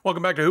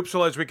Welcome back to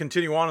Hoopsville as we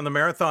continue on in the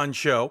Marathon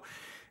Show.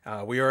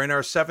 We are in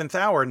our 7th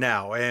hour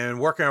now and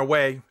working our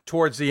way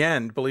towards the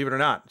end, believe it or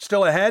not.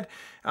 Still ahead,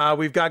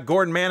 we've got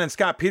Gordon Mann and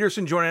Scott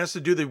Peterson joining us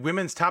to do the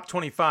women's top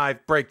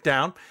 25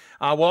 breakdown.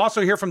 We'll also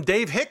hear from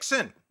Dave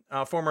Hickson,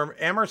 former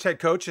Amherst head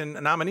coach and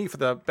a nominee for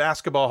the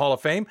Basketball Hall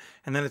of Fame.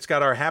 And then it's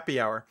got our happy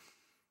hour.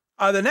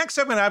 The next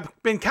segment I've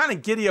been kind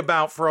of giddy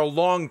about for a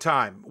long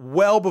time,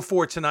 well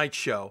before tonight's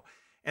show.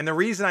 And the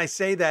reason I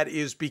say that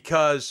is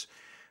because...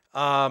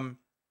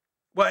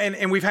 Well,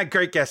 and we've had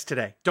great guests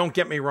today. Don't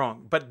get me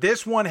wrong. But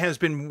this one has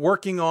been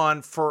working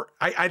on for,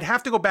 I'd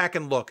have to go back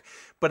and look.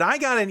 But I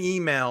got an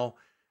email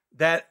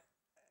that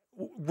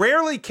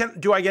rarely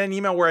do I get an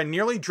email where I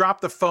nearly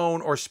drop the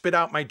phone or spit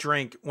out my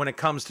drink when it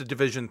comes to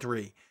Division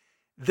III.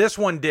 This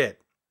one did.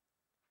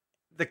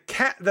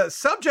 The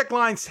subject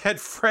line said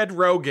Fred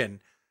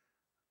Rogan.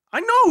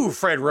 I know who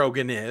Fred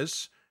Rogan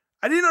is.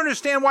 I didn't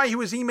understand why he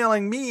was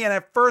emailing me, and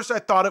at first I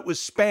thought it was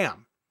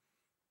spam.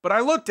 But I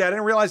looked at it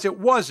and realized it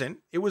wasn't.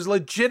 It was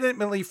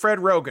legitimately Fred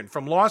Rogan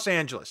from Los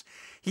Angeles.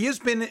 He has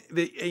been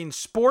in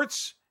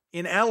sports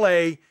in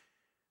LA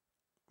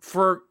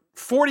for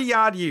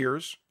 40-odd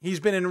years. He's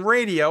been in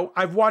radio.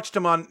 I've watched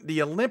him on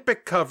the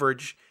Olympic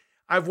coverage.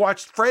 I've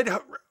watched Fred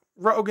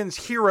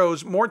Rogan's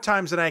Heroes more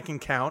times than I can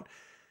count.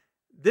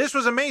 This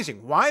was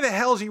amazing. Why the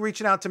hell is he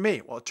reaching out to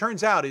me? Well, it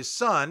turns out his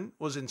son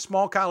was in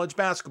small college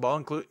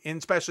basketball,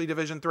 especially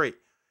Division III.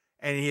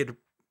 And he had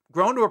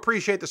grown to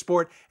appreciate the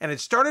sport, and had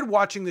started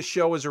watching the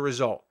show as a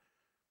result.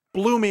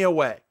 Blew me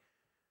away.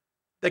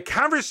 The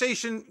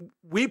conversation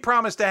we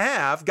promised to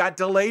have got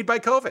delayed by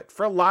COVID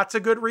for lots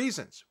of good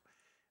reasons.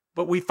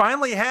 But we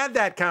finally had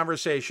that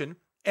conversation,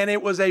 and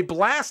it was a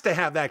blast to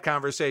have that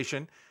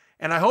conversation,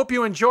 and I hope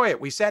you enjoy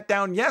it. We sat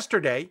down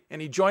yesterday,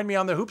 and he joined me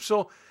on the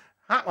Hoopsville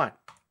hotline.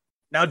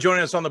 Now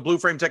joining us on the Blue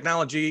Frame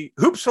Technology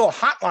Hoopsville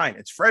hotline,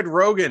 it's Fred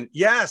Rogan.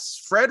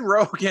 Yes, Fred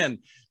Rogan.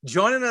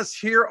 Joining us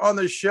here on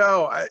the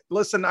show.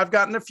 Listen, I've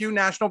gotten a few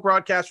national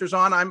broadcasters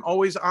on. I'm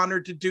always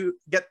honored to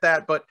get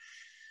that. But,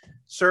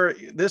 sir,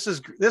 this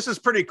is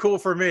pretty cool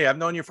for me. I've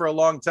known you for a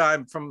long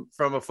time from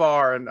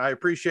afar, and I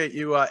appreciate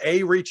you,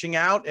 A, reaching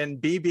out, and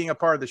B, being a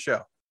part of the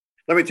show.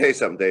 Let me tell you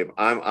something, Dave.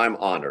 I'm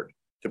honored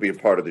to be a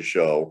part of the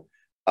show.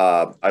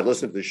 I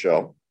listen to the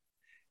show,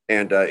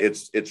 and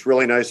it's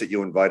really nice that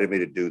you invited me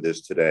to do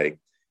this today.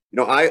 You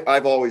know,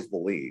 I've always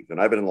believed,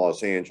 and I've been in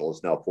Los Angeles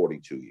now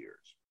 42 years.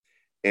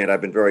 And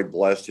I've been very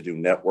blessed to do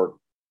network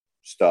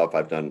stuff.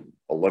 I've done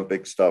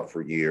Olympic stuff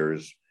for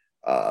years,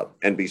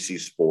 NBC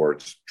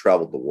Sports,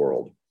 traveled the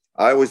world.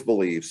 I always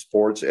believe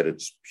sports at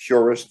its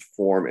purest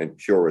form and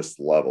purest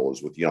level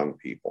is with young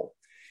people.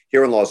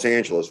 Here in Los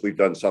Angeles, we've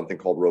done something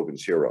called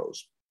Rogan's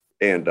Heroes,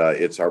 and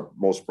it's our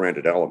most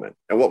branded element.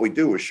 And what we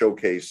do is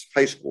showcase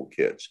high school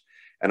kids.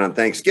 And on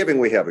Thanksgiving,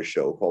 we have a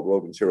show called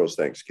Rogan's Heroes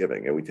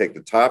Thanksgiving. And we take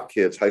the top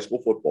kids, high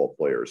school football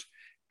players,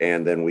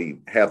 and then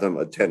we have them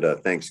attend a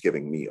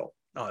Thanksgiving meal.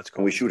 Oh, that's cool.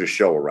 And we shoot a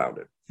show around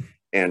it.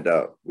 And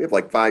we have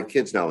like 5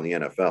 kids now in the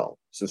NFL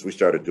since we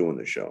started doing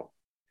the show.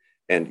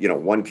 And, you know,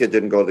 one kid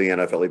didn't go to the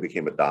NFL. He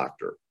became a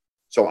doctor.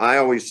 So I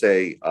always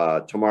say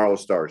tomorrow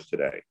starts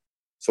today.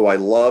 So I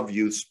love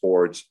youth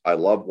sports. I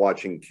love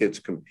watching kids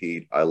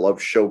compete. I love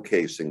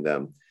showcasing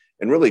them.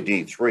 And really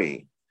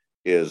D3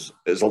 is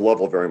a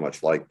level very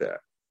much like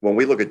that. When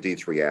we look at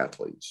D3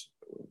 athletes,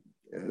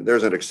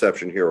 there's an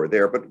exception here or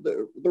there, but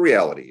the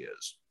reality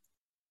is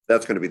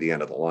that's going to be the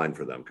end of the line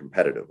for them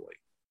competitively.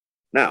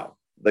 Now,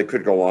 they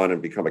could go on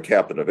and become a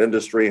captain of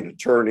industry, an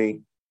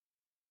attorney,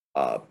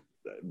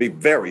 be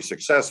very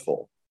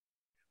successful.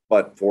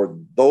 But for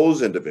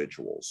those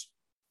individuals,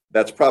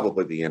 that's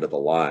probably the end of the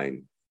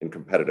line in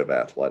competitive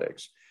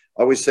athletics.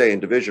 I always say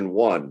in Division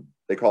I,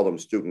 they call them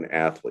student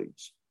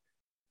athletes.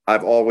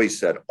 I've always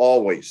said,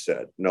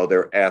 no,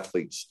 they're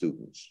athlete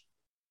students.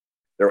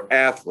 They're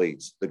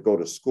athletes that go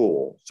to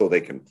school so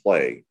they can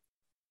play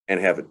and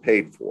have it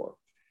paid for.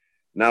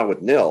 Now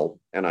with NIL,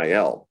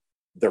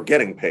 they're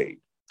getting paid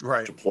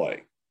to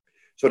play.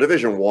 So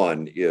Division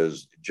I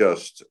is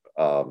just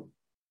a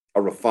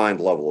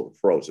refined level of the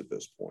pros at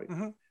this point.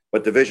 Mm-hmm.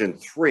 But Division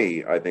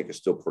III, I think, is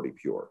still pretty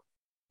pure.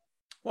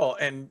 Well,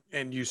 and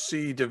you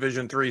see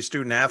Division III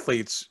student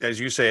athletes, as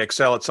you say,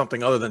 excel at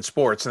something other than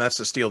sports, and that's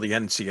to steal the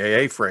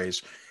NCAA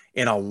phrase,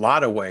 in a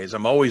lot of ways.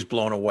 I'm always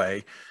blown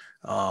away.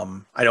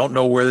 I don't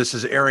know where this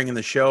is airing in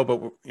the show,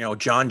 but, you know,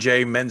 John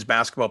Jay, men's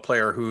basketball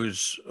player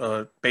who's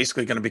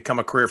basically going to become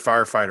a career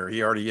firefighter.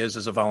 He already is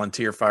as a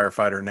volunteer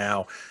firefighter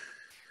now.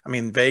 I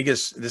mean,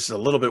 Vegas, this is a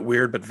little bit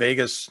weird, but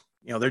Vegas,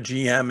 you know, their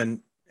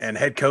GM and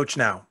head coach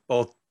now,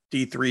 both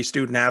D3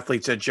 student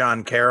athletes at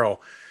John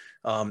Carroll.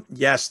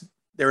 Yes,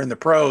 they're in the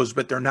pros,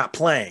 but they're not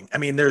playing. I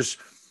mean, there's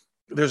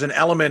an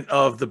element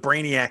of the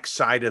brainiac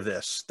side of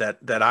this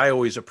that I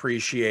always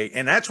appreciate.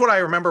 And that's what I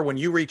remember when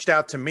you reached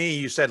out to me.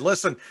 You said,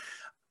 listen,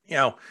 you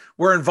know,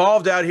 we're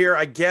involved out here.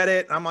 I get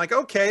it. I'm like,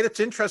 okay,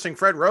 that's interesting.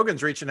 Fred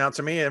Rogan's reaching out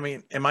to me. I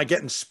mean, am I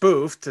getting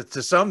spoofed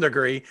to some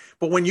degree?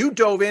 But when you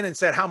dove in and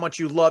said how much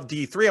you love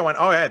D3, I went,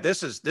 oh yeah,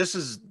 this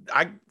is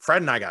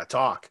Fred and I got to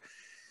talk.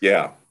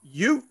 Yeah.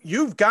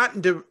 you've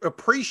gotten to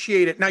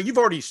appreciate it. Now you've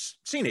already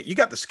seen it. You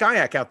got the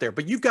SCIAC out there,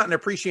 but you've gotten to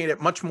appreciate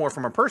it much more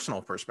from a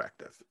personal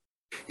perspective.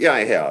 Yeah,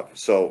 I have.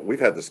 So we've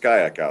had the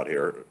SCIAC out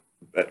here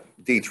at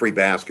D3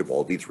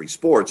 basketball, D3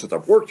 sports since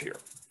I've worked here.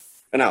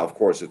 And now, of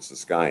course, it's the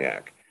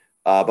SCIAC.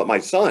 But my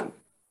son,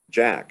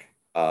 Jack,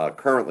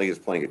 currently is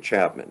playing at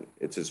Chapman.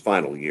 It's his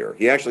final year.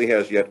 He actually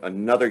has yet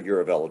another year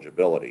of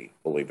eligibility,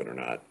 believe it or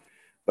not.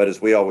 But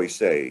as we always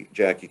say,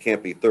 Jack, you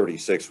can't be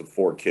 36 with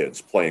 4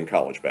 kids playing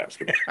college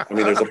basketball. I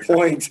mean, there's a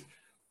point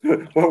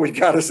where we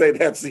got to say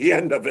that's the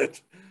end of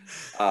it.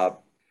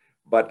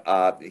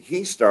 But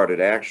he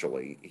started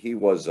actually, he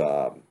was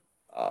the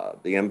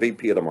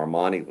MVP of the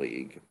Marmani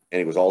League, and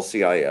he was all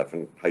CIF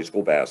in high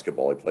school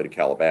basketball. He played at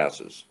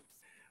Calabasas.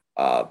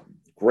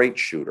 Great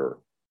shooter,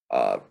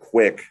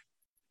 quick.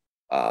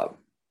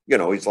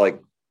 He's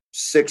like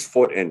 6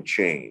 foot and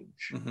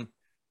change,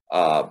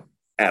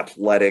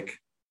 athletic.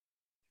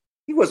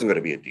 He wasn't going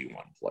to be a D1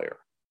 player.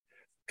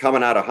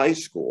 Coming out of high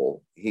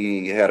school,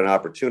 he had an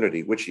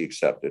opportunity, which he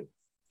accepted,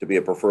 to be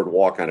a preferred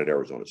walk-on at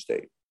Arizona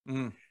State.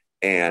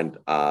 And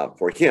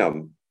for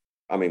him,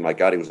 I mean, my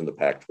God, he was in the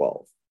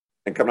Pac-12.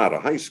 And coming out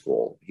of high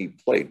school, he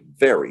played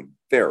very,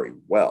 very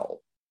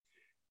well.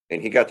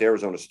 And he got to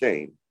Arizona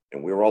State,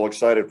 and we were all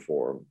excited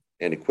for him.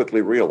 And he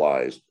quickly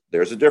realized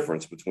there's a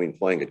difference between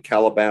playing at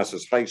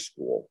Calabasas High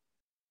School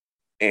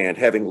and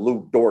having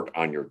Lou Dort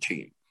on your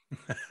team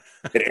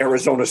at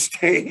Arizona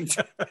State.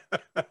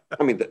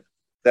 I mean,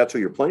 that's who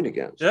you're playing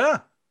against. Yeah.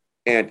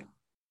 And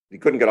he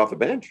couldn't get off the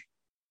bench.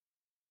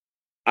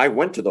 I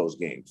went to those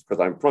games because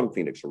I'm from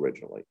Phoenix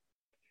originally.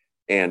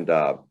 And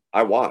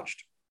I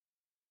watched.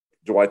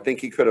 Do I think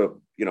he could have,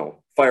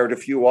 fired a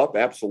few up?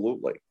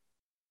 Absolutely.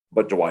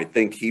 But do I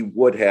think he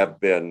would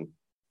have been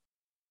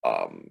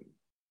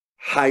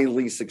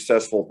highly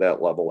successful at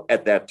that level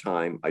at that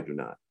time? I do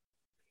not.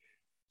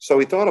 So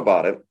he thought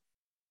about it,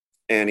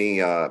 and he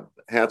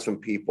had some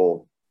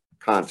people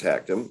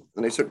contact him,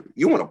 and they said,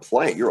 "You want to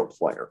play? You're a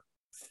player."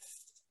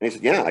 And he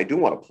said, "Yeah, I do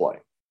want to play.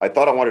 I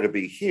thought I wanted to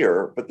be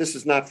here, but this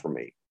is not for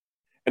me."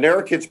 And there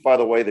are kids, by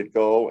the way, that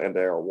go and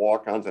they are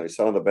walk-ons, and they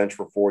sit on the bench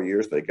for 4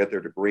 years. They get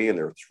their degree, and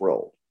they're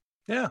thrilled.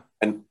 Yeah.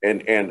 And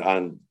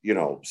on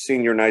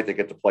senior night, they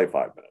get to play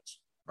 5 minutes.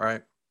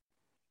 Right.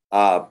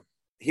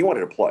 He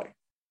wanted to play,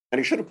 and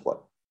he should have played.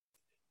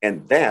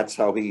 And that's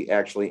how he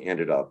actually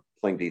ended up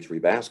playing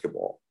D3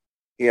 basketball.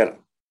 He had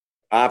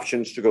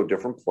options to go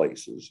different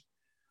places,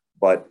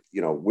 but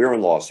we're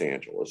in Los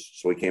Angeles,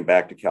 so he came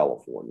back to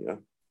California,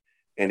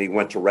 and he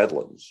went to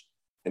Redlands,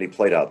 and he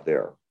played out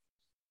there.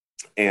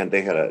 And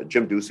they had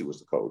Jim Ducey was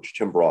the coach,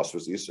 Tim Bross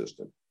was the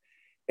assistant,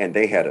 and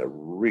they had a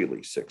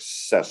really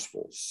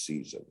successful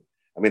season.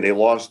 I mean, they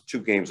lost 2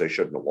 games they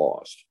shouldn't have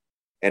lost.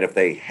 And if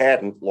they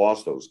hadn't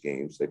lost those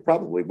games, they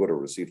probably would have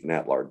received an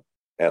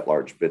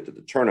at-large bid to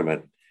the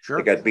tournament. Sure.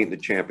 They got beaten in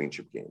the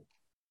championship game.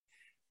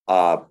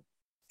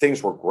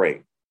 Things were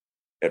great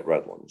at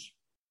Redlands.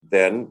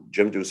 Then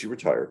Jim Ducey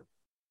retired,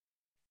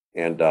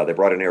 and they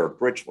brought in Eric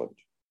Bridgeland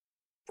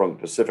from the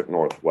Pacific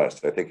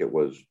Northwest. I think it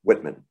was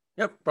Whitman.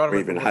 Yep. Brought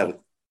him in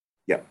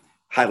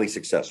highly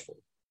successful.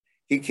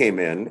 He came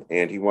in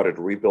and he wanted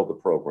to rebuild the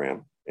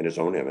program in his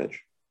own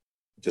image,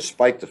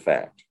 despite the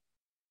fact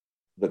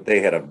that they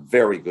had a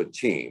very good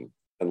team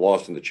and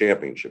lost in the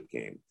championship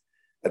game.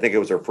 I think it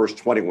was their first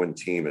 20-win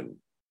team in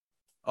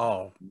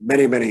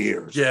many, many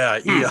years. Yeah,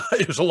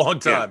 it was a long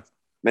time. Yeah,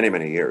 many,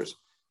 many years.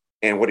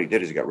 And what he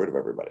did is he got rid of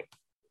everybody.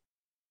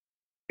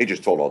 He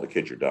just told all the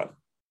kids, "You're done."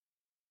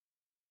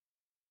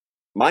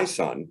 My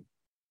son,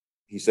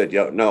 he said,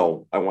 "Yeah,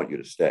 no, I want you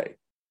to stay."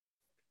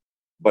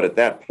 But at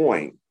that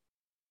point,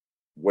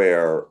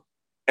 where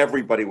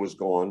everybody was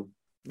gone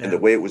and the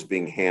way it was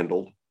being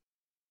handled,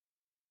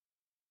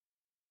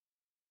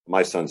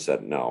 my son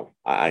said, "No,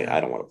 I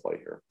don't want to play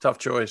here." Tough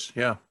choice.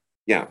 Yeah.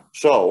 Yeah.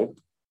 So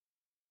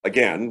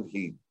again,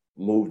 he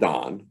moved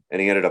on and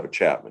he ended up at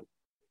Chapman,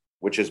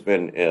 which has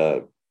been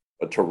a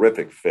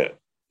terrific fit.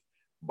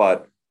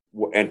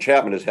 And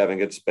Chapman is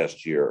having its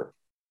best year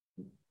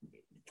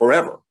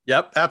forever.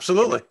 Yep,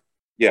 absolutely.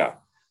 Yeah.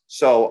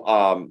 So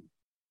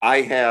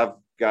I have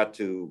got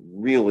to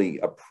really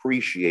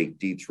appreciate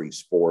D3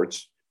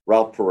 sports.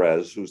 Ralph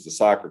Perez, who's the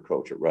soccer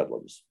coach at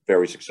Redlands,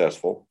 very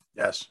successful.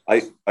 Yes.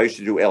 I used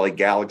to do LA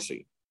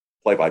Galaxy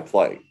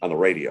play-by-play on the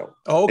radio.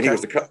 Oh, okay. And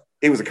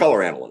he was a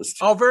color analyst.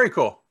 Oh, very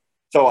cool.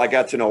 So I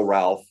got to know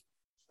Ralph.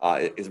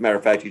 As a matter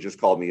of fact, he just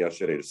called me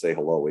yesterday to say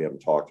hello. We haven't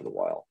talked in a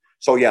while.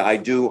 So yeah, I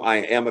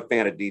am a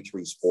fan of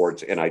D3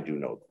 sports, and I do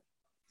know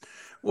them.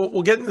 Well,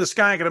 we'll get into the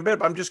SCIAC in a bit,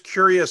 but I'm just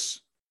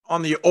curious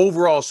on the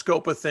overall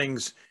scope of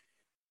things.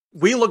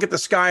 We look at the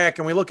SCIAC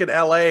and we look at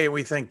LA and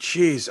we think,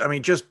 geez, I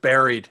mean, just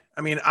buried.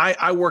 I mean,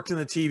 I worked in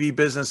the TV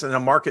business in a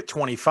market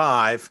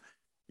 25,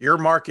 your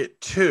market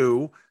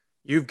 2.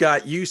 You've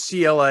got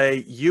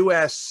UCLA,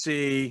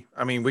 USC.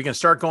 I mean, we can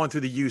start going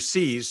through the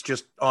UCs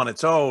just on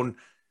its own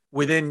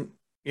within,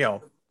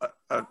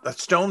 a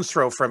stone's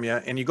throw from you.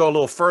 And you go a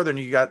little further and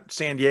you got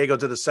San Diego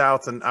to the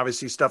south and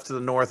obviously stuff to the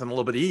north and a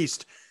little bit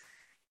east.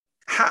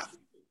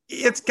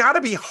 it's got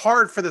to be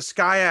hard for the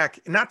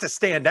SCIAC not to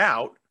stand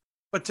out,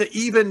 but to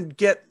even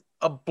get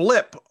a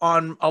blip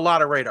on a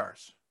lot of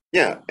radars.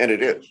 Yeah, and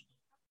it is,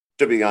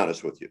 to be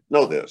honest with you.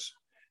 Know this.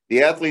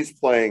 The athletes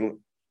playing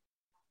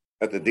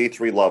at the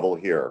D3 level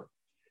here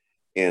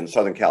in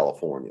Southern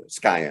California,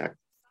 SCIAC,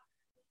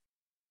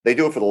 they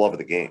do it for the love of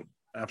the game.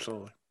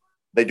 Absolutely.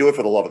 They do it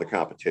for the love of the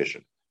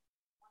competition.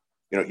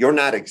 You know,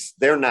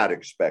 they're not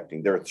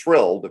expecting, they're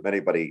thrilled if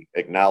anybody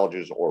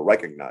acknowledges or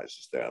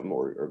recognizes them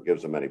or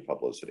gives them any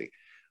publicity,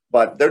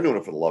 but they're doing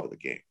it for the love of the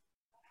game.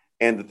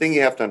 And the thing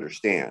you have to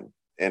understand,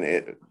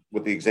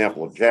 with the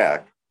example of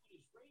Jack,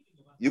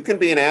 you can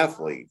be an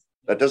athlete.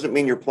 That doesn't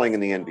mean you're playing in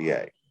the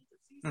NBA.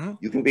 Mm-hmm.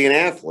 You can be an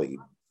athlete,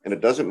 and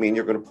it doesn't mean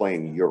you're going to play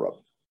in Europe.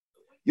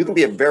 You can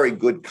be a very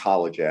good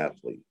college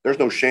athlete. There's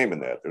no shame in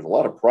that. There's a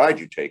lot of pride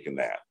you take in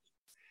that.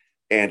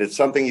 And it's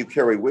something you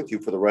carry with you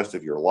for the rest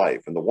of your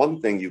life. And the one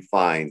thing you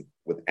find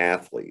with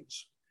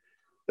athletes,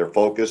 they're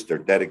focused, they're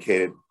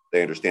dedicated,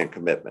 they understand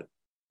commitment,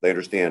 they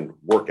understand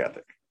work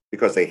ethic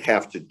because they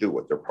have to do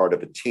it. They're part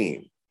of a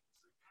team.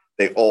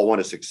 They all want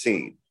to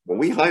succeed. When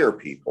we hire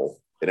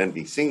people at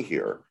NBC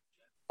here,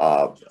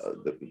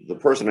 the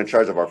person in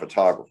charge of our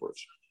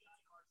photographers,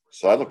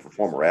 so I look for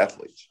former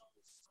athletes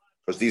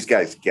because these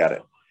guys get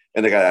it.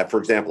 And the guy, for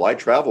example, I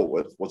traveled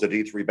with was a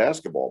D3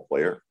 basketball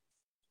player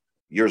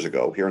years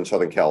ago here in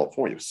Southern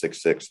California,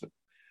 6'6",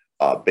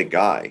 big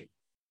guy.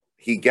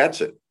 He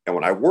gets it. And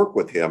when I work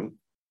with him,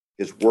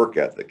 his work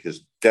ethic,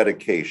 his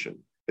dedication,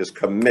 his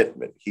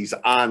commitment, he's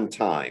on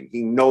time.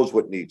 He knows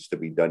what needs to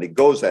be done. He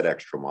goes that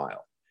extra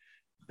mile.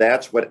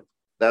 That's what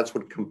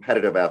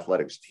competitive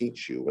athletics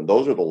teach you. And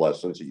those are the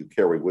lessons that you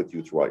carry with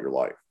you throughout your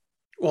life.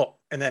 Well,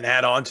 and then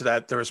add on to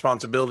that, the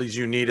responsibilities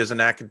you need as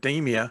an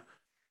academia.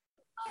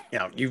 You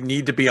know, you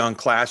need to be on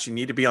class. You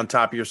need to be on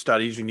top of your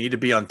studies. You need to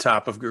be on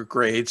top of your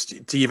grades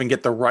to even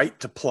get the right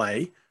to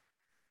play.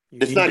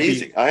 It's not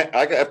easy. I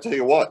have to tell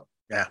you what.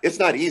 Yeah. It's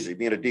not easy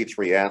being a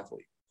D3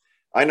 athlete.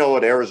 I know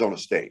at Arizona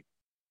State,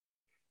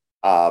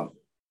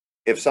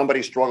 if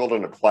somebody struggled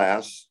in a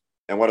class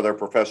and one of their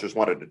professors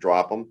wanted to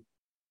drop them,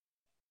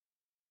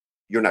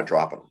 you're not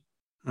dropping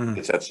them.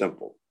 It's that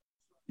simple.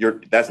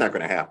 That's not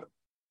going to happen.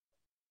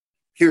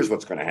 Here's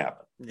what's going to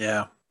happen.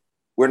 Yeah.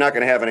 We're not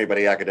going to have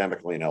anybody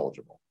academically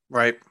ineligible.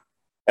 Right.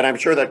 And I'm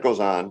sure that goes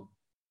on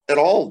at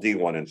all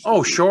D1 institutions.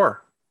 Oh,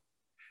 sure.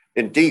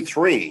 In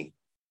D3,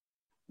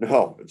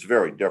 no, it's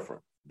very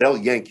different. They'll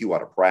yank you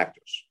out of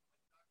practice.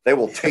 They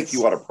will take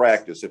you out of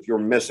practice if you're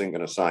missing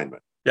an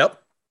assignment.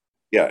 Yep.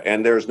 Yeah,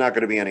 and there's not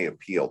going to be any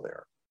appeal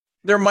there.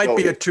 There might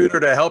be a tutor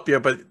to help you,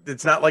 but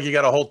it's not like you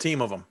got a whole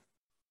team of them.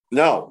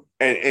 No,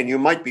 and you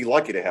might be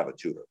lucky to have a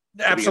tutor.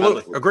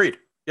 Absolutely. Agreed.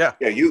 Yeah.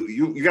 Yeah,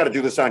 you got to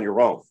do this on your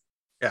own.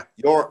 Yeah.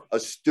 You're a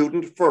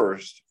student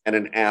first and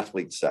an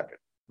athlete second.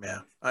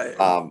 Yeah.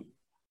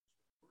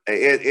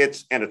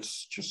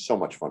 It's just so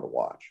much fun to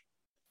watch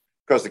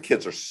because the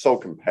kids are so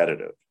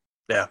competitive.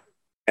 Yeah.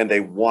 And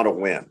they want to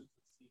win.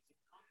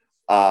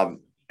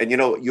 And you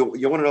know, you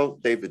want to know,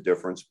 Dave, the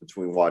difference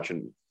between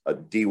watching a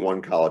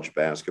D1 college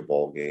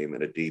basketball game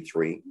and a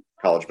D3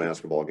 college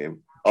basketball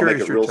game? I'll make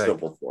it real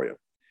simple for you.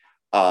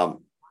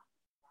 And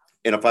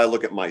if I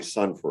look at my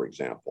son, for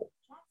example,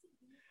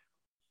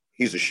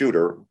 he's a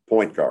shooter,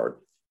 point guard.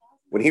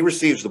 When he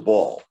receives the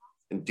ball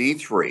in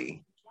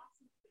D3,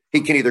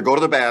 he can either go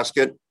to the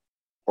basket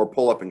or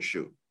pull up and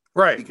shoot.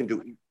 Right. He can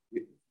do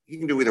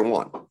either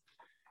one.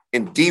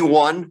 In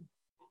D1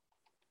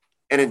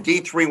 and in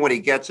D3, when he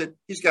gets it,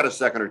 he's got a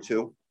second or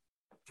two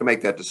to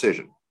make that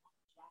decision.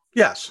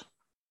 Yes.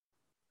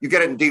 You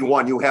get it in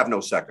D1, you have no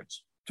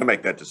seconds to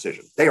make that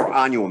decision. They are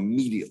on you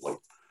immediately.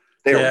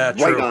 They are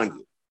right on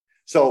you.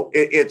 So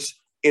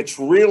it's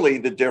really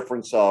the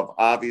difference of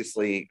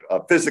obviously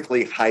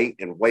physically height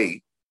and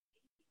weight,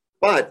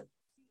 but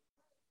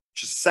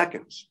just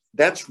seconds.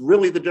 That's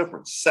really the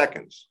difference.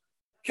 Seconds.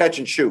 Catch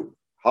and shoot.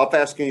 How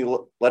fast can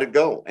you let it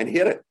go and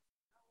hit it?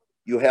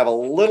 You have a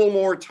little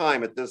more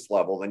time at this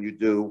level than you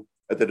do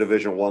at the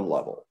Division I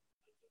level.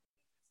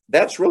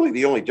 That's really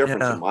the only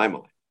difference in my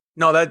mind.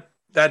 No,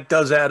 that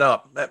does add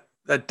up.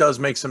 That does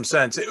make some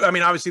sense. I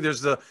mean, obviously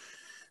there's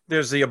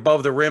the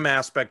above the rim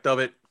aspect of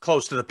it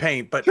close to the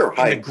paint, but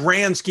in the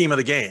grand scheme of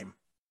the game.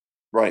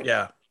 Right.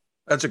 Yeah.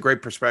 That's a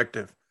great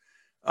perspective.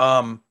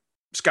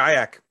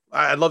 SCIAC,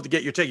 I'd love to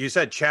get your take. You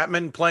said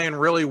Chapman playing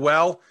really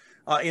well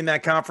in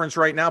that conference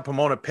right now.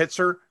 Pomona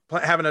Pitzer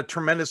having a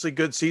tremendously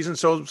good season.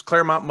 So is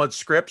Claremont Mudd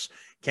Scripps.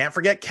 Can't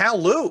forget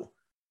Cal Lou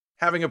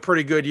having a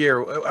pretty good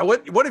year.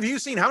 What have you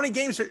seen? How many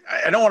games?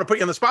 I don't want to put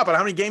you on the spot, but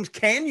how many games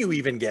can you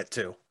even get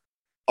to?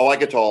 Oh, I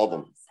get to all of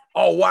them.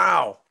 Oh,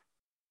 wow.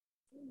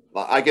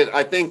 I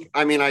think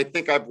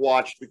I've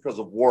watched because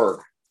of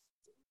work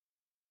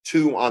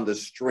 2 on the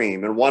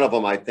stream. And one of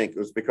them, I think,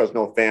 was because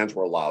no fans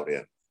were allowed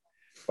in.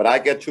 But I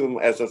get to them,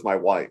 as does my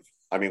wife.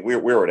 I mean,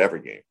 we're at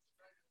every game.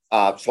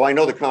 So I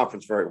know the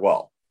conference very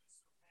well.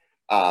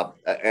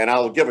 And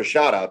I'll give a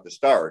shout out to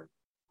start,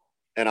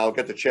 and I'll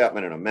get to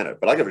Chapman in a minute,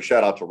 but I'll give a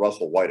shout out to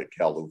Russell White at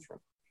Cal Lutheran.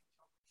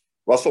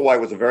 Russell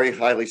White was a very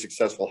highly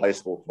successful high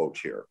school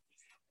coach here.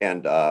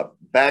 And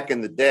back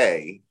in the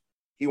day,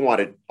 he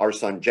wanted our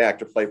son Jack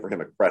to play for him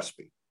at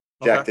Crespi.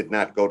 Jack did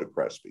not go to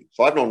Crespi.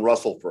 So I've known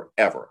Russell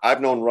forever. I've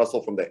known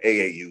Russell from the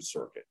AAU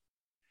circuit.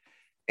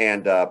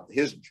 And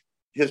his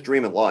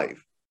dream in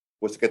life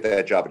was to get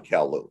that job at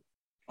Cal Lu.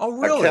 Oh,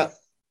 really?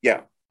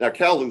 Yeah. Now,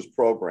 Cal Lu's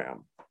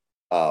program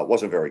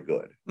wasn't very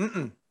good.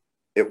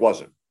 It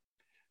wasn't.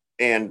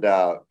 And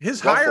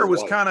his hire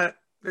was kind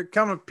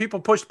of people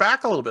pushed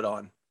back a little bit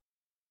on.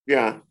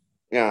 Yeah.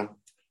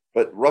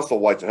 But Russell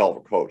White's a hell of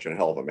a coach and a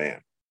hell of a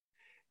man.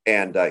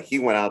 And he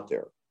went out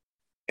there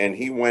and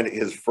he went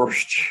his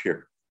first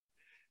year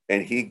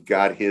and he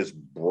got his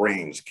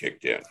brains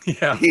kicked in.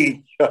 Yeah.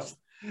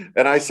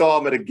 And I saw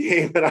him at a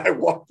game and I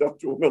walked up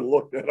to him and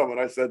looked at him and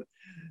I said,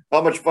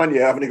 "How much fun do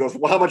you have?" And he goes,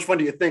 "Well, how much fun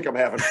do you think I'm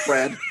having,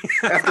 Fred,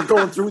 after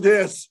going through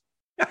this?"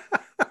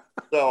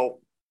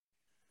 So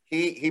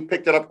he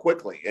picked it up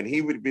quickly, and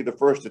he would be the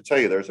first to tell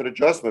you there's an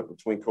adjustment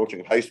between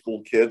coaching high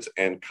school kids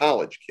and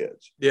college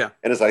kids. Yeah.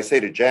 And as I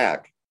say to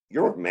Jack,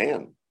 you're a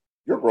man.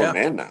 You're a grown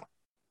man now.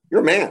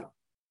 You're a man.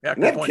 Yeah,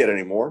 you're not a kid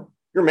anymore.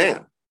 You're a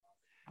man.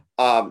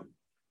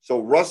 So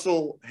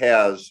Russell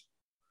has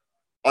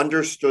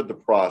understood the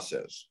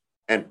process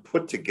and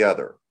put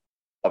together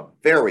a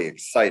very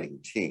exciting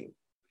team.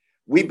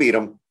 We beat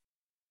them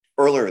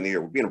earlier in the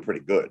year. We beat them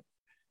pretty good.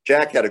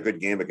 Jack had a good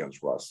game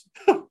against Russ.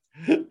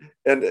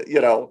 And,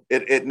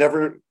 it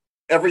never,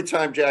 every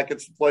time Jack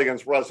gets to play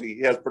against Russ,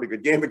 he has a pretty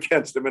good game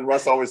against him. And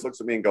Russ always looks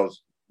at me and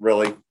goes,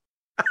 "Really?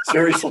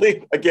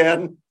 Seriously?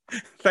 Again?"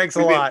 Thanks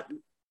a lot.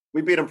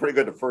 We beat him pretty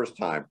good the first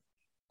time.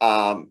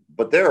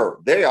 But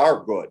they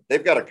are good.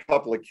 They've got a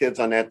couple of kids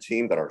on that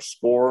team that are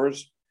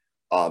scorers.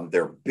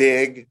 They're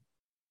big.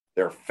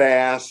 They're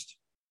fast.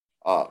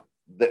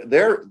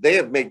 They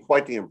have made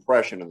quite the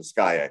impression in the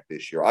SCIAC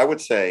this year. I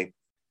would say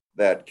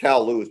that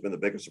Cal Lu has been the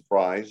biggest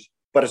surprise,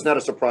 but it's not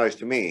a surprise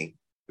to me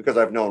because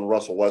I've known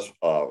Russell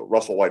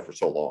White for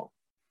so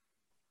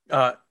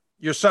long.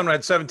 Your son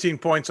had 17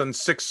 points on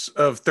 6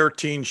 of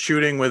 13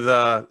 shooting with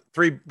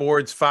 3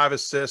 boards, 5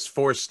 assists,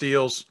 4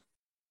 steals.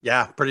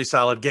 Yeah, pretty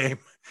solid game.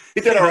 He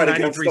did all right.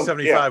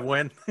 93-75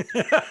 win.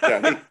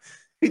 Yeah,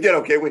 he did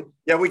okay.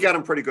 We got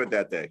him pretty good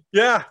that day.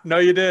 Yeah, no,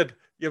 you did.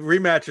 Your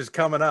rematch is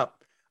coming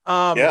up.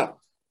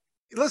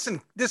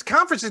 Listen, this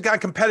conference has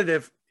gotten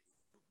competitive.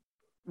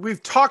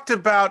 We've talked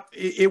about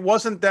it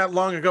wasn't that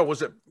long ago.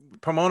 Was it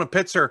Pomona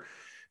Pitzer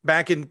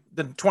back in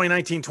the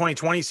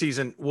 2019-2020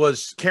 season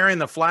was carrying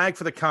the flag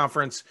for the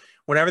conference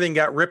when everything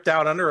got ripped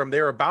out under them?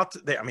 They were about to,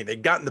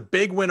 they'd gotten the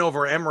big win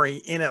over Emory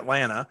in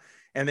Atlanta.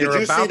 And they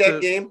were about to. Did you see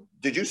that game?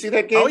 Did you see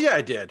that game? Oh, yeah,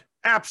 I did.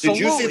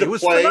 Absolutely. Did you see the it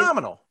was play?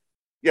 Phenomenal.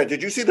 Yeah.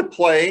 Did you see the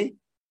play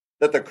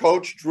that the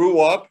coach drew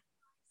up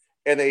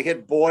and they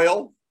hit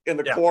Boyle in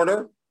the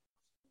corner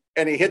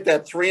and he hit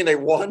that 3 and they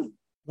won?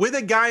 With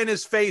a guy in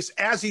his face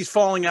as he's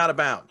falling out of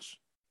bounds.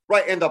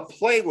 Right. And the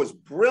play was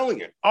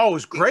brilliant. Oh, it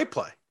was a great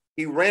play.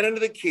 He ran into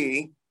the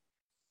key,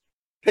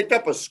 picked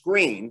up a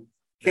screen,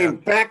 came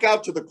back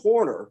out to the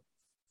corner,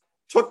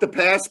 took the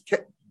pass,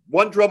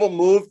 one dribble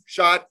move,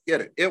 shot,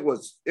 hit it. It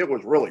was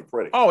really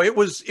pretty. Oh, it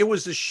was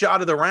the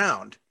shot of the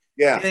round.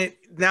 Yeah. And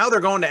now they're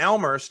going to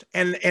Elmhurst,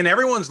 and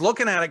everyone's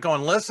looking at it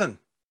going, listen,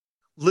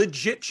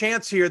 legit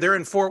chance here. They're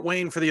in Fort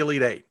Wayne for the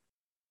Elite Eight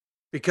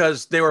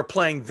because they were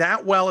playing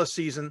that well a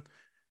season.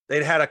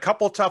 They'd had a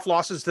couple tough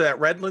losses to that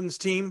Redlands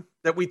team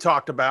that we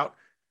talked about.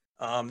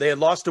 They had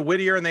lost to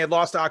Whittier and they had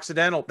lost to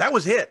Occidental. That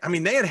was it. I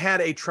mean, they had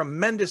a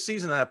tremendous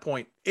season at that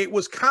point. It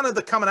was kind of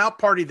the coming out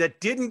party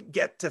that didn't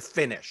get to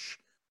finish.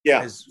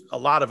 Yeah, as a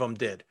lot of them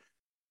did.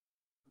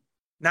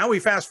 Now we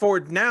fast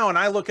forward now, and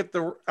I look at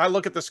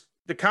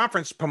the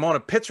conference.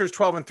 Pomona Pitzer's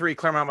 12-3,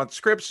 Claremont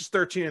Scripps is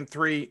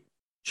 13-3,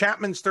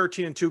 Chapman's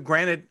 13-2.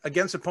 Granted,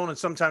 against opponents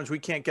sometimes we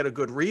can't get a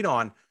good read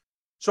on.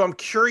 So I'm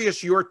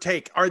curious your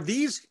take. Are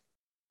these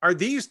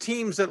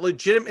teams that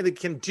legitimately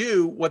can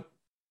do what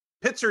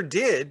Pitzer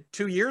did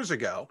 2 years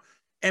ago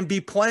and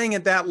be playing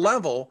at that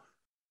level,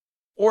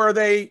 or are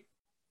they?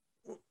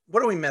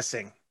 What are we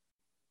missing?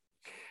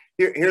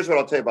 Here's what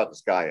I'll tell you about the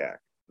SCIAC,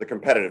 the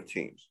competitive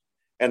teams.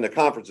 And the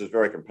conference is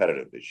very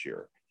competitive this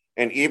year.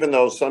 And even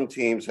though some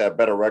teams have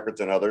better records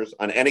than others,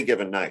 on any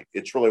given night,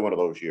 it's really one of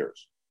those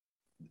years.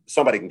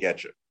 Somebody can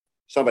get you.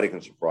 Somebody can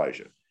surprise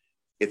you.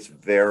 It's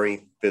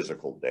very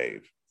physical,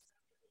 Dave.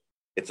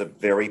 It's a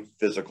very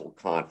physical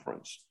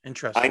conference.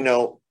 Interesting. I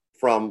know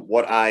from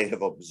what I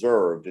have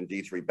observed in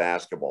D3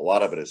 basketball, a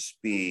lot of it is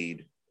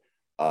speed.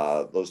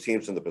 Those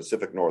teams in the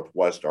Pacific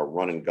Northwest are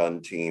run and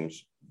gun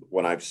teams.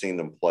 When I've seen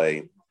them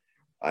play,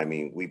 I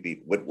mean, we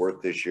beat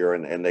Whitworth this year,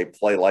 and they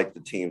play like the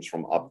teams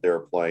from up there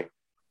play.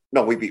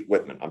 No, we beat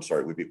Whitman. I'm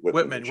sorry, we beat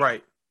Whitman. Whitman,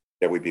 right.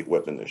 Yeah, we beat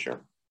Whitman this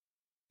year.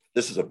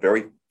 This is a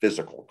very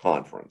physical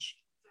conference.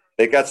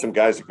 They got some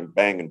guys that can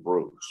bang and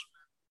bruise.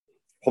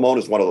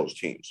 Pomona's one of those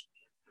teams.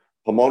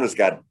 Pomona's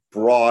got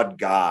broad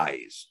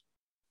guys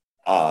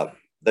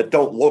that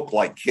don't look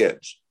like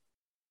kids.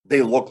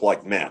 They look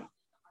like men.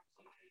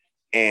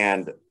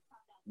 And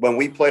when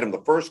we played them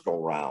the first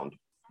go round,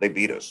 they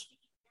beat us.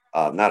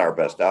 Not our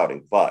best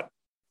outing, but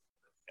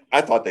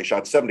I thought they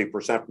shot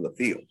 70% from the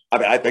field. I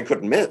mean, they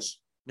couldn't miss.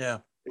 Yeah.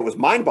 It was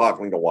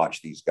mind-boggling to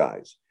watch these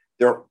guys.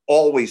 They're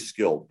always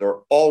skilled. They're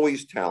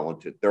always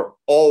talented. They're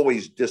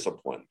always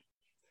disciplined.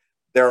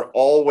 They're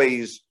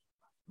always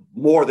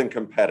more than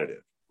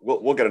competitive.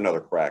 We'll get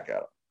another crack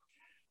at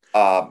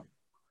them.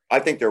 I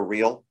think they're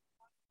real.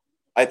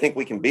 I think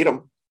we can beat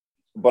them,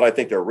 but I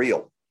think they're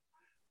real.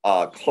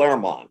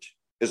 Claremont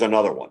is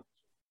another one.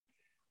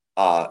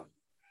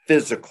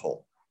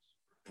 Physical,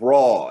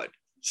 broad,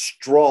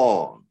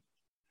 strong,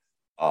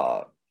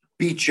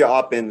 beat you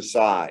up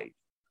inside.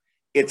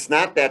 It's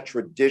not that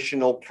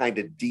traditional kind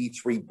of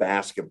D3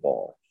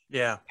 basketball.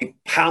 Yeah. They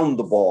pound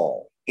the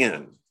ball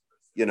in.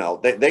 You know,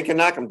 they can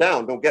knock them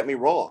down. Don't get me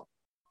wrong.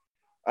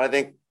 I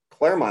think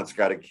Claremont's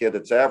got a kid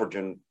that's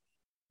averaging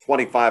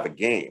 25 a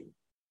game.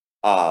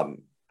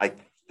 I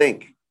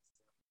think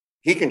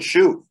he can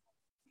shoot.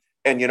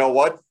 And you know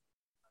what?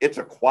 It's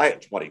a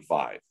quiet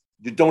 25.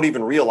 You don't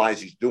even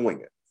realize he's doing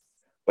it.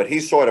 But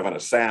he's sort of an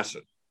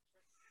assassin.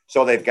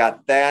 So they've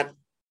got that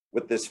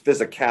with this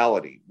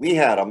physicality. We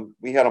had them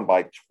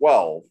by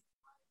 12.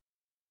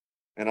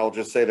 And I'll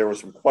just say there were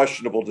some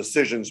questionable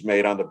decisions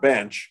made on the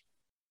bench.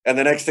 And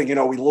the next thing you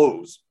know, we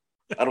lose.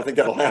 I don't think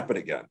that'll happen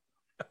again.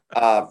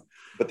 But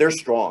they're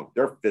strong.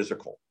 They're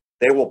physical.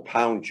 They will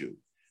pound you.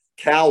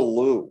 Cal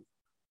Lou,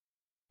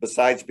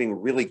 besides being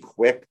really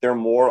quick, they're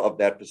more of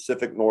that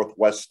Pacific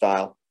Northwest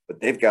style. But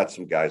they've got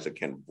some guys that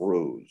can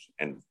bruise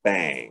and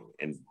bang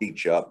and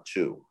beat you up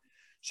too.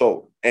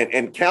 So,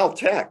 and Cal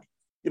Tech,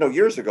 you know,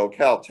 years ago,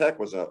 Cal Tech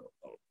was a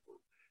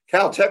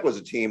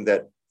team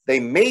that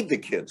they made the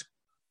kids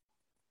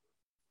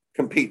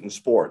compete in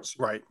sports.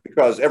 Right.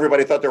 Because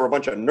everybody thought they were a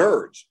bunch of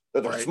nerds.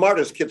 They're the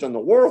smartest kids in the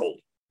world.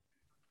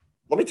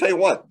 Let me tell you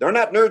what, they're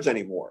not nerds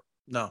anymore.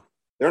 No.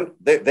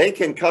 They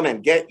can come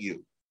and get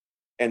you.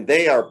 And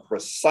they are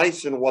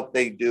precise in what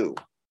they do.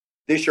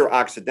 This year,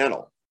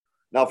 Occidental.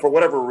 Now, for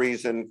whatever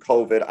reason,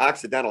 COVID,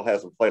 Occidental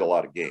hasn't played a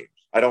lot of games.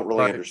 I don't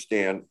really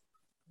understand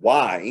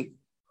why,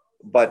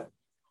 but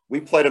we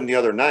played them the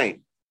other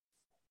night.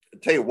 I'll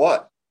tell you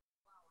what,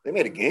 they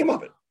made a game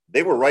of it.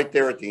 They were right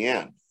there at the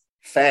end.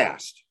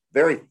 Fast,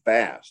 very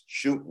fast,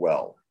 shoot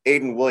well.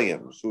 Aiden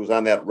Williams, who was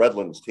on that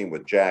Redlands team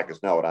with Jack,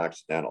 is now at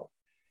Occidental.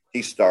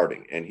 He's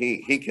starting, and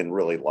he can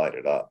really light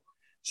it up.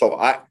 So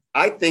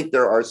I think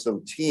there are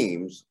some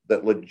teams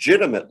that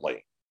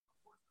legitimately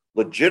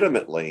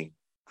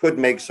could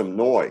make some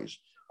noise.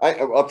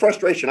 A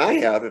frustration I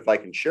have, if I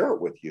can share it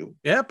with you.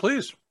 Yeah,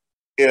 please.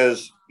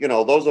 Is, you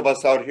know, those of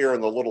us out here in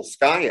the little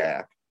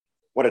SCIAC,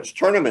 when it's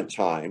tournament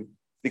time,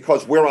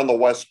 because we're on the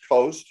West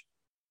Coast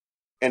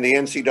and the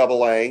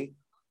NCAA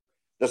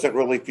doesn't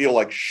really feel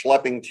like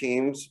schlepping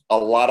teams, a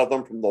lot of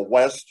them from the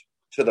West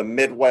to the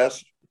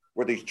Midwest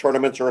where these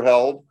tournaments are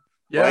held.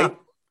 Yeah. Right?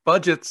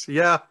 Budgets.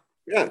 Yeah.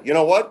 Yeah. You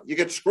know what? You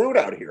get screwed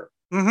out here.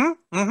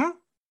 Mm-hmm. Mm-hmm.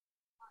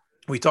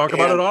 We talk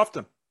about it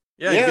often.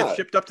 Yeah. You get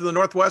shipped up to the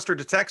Northwest or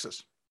to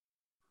Texas.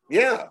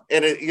 Yeah.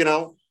 And,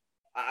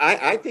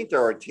 I think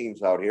there are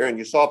teams out here, and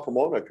you saw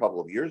Pomona a couple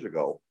of years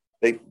ago.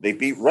 They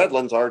beat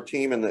Redlands, our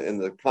team, in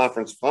the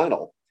conference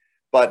final.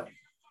 But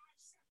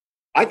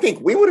I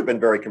think we would have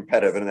been very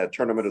competitive in that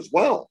tournament as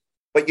well.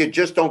 But you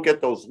just don't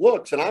get those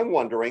looks. And I'm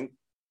wondering,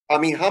 I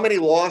mean, how many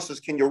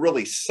losses can you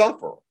really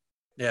suffer?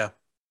 Yeah.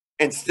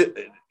 And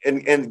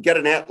get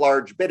an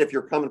at-large bid if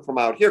you're coming from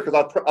out here?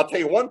 Because I'll tell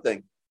you one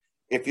thing.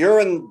 If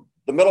you're in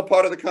the middle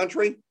part of the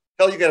country,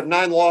 hell, you have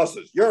 9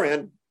 losses. You're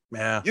in.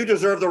 Yeah. You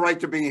deserve the right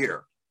to be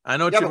here. I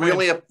know what you mean. We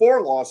only have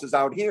 4 losses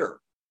out here.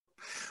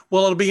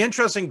 Well, it'll be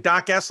interesting.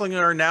 Doc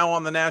Esslinger now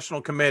on the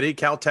national committee,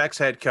 Caltech's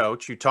head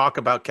coach. You talk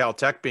about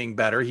Caltech being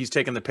better. He's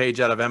taken the page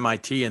out of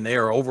MIT, and they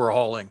are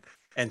overhauling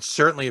and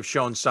certainly have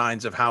shown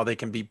signs of how they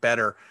can be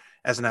better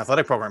as an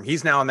athletic program.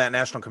 He's now on that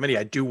national committee.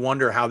 I do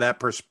wonder how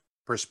that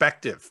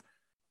perspective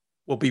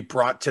will be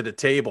brought to the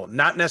table.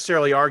 Not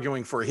necessarily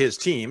arguing for his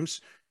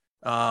teams,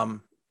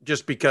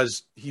 just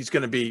because he's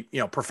going to be,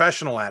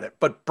 professional at it,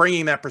 but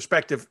bringing that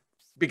perspective,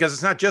 because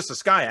it's not just the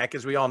SCIAC,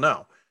 as we all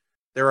know.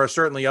 There are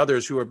certainly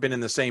others who have been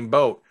in the same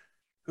boat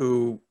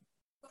who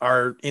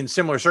are in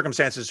similar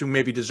circumstances who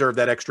maybe deserve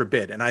that extra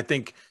bid. And I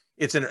think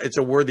it's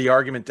a worthy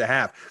argument to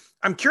have.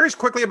 I'm curious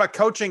quickly about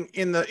coaching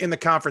in the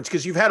conference,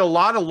 because you've had a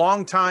lot of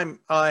longtime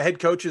head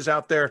coaches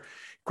out there.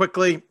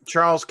 Quickly,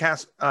 Charles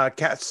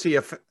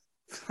Katsiaf,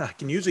 I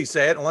can usually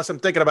say it unless I'm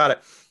thinking about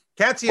it.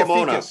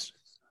 Katsiafikis.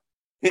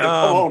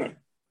 Pomona.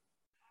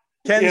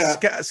 Ken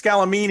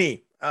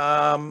Scalamini,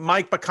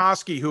 Mike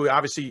Bukowski, who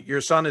obviously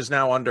your son is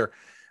now under.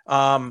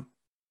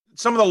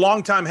 Some of the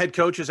longtime head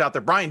coaches out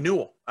there. Brian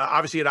Newell,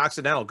 obviously at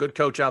Occidental, good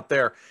coach out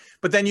there.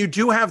 But then you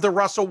do have the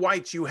Russell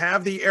Whites, you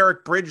have the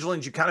Eric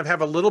Bridgelands. You kind of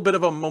have a little bit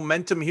of a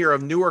momentum here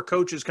of newer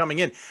coaches coming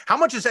in. How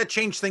much has that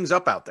changed things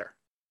up out there?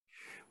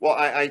 Well,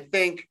 I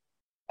think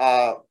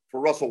for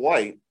Russell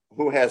White,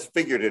 who has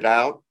figured it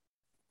out,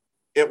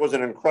 it was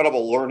an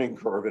incredible learning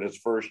curve in his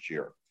first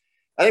year.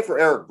 I think for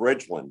Eric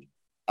Bridgeland,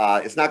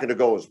 it's not going to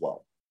go as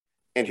well.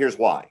 And here's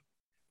why.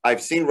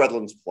 I've seen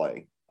Redlands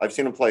play. I've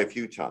seen him play a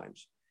few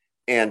times.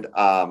 And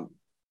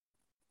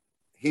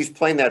he's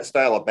playing that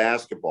style of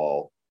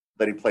basketball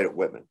that he played at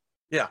Whitman.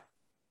 Yeah.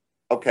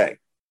 Okay,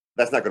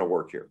 that's not going to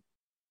work here.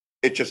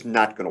 It's just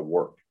not going to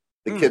work.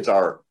 The kids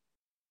are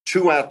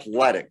too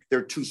athletic.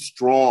 They're too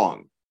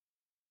strong.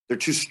 They're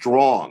too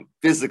strong,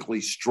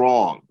 physically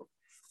strong.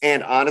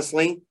 And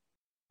honestly,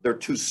 they're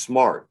too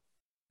smart.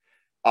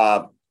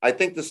 I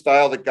think the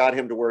style that got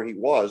him to where he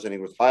was, and he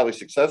was highly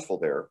successful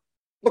there,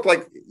 looked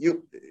like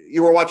you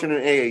were watching an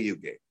AAU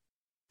game.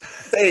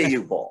 It's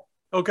AAU ball.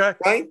 Okay.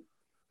 Right?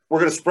 We're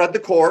going to spread the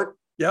court.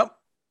 Yep.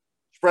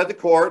 Spread the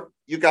court.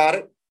 You got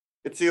it.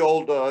 It's the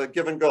old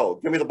give and go.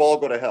 Give me the ball,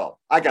 go to hell.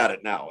 I got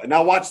it now. And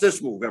now watch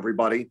this move,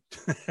 everybody.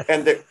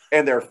 and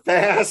they're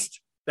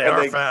fast. They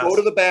are fast. Go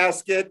to the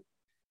basket.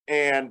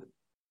 And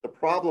the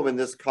problem in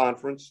this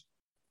conference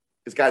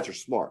is guys are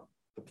smart.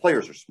 The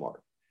players are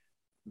smart.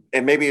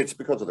 And maybe it's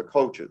because of the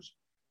coaches.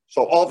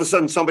 So all of a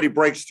sudden somebody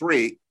breaks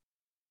three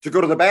to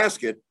go to the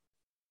basket.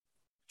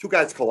 Two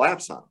guys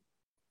collapse on them.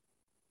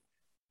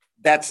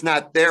 That's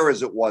not there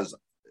as it was.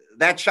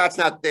 That shot's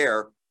not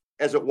there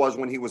as it was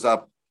when he was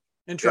up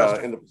in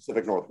the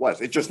Pacific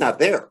Northwest. It's just not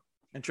there.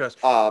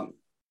 Interesting.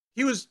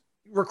 He was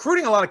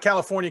recruiting a lot of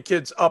California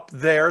kids up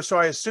there, so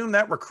I assume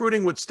that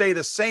recruiting would stay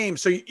the same.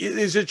 So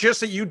is it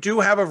just that you do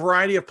have a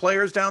variety of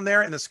players down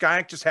there and the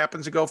SCIAC just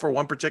happens to go for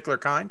one particular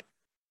kind?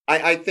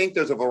 I think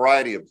there's a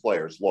variety of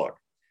players. Look,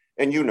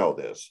 and you know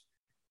this,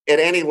 at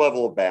any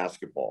level of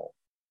basketball,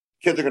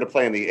 kids are going to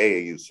play in the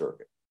AAU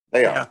circuit.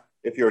 They are. Yeah.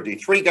 If you're a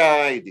D3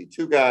 guy,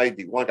 D2 guy,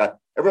 D1 guy,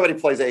 everybody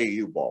plays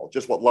AAU ball,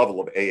 just what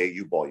level of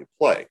AAU ball you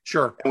play.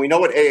 Sure. And we know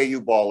what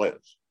AAU ball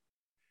is.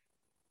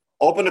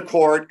 Open the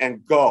court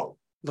and go.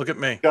 Look at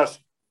me. Just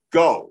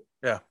go.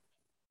 Yeah.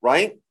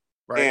 Right?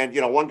 And,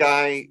 one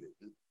guy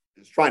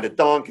is trying to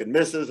dunk and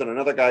misses, and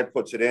another guy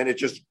puts it in. It's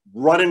just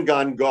run and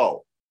gun,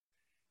 go.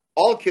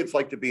 All kids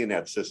like to be in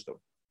that system.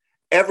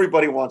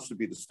 Everybody wants to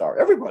be the star.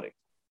 Everybody.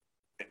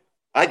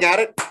 I got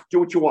it. Do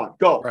what you want.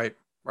 Go.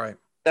 Right.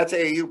 That's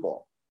AAU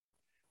ball.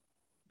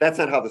 That's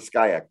not how the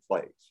SCIAC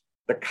plays.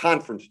 The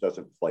conference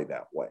doesn't play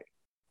that way.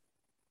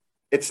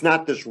 It's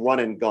not this run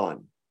and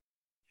gun.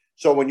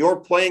 So when you're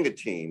playing a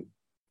team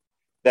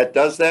that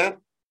does that,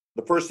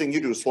 the first thing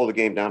you do is slow the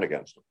game down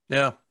against them.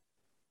 Yeah,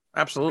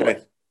 absolutely.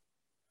 Okay?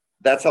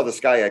 That's how the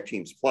SCIAC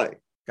teams play.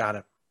 Got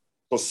it.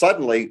 So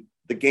suddenly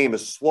the game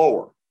is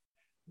slower.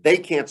 They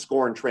can't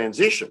score in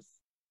transition.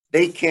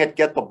 They can't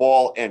get the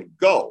ball and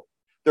go.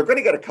 They're going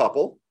to get a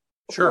couple.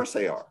 Of course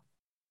they are.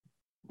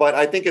 But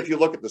I think if you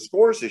look at the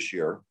scores this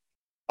year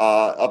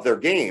of their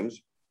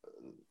games,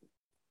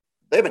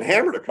 they've been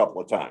hammered a couple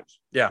of times.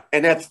 Yeah.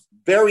 And that's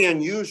very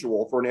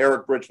unusual for an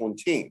Eric Bridgeland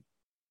team.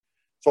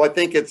 So I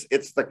think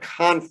it's the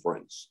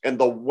conference and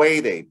the way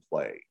they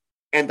play.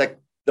 And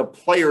the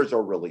players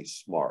are really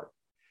smart.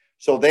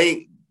 So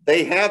they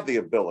have the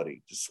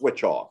ability to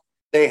switch off.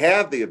 They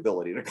have the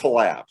ability to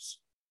collapse.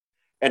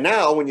 And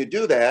now when you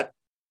do that,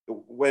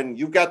 when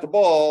you've got the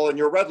ball and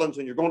you're Redlands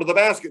and you're going to the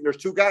basket and there's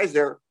two guys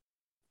there,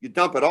 you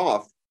dump it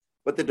off,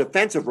 but the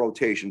defensive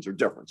rotations are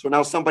different. So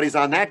now somebody's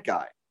on that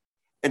guy,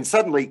 and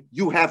suddenly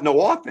you have no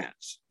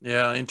offense.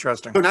 Yeah,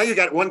 interesting. So now you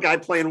got one guy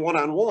playing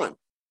one-on-one,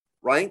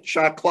 right?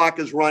 Shot clock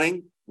is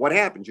running. What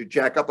happens? You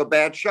jack up a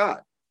bad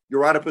shot.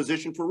 You're out of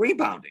position for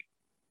rebounding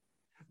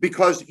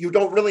because you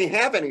don't really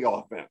have any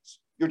offense.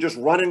 You're just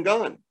run and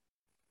gun.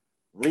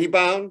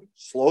 Rebound,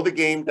 slow the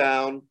game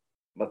down,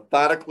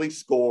 methodically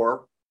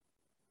score,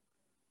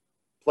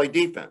 play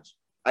defense.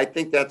 I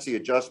think that's the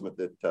adjustment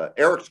that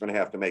Eric's going to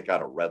have to make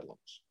out of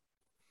Redlands.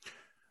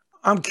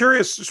 I'm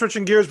curious,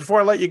 switching gears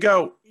before I let you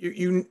go,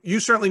 you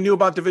certainly knew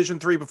about Division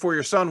III before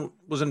your son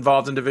was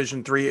involved in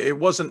Division III. It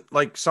wasn't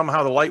like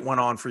somehow the light went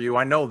on for you.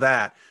 I know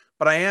that.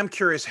 But I am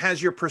curious,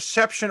 has your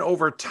perception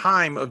over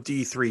time of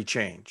D3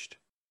 changed?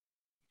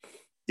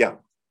 Yeah.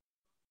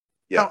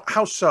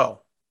 How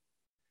so?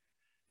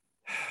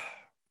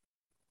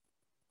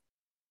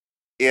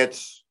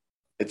 It's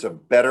a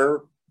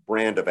better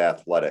brand of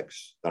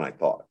athletics than I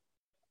thought.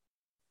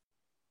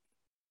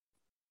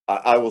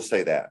 I will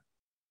say that.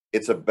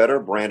 It's a better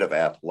brand of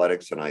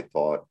athletics than I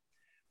thought.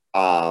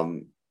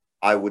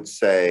 I would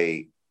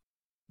say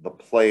the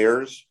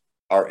players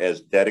are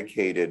as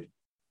dedicated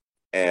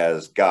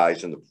as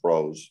guys in the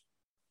pros.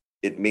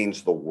 It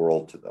means the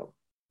world to them.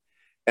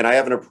 And I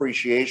have an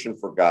appreciation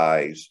for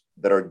guys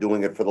that are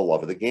doing it for the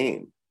love of the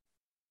game,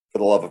 for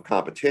the love of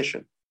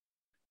competition.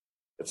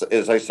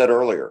 As I said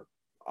earlier,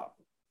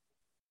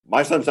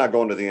 my son's not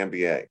going to the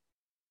NBA.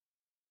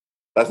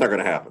 That's not going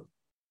to happen.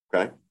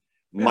 Okay.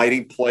 Yeah. Might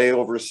he play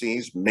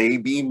overseas?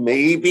 Maybe.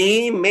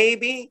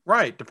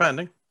 Right.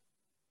 Depending.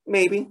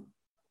 Maybe.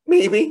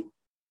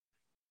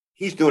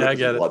 He's doing it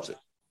because he loves it.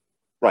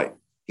 Right.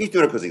 He's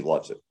doing it because he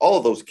loves it. All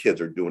of those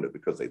kids are doing it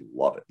because they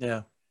love it.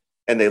 Yeah.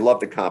 And they love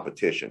the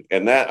competition.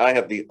 And that I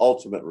have the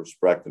ultimate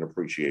respect and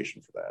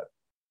appreciation for that.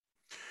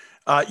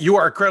 You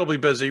are incredibly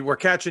busy. We're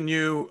catching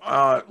you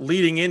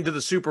leading into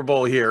the Super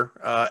Bowl here.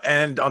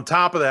 And on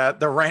top of that,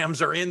 the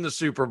Rams are in the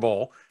Super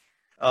Bowl,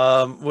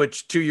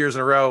 which 2 years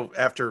in a row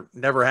after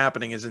never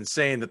happening is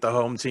insane that the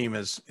home team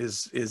is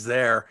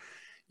there.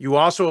 You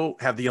also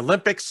have the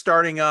Olympics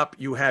starting up.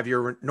 You have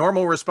your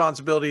normal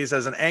responsibilities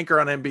as an anchor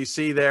on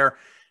NBC there.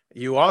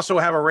 You also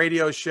have a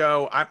radio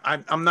show.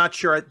 I'm not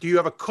sure. Do you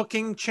have a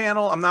cooking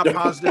channel? I'm not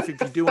positive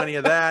if you do any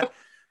of that,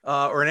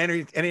 or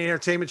any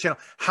entertainment channel.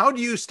 How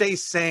do you stay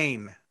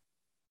sane?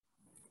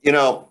 You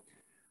know,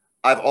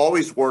 I've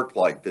always worked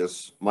like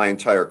this my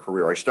entire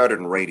career. I started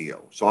in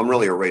radio, so I'm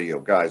really a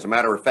radio guy. As a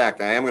matter of fact,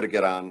 I am going to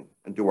get on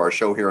and do our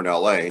show here in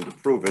LA, and to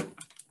prove it,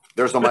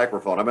 there's a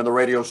microphone. I'm in the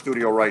radio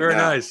studio right now. Very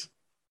nice.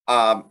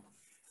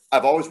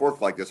 I've always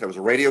worked like this. I was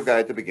a radio guy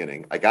at the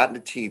beginning. I got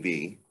into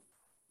TV,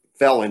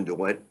 fell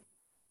into it,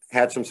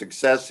 had some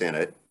success in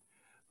it,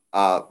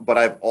 but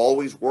I've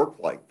always worked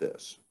like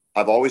this.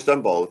 I've always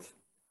done both.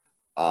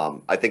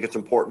 I think it's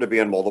important to be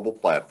on multiple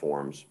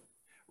platforms.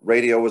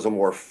 Radio is a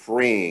more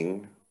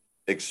freeing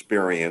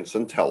experience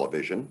than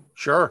television.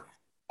 Sure.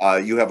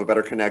 You have a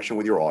better connection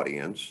with your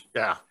audience.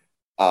 Yeah.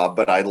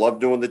 But I love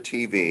doing the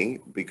TV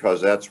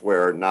because that's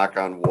where, knock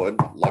on wood,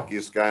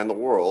 luckiest guy in the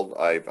world,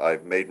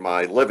 I've made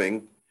my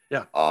living.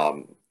 Yeah.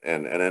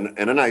 And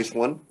a nice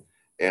one,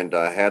 and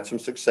had some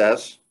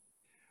success.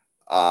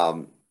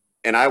 And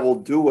I will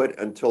do it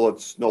until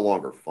it's no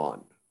longer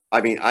fun.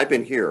 I mean, I've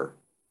been here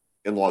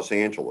in Los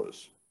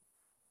Angeles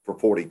for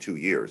 42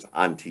 years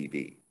on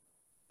TV.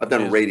 I've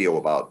done radio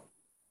about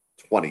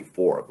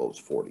 24 of those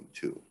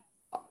 42,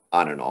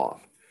 on and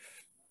off.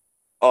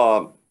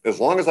 As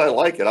long as I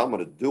like it, I'm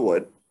going to do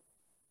it.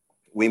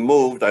 We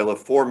moved. I live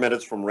 4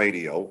 minutes from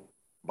radio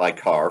by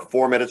car,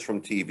 4 minutes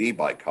from TV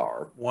by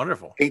car.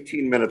 Wonderful.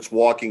 18 minutes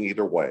walking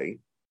either way.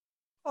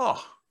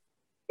 Oh.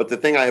 But the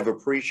thing I have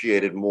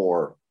appreciated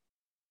more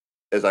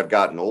as I've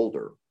gotten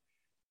older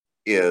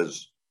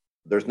is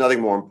there's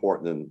nothing more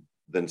important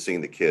than seeing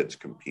the kids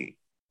compete.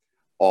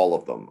 All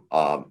of them.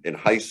 In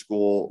high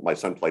school, my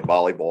son played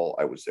volleyball.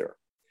 I was there.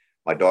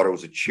 My daughter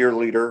was a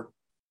cheerleader.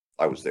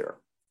 I was there.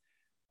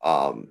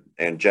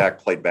 And Jack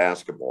played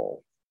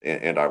basketball,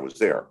 and I was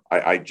there.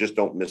 I just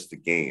don't miss the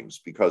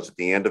games, because at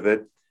the end of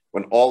it,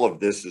 when all of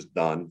this is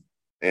done,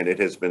 and it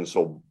has been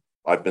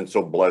I've been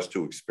so blessed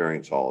to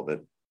experience all of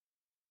it.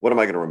 What am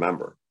I going to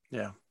remember?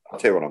 Yeah. I'll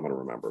tell you what I'm going to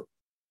remember.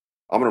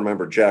 I'm going to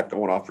remember Jack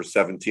going off for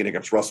 17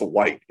 against Russell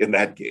White in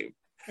that game.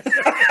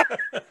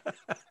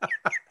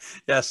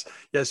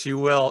 Yes, you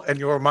will. And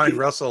you'll remind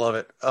Russell of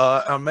it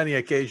on many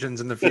occasions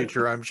in the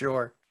future, I'm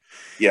sure.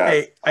 Yeah.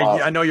 Hey,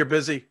 I know you're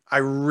busy. I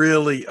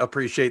really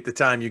appreciate the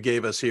time you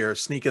gave us here,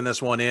 sneaking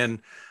this one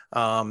in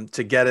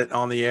to get it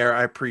on the air.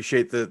 I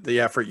appreciate the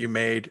effort you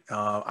made.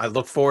 I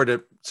look forward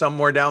to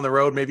somewhere down the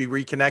road, maybe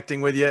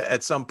reconnecting with you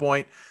at some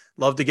point.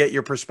 Love to get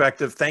your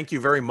perspective. Thank you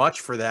very much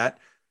for that.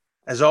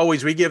 As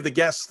always, we give the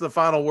guests the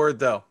final word,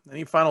 though.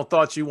 Any final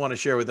thoughts you want to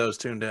share with those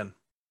tuned in?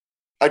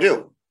 I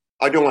do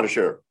want to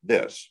share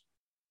this.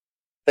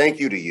 Thank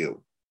you to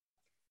you.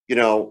 You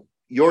know,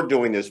 you're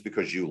doing this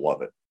because you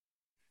love it.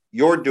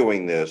 You're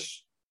doing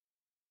this,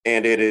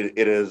 and it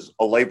is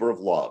a labor of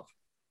love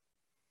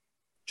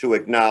to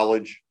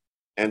acknowledge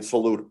and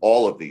salute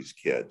all of these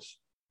kids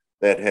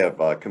that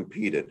have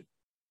competed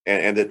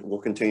and that will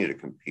continue to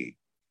compete.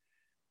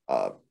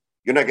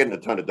 You're not getting a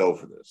ton of dough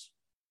for this,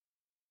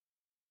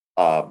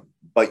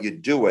 but you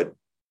do it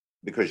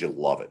because you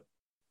love it,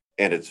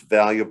 and it's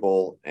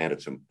valuable, and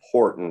it's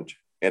important,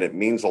 and it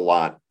means a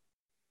lot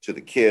to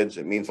the kids.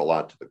 It means a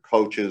lot to the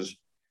coaches.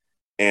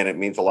 And it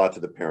means a lot to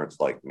the parents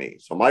like me.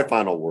 So my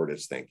final word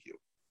is thank you.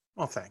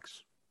 Well,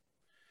 thanks.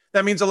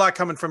 That means a lot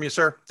coming from you,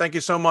 sir. Thank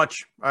you so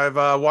much. I've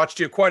watched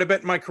you quite a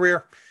bit in my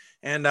career,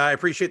 and I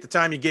appreciate the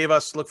time you gave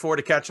us. Look forward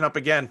to catching up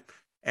again.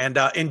 And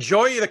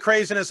enjoy the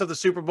craziness of the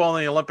Super Bowl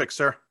and the Olympics,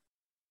 sir.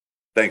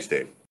 Thanks,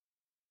 Dave.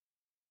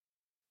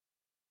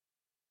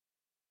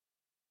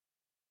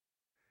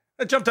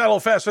 I jumped out a little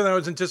faster than I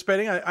was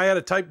anticipating. I had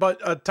a tight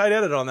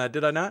edit on that,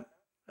 did I not?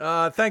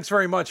 Thanks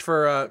very much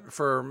for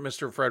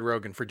Mr. Fred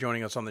Roggin for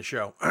joining us on the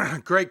show.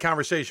 Great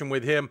conversation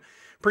with him.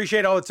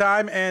 Appreciate all the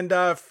time, and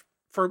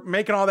for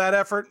making all that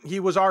effort. He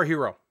was our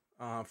hero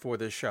for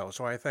this show,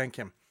 so I thank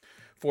him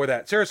for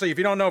that. Seriously, if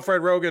you don't know Fred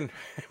Roggin,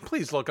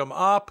 please look him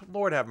up.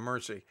 Lord have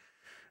mercy.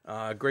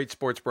 Great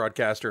sports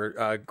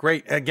broadcaster.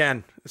 Great.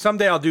 Again,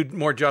 someday I'll do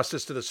more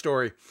justice to the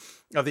story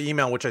of the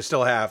email, which I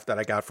still have, that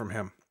I got from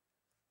him.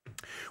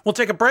 We'll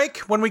take a break.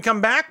 When we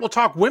come back, we'll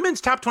talk women's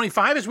top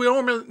 25 as we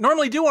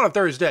normally do on a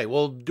Thursday.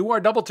 We'll do our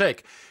double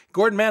take.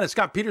 Gordon Mann and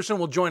Scott Peterson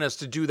will join us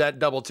to do that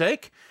double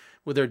take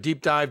with their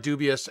deep dive,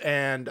 dubious,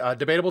 and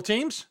debatable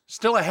teams.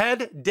 Still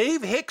ahead,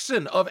 Dave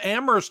Hickson of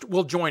Amherst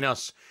will join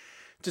us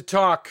to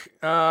talk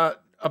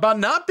about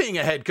not being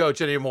a head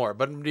coach anymore,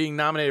 but being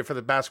nominated for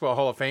the Basketball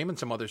Hall of Fame and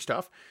some other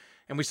stuff.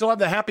 And we still have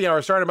the happy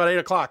hour starting about 8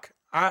 o'clock.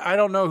 I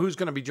don't know who's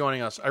going to be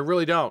joining us. I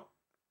really don't.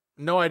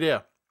 No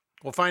idea.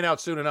 We'll find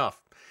out soon enough.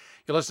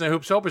 You're listening to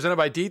Hoops Hope, presented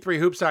by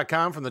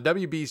D3Hoops.com from the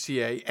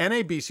WBCA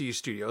NABC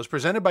studios,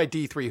 presented by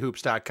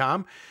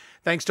D3Hoops.com.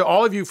 Thanks to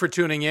all of you for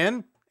tuning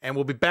in, and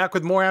we'll be back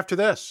with more after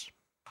this.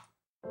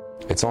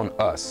 It's on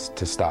us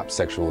to stop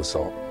sexual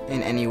assault.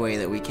 In any way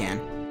that we can.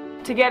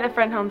 To get a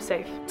friend home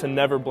safe. To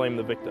never blame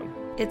the victim.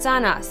 It's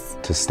on us.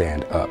 To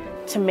stand up.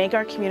 to make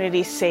our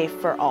community safe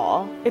for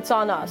all. It's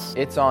on us.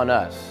 It's on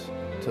us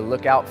to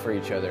look out for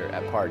each other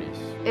at parties.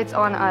 It's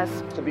on us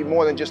to be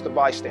more than just a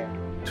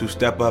bystander. To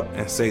step up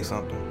and say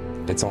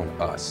something. It's on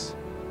us,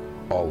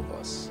 all of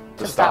us,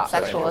 to stop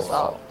sexual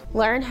assault.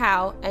 Learn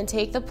how and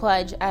take the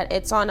pledge at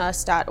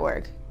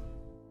itsonus.org.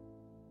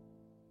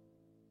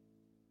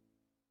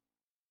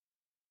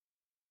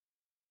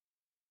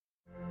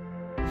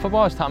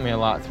 Football has taught me a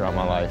lot throughout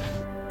my life.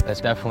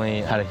 It's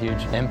definitely had a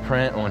huge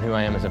imprint on who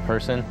I am as a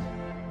person.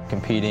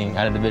 Competing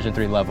at a Division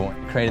III level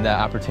created that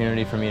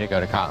opportunity for me to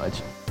go to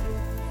college.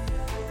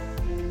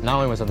 Not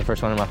only was I the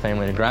first one in my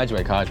family to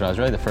graduate college, but I was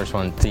really the first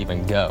one to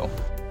even go.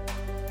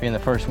 Being the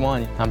first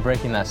one, I'm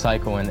breaking that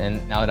cycle,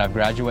 and now that I've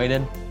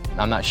graduated,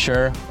 I'm not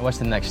sure what's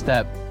the next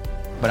step,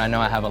 but I know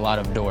I have a lot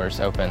of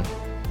doors open.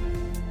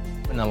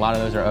 And a lot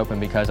of those are open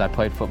because I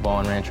played football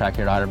and ran track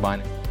here at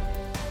Otterbein.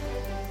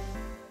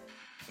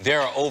 There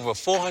are over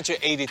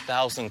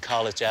 480,000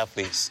 college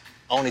athletes.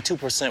 Only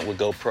 2% would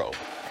go pro.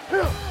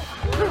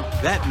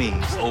 That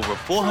means over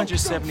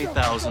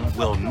 470,000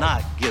 will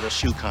not get a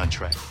shoe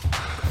contract.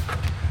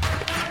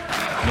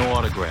 No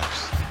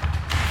autographs.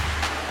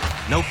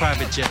 No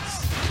private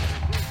jets.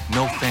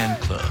 No fan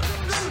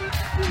clubs.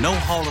 No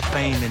Hall of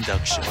Fame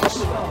inductions.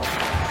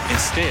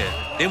 Instead,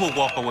 they will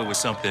walk away with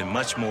something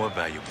much more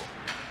valuable.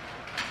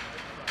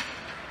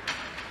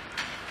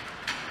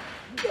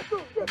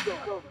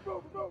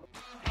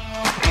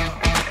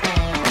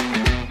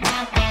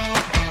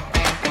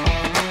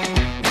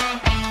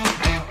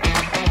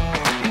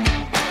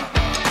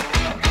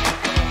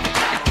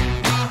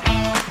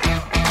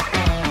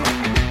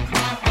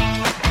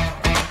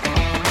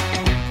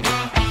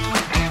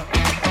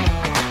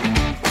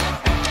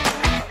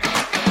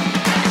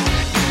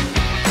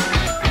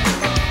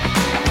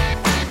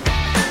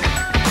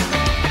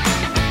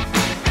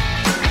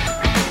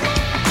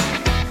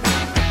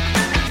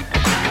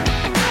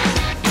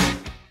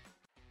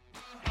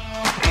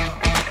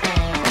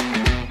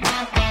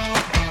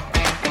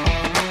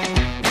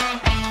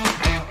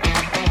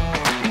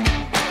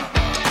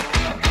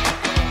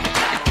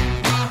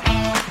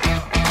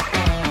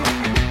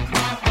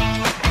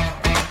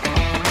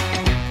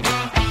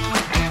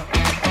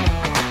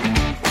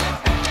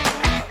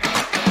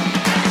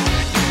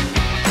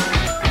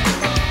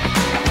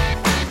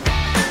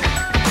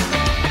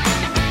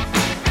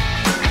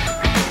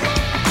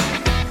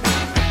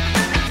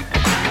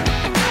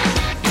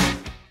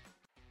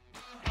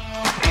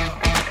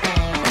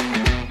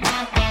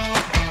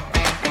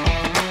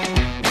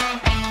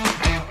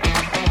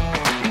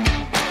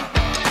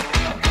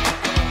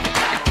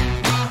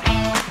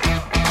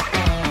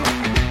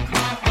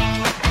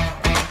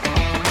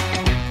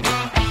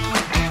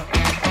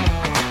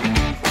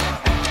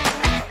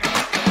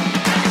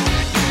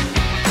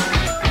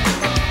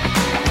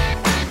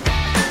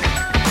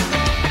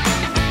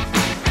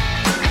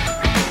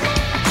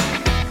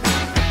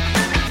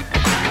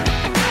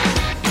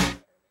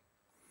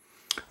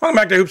 Welcome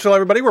back to Hoopsville,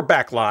 everybody. We're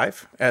back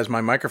live, as my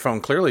microphone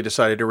clearly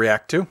decided to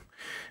react to.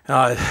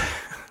 I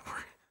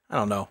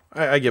don't know.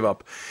 I give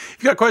up. If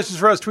you got questions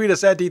for us, tweet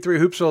us at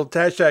D3Hoopsville,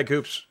 hashtag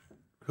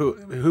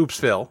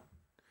Hoopsville.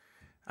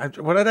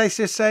 What did I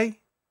just say?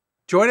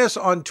 Join us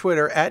on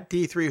Twitter at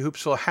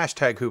D3Hoopsville,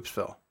 hashtag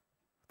Hoopsville.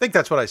 I think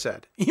that's what I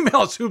said. Email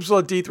us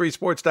hoopsville at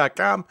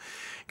d3sports.com.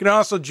 You can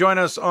also join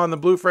us on the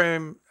Blue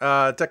Frame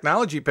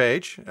technology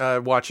page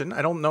watching.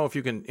 I don't know if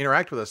you can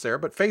interact with us there,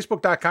 but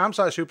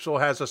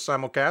facebook.com/Hoopsville has us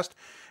simulcast,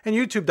 and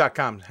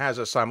youtube.com has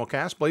us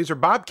simulcast. Blazer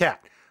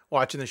Bobcat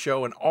watching the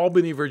show in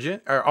Albany,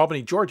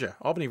 Georgia.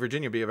 Albany,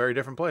 Virginia would be a very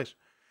different place.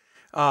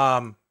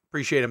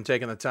 Appreciate him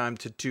taking the time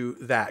to do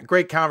that.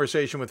 Great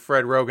conversation with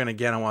Fred Rogan.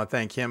 Again, I want to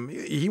thank him.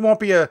 He won't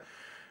be a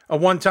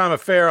one-time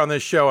affair on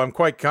this show. I'm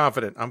quite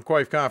confident.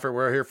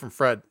 We'll hear from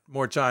Fred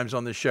more times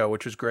on this show,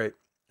 which was great.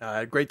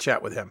 Great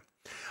chat with him.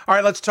 All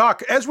right, let's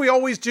talk, as we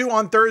always do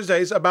on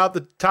Thursdays, about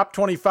the top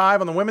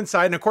 25 on the women's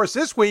side. And, of course,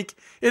 this week,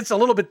 it's a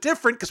little bit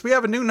different because we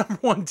have a new number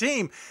one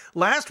team.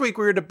 Last week,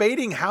 we were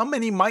debating how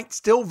many might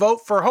still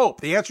vote for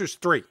Hope. The answer is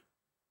 3.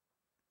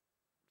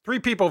 3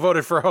 people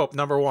voted for Hope,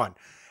 number one.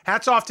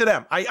 Hats off to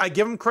them. I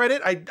give them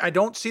credit. I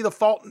don't see the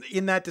fault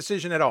in that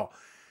decision at all.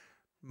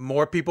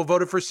 More people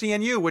voted for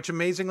CNU, which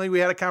amazingly we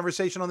had a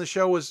conversation on the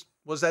show. Was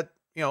that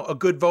a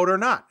good vote or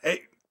not?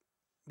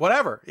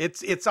 Whatever.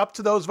 It's up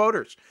to those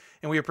voters,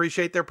 and we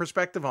appreciate their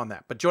perspective on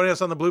that. But joining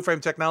us on the Blue Frame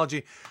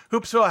Technology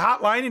Hoopsville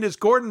Hotline, it is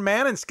Gordon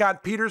Mann and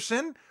Scott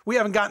Peterson. We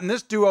haven't gotten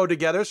this duo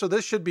together, so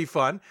this should be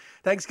fun.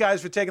 Thanks,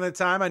 guys, for taking the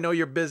time. I know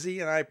you're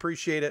busy, and I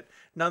appreciate it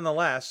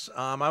nonetheless.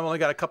 I've only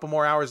got a couple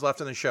more hours left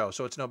in the show,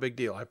 so it's no big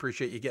deal. I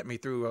appreciate you getting me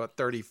through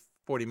 30,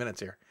 40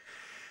 minutes here.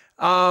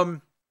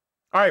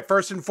 All right,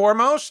 first and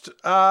foremost,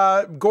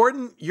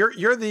 Gordon,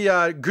 you're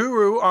the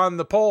guru on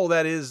the poll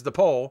that is the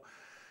poll.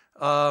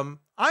 My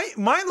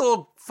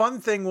little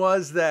fun thing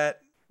was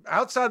that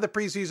outside the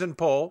preseason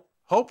poll,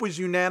 Hope was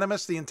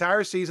unanimous the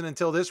entire season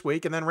until this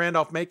week, and then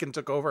Randolph-Macon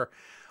took over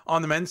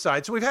on the men's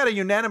side. So we've had a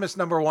unanimous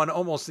number one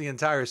almost the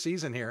entire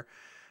season here.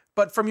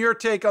 But from your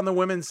take on the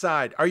women's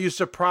side, are you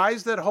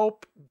surprised that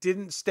Hope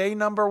didn't stay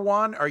number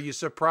one? Are you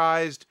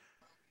surprised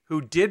who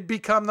did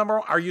become number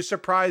one? Are you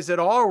surprised at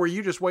all, or were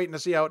you just waiting to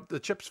see how the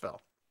chips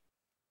fell?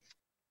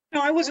 No,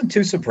 I wasn't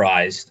too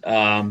surprised.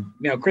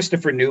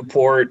 Christopher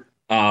Newport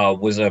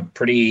was a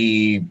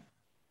pretty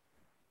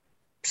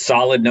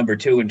solid number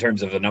two in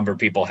terms of the number of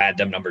people had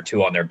them number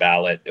two on their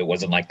ballot. It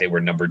wasn't like they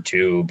were number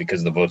two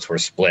because the votes were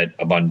split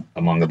among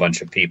a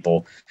bunch of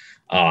people.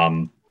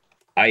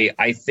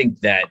 I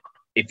think that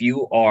if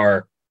you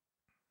are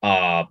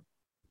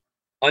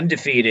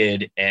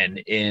undefeated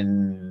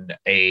and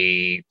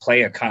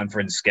play a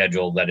conference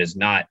schedule that is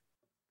not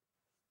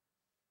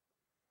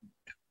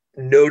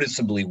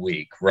noticeably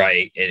weak,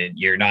 right, and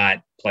you're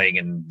not playing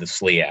in the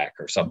SLIAC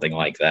or something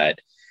like that,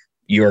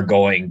 you're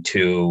going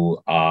to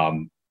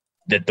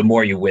that the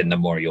more you win, the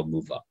more you'll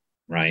move up,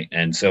 right?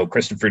 And so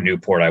Christopher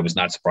Newport, I was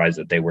not surprised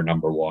that they were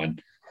number one,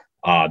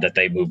 that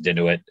they moved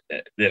into it.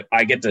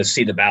 I get to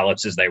see the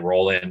ballots as they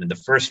roll in, and the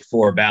first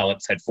four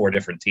ballots had four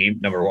different team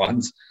number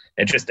ones.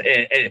 And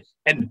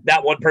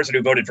that one person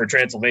who voted for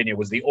Transylvania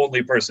was the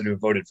only person who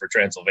voted for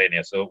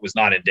Transylvania, so it was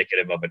not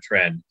indicative of a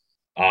trend.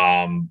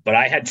 But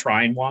I had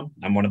Trine one.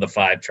 I'm one of the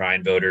 5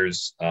 Trine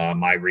voters.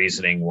 My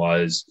reasoning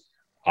was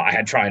I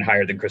had Trine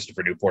higher than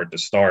Christopher Newport to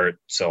start,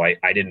 so I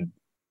didn't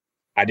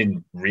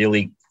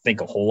really think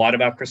a whole lot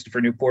about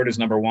Christopher Newport as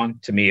number one.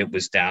 To me, it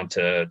was down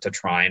to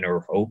Trine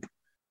or Hope.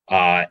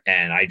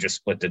 And I just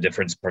split the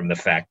difference from the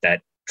fact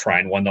that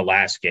Trine won the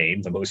last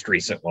game, the most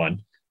recent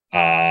one.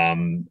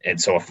 And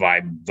so if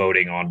I'm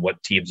voting on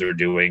what teams are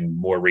doing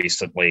more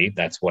recently,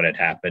 that's what had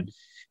happened.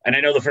 And I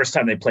know the first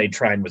time they played,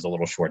 Trine was a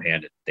little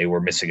shorthanded. They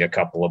were missing a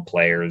couple of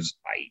players.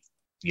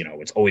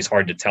 It's always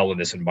hard to tell in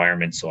this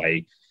environment. So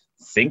I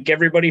think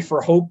everybody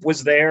for Hope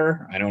was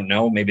there. I don't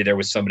know. Maybe there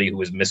was somebody who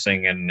was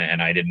missing and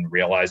I didn't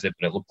realize it,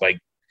 but it looked like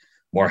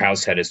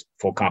Morehouse had his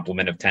full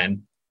complement of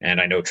 10. And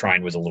I know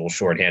Trine was a little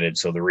shorthanded.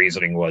 So the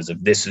reasoning was if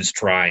this is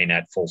Trine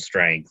at full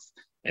strength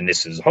and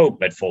this is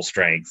Hope at full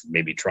strength,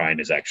 maybe Trine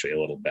is actually a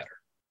little better.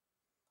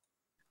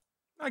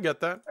 I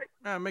get that.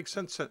 Makes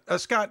sense.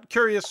 Scott,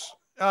 curious,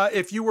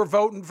 if you were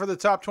voting for the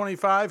top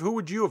 25, who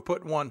would you have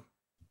put one?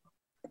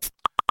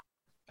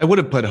 I would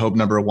have put Hope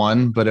number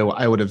one, but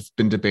I would have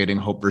been debating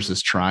Hope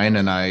versus Trine,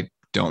 and I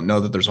don't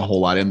know that there's a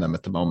whole lot in them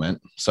at the moment.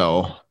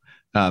 So,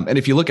 and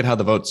if you look at how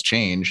the votes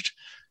changed,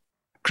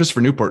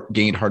 Christopher Newport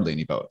gained hardly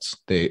any votes.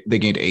 They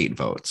gained 8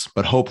 votes,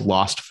 but Hope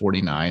lost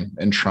 49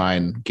 and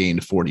Trine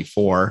gained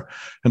 44.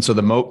 And so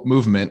the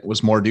movement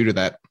was more due to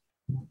that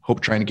Hope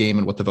Trine game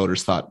and what the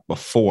voters thought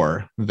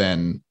before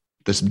than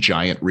this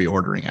giant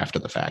reordering after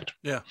the fact.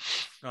 Yeah,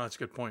 no, that's a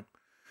good point.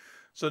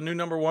 So new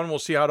number one, we'll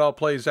see how it all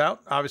plays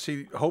out.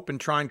 Obviously, Hope and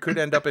Trine could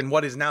end up in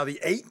what is now the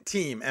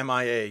 8-team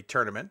MIA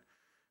tournament,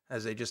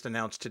 as they just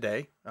announced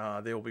today.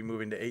 They will be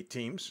moving to 8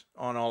 teams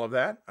on all of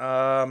that.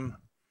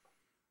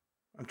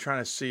 I'm trying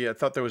to see. I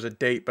thought there was a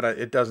date, but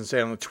it doesn't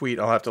say on the tweet.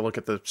 I'll have to look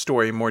at the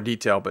story in more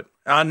detail. But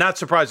not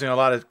surprising, a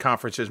lot of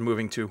conferences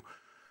moving to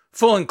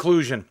full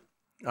inclusion.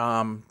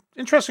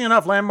 Interesting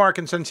enough, Landmark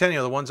and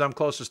Centennial, the ones I'm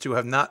closest to,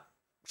 have not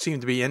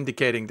seemed to be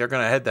indicating they're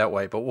going to head that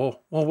way. But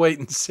we'll wait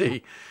and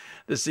see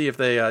to see if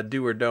they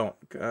do or don't.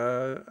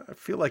 I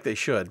feel like they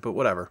should, but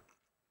whatever.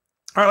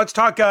 All right, let's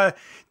talk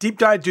deep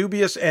dive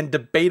dubious and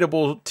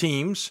debatable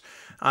teams.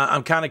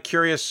 I'm kind of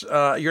curious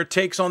your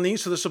takes on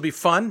these, so this will be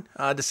fun,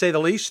 to say the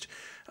least.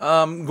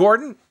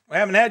 Gordon, I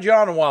haven't had you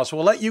on in a while, so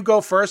we'll let you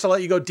go first. I'll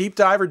let you go deep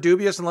dive or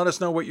dubious and let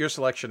us know what your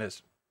selection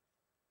is.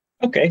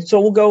 Okay,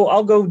 so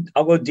I'll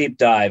go deep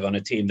dive on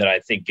a team that I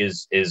think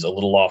is a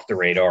little off the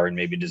radar and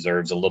maybe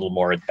deserves a little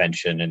more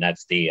attention, and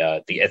that's the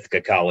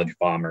Ithaca College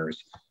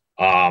Bombers.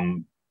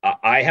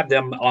 I have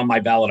them on my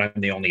ballot.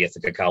 I'm the only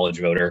Ithaca College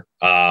voter,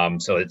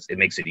 so it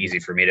makes it easy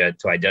for me to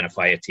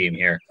identify a team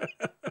here.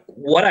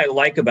 What I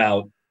like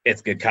about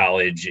Ithaca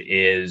College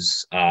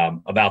is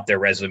about their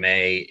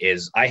resume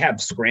is I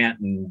have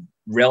Scranton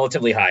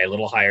relatively high, a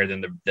little higher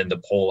than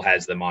the poll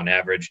has them on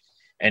average,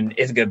 and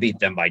Ithaca beat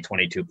them by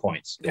 22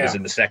 points. It was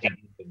in the second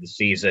half of the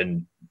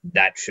season.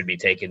 That should be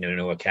taken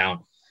into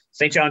account.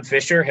 St. John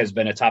Fisher has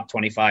been a top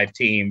 25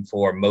 team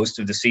for most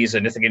of the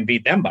season. Ithaca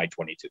beat them by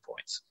 22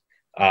 points.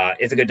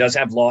 Ithaca does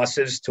have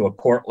losses to a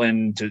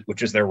Portland,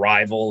 which is their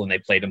rival, and they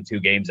played them 2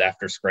 games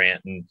after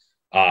Scranton,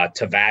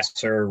 to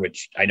Vassar,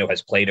 which I know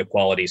has played a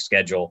quality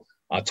schedule,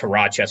 to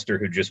Rochester,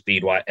 who just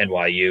beat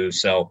NYU.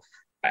 So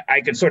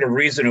I could sort of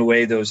reason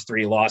away those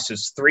 3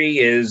 losses. 3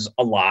 is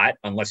a lot,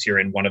 unless you're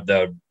in one of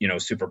the,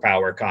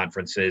 superpower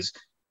conferences.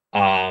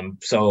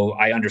 So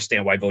I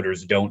understand why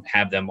voters don't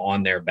have them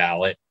on their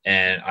ballot.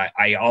 And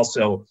I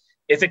also,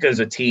 Ithaca is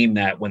a team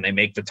that when they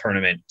make the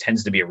tournament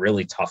tends to be a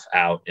really tough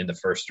out in the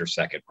first or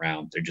second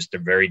round.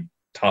 They're very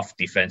tough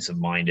defensive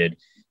minded.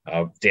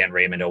 Dan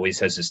Raymond always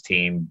has his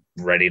team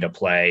ready to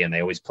play, and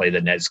they always play the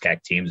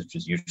NESCAC teams, which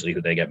is usually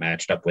who they get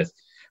matched up with,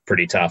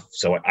 pretty tough.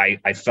 So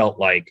I felt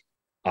like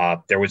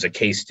there was a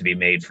case to be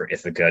made for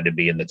Ithaca to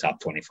be in the top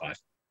 25.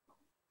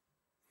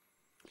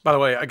 By the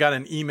way, I got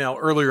an email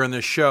earlier in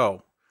this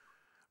show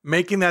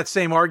making that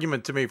same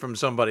argument to me from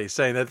somebody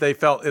saying that they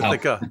felt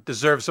Ithaca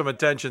deserved some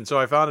attention. So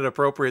I found it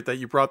appropriate that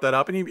you brought that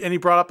up. And he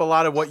brought up a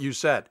lot of what you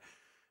said,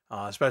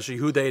 especially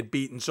who they had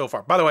beaten so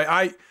far. By the way,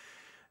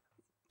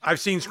 I've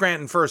seen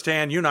Scranton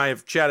firsthand. You and I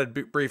have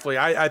chatted briefly.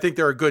 I think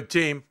they're a good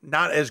team.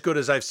 Not as good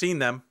as I've seen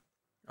them,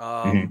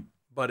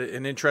 but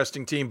an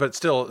interesting team, but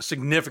still a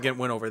significant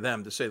win over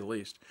them, to say the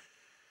least.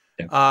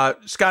 Yeah.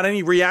 Scott,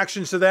 any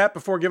reactions to that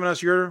before giving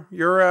us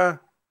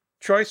your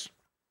choice?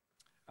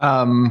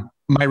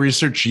 My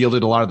research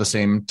yielded a lot of the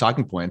same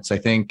talking points. I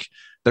think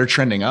they're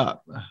trending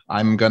up.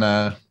 I'm going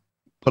to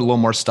put a little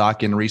more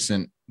stock in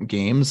recent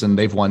games, and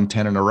they've won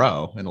 10 in a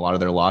row, and a lot of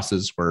their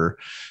losses were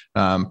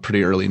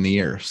pretty early in the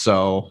year.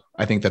 So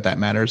I think that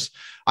matters.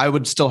 I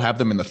would still have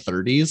them in the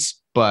 30s,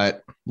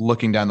 but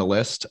looking down the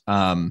list,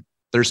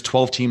 there's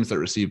 12 teams that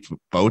receive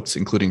votes,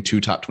 including 2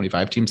 top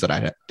 25 teams that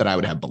I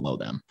would have below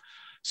them.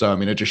 So, I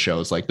mean, it just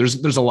shows like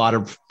there's a lot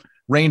of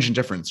range and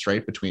difference,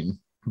 right, between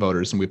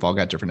voters, and we've all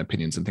got different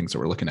opinions and things that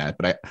we're looking at.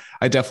 But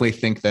I definitely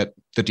think that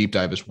the deep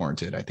dive is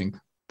warranted. I think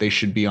they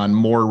should be on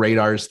more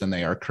radars than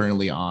they are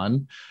currently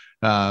on.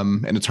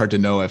 And it's hard to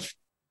know if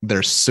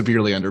they're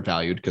severely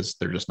undervalued because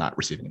they're just not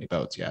receiving any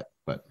votes yet.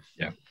 But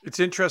yeah, it's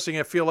interesting.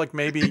 I feel like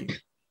maybe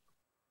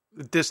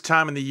this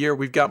time in the year,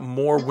 we've got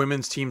more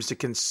women's teams to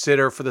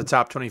consider for the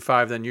top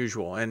 25 than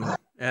usual. And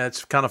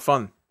it's kind of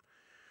fun.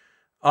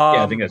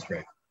 Yeah, I think that's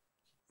right.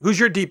 Who's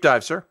your deep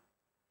dive, sir?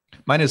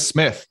 Mine is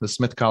Smith, the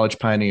Smith College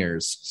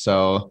Pioneers.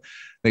 So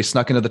they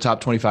snuck into the top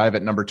 25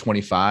 at number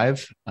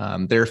 25.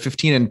 They're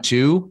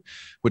 15-2,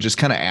 which is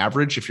kind of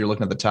average if you're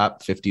looking at the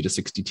top 50 to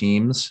 60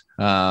 teams,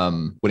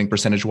 winning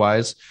percentage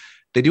wise.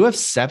 They do have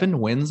 7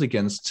 wins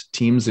against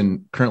teams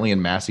currently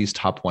in Massey's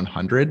top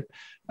 100,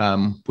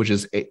 which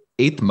is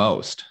 8th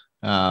most.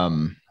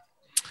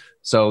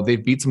 So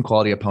they've beat some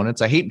quality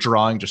opponents. I hate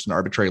drawing just an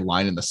arbitrary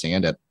line in the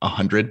sand at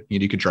 100.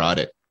 You could draw it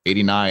at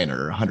 89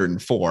 or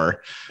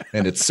 104,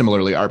 and it's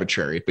similarly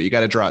arbitrary, but you got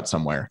to draw it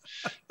somewhere.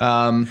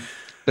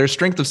 Their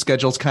strength of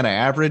schedule is kind of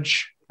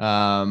average,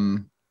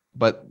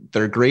 but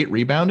they're great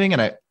rebounding.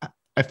 And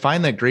I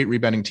find that great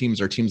rebounding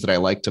teams are teams that I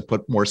like to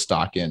put more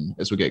stock in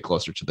as we get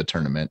closer to the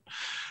tournament.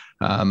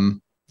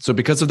 So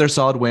because of their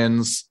solid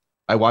wins,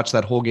 I watched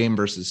that whole game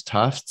versus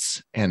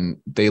Tufts, and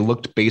they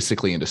looked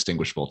basically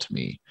indistinguishable to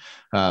me.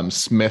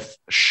 Smith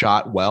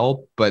shot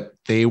well, but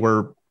they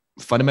were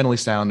fundamentally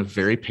sound,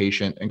 very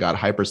patient, and got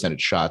high percentage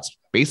shots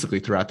basically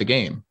throughout the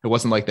game. It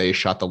wasn't like they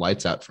shot the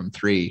lights out from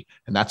 3,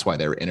 and that's why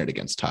they were in it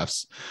against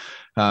Tufts.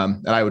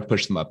 And I would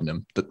push them up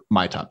into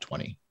my top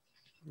 20.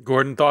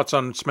 Gordon, thoughts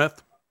on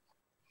Smith?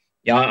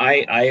 Yeah,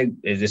 I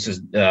this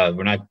is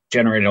we're not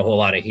generating a whole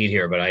lot of heat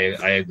here, but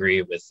I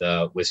agree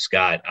with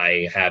Scott.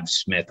 I have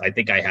Smith. I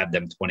think I have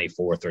them 24th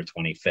or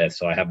 25th,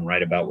 so I have them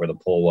right about where the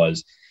poll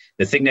was.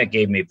 The thing that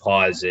gave me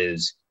pause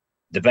is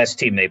the best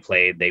team they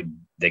played,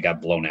 they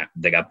got blown out.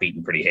 They got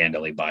beaten pretty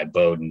handily by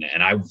Bowdoin.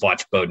 And I've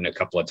watched Bowdoin a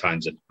couple of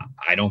times, and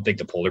I don't think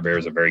the Polar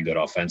Bears are very good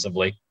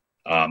offensively.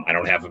 I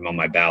don't have them on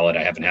my ballot.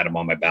 I haven't had them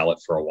on my ballot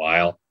for a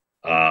while.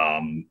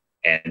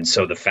 And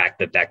so the fact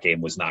that game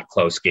was not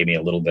close gave me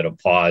a little bit of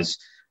pause.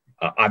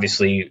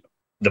 Obviously,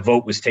 the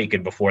vote was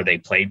taken before they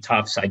played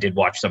Tufts. I did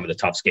watch some of the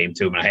Tufts game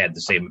too, and I had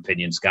the same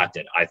opinion Scott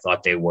did. I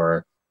thought they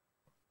were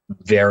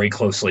very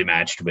closely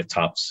matched with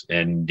Tufts.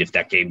 And if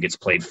that game gets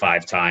played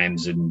 5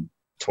 times and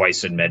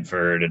twice in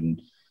Medford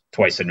and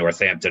twice in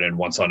Northampton and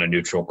once on a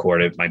neutral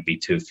court, it might be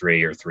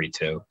 2-3 or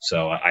 3-2.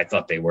 So I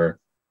thought they were.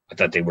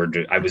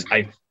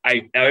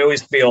 I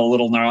always feel a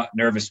little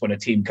nervous when a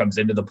team comes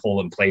into the pool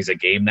and plays a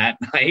game that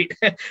night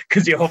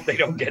because you hope they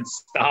don't get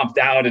stomped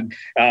out. And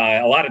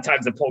a lot of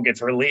times the poll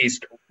gets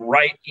released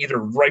either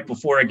right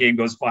before a game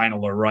goes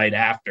final or right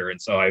after.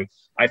 And so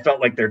I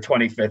felt like their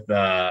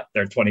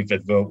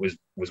 25th vote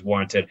was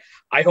warranted.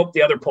 I hope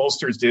the other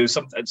pollsters do.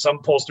 Some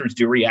pollsters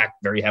do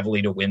react very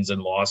heavily to wins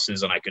and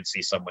losses, and I could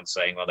see someone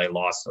saying, "Well, they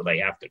lost, so they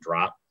have to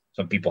drop."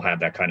 Some people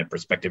have that kind of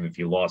perspective. If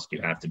you lost, you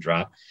have to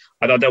drop.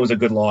 I thought that was a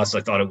good loss. I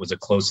thought it was a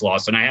close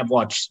loss. And I have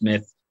watched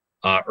Smith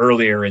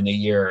earlier in the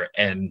year,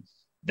 and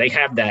they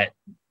have that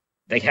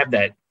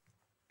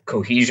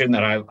cohesion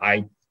that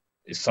I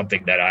is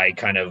something that I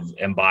kind of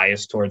am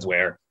biased towards,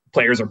 where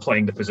players are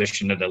playing the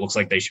position that it looks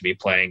like they should be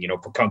playing.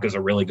 Pakunka's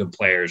a really good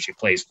player. She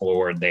plays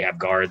forward. They have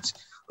guards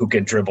who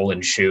can dribble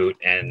and shoot,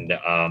 and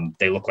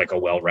they look like a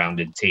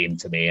well-rounded team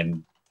to me.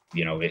 And,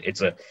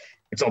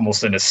 it's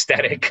almost an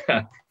aesthetic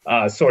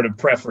sort of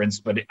preference,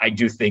 but I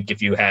do think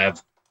if you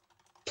have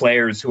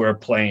players who are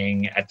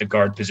playing at the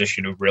guard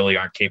position who really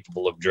aren't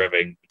capable of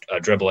dribbling,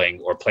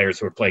 or players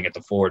who are playing at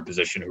the forward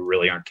position who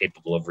really aren't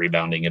capable of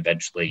rebounding,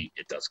 eventually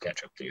it does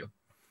catch up to you.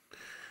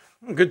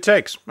 Good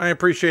takes. I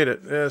appreciate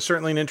it.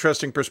 Certainly an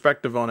interesting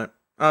perspective on it.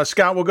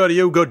 Scott, we'll go to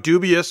you. Go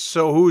dubious.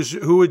 So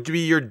who would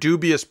be your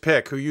dubious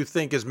pick? Who you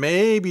think is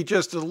maybe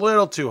just a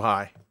little too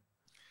high?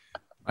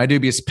 My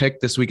dubious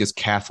pick this week is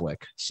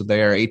Catholic. So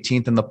they are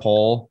 18th in the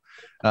poll.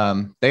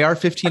 They are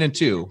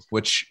 15-2,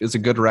 which is a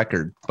good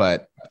record,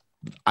 but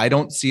I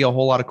don't see a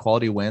whole lot of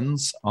quality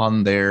wins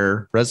on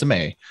their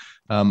resume.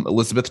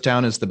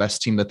 Elizabethtown is the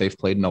best team that they've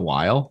played in a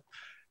while.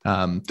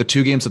 The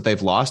 2 games that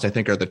they've lost, I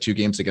think, are the 2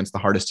 games against the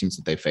hardest teams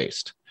that they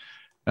faced.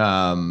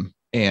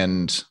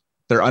 And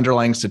their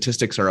underlying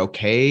statistics are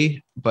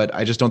okay, but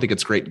I just don't think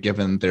it's great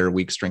given their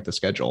weak strength of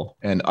schedule.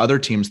 And other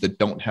teams that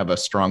don't have a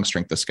strong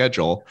strength of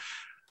schedule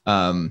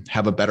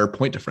have a better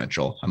point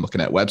differential. I'm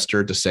looking at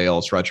Webster,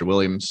 DeSales, Roger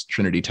Williams,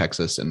 Trinity,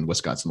 Texas, and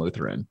Wisconsin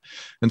Lutheran.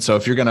 And so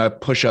if you're going to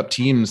push up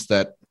teams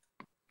that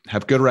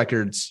have good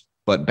records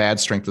but bad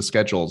strength of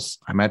schedules,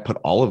 I might put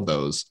all of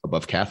those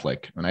above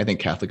Catholic. And I think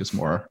Catholic is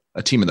more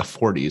a team in the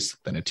 40s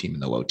than a team in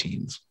the low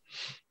teens.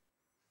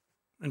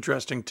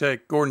 Interesting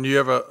take. Gordon, do you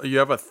have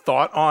a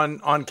thought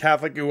on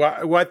Catholic, who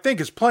I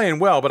think is playing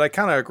well, but I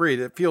kind of agree.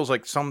 It feels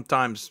like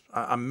sometimes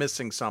I'm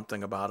missing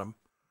something about him.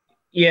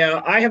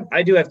 Yeah,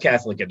 I do have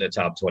Catholic in the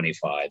top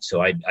 25.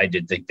 So I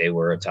did think they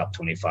were a top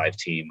 25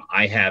 team.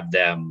 I have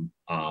them.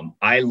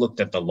 I looked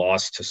at the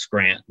loss to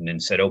Scranton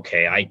and said,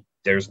 okay,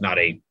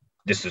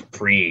 this is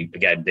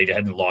again, they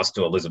hadn't lost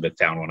to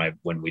Elizabethtown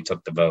when we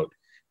took the vote.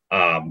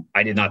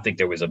 I did not think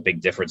there was a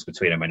big difference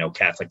between them. I know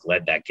Catholic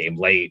led that game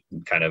late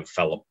and kind of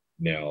fell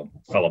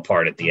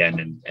apart at the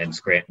end, and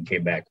Scranton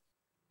came back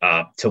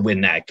to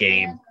win that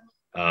game.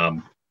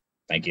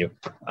 Thank you.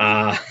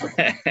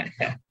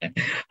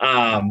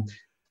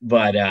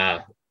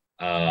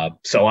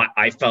 So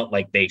I felt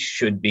like they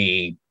should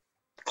be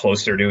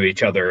closer to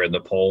each other in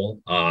the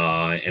poll,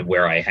 and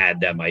where I had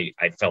them, I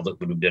felt it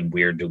would have been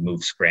weird to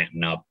move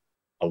Scranton up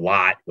a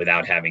lot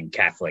without having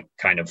Catholic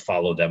kind of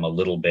follow them a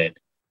little bit.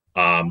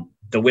 The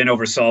win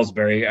over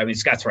Salisbury, I mean,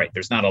 Scott's right.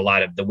 There's not a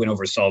lot of the win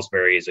over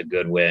Salisbury is a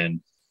good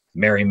win.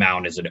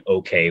 Marymount is an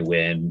okay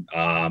win.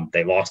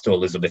 They lost to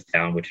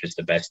Elizabethtown, which is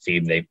the best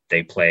team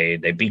they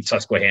played. They beat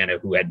Susquehanna,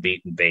 who had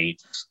beaten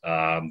Bates.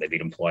 They beat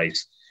them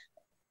twice,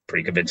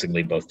 pretty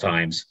convincingly both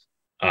times.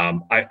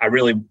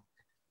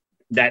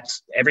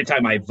 That's every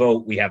time I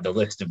vote, we have the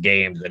list of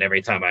games, and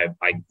every time I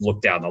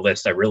look down the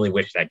list, I really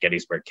wish that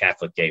Gettysburg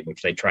Catholic game,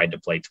 which they tried to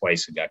play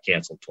twice and got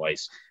canceled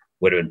twice,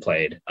 would have been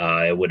played.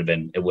 It would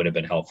have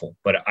been helpful.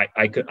 But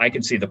I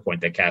could see the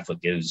point that Catholic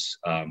is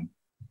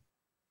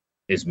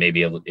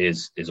maybe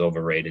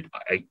overrated.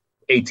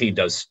 18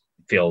 does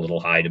feel a little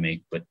high to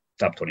me, but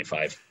top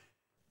 25.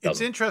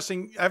 It's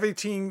interesting. Every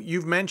team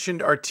you've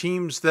mentioned are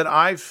teams that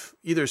I've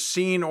either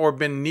seen or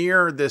been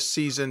near this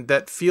season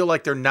that feel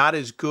like they're not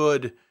as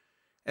good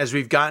as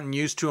we've gotten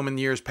used to them in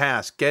years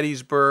past.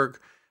 Gettysburg,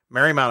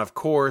 Marymount, of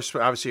course,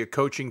 obviously a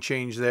coaching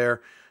change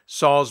there.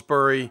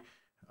 Salisbury,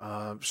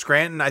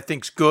 Scranton, I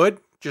think's good,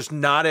 just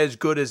not as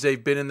good as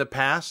they've been in the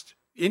past.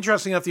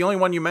 Interesting enough, the only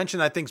one you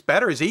mentioned I think's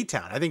better is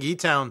E-Town. I think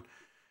E-Town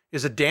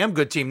is a damn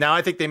good team. Now,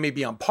 I think they may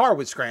be on par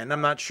with Scranton.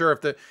 I'm not sure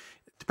if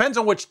depends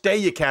on which day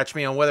you catch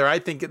me on whether I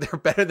think they're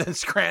better than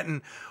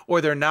Scranton or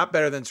they're not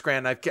better than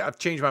Scranton. I've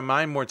changed my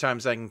mind more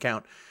times than I can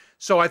count.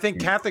 So I think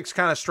Catholic's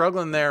kind of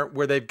struggling there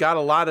where they've got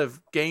a lot of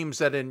games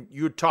that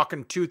you were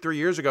talking 2-3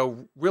 years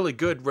ago, really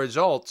good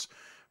results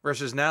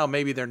versus now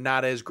maybe they're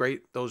not as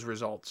great, those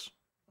results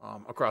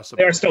across the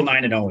board. They're still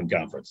 9-0 in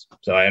conference.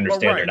 So I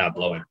understand They're not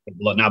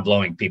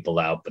blowing people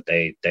out, but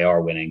they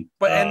are winning.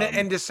 But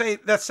and to say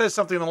that says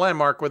something in the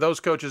landmark where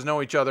those coaches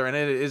know each other and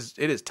it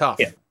is tough.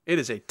 Yeah. It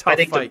is a tough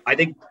fight. I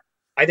think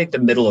the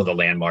middle of the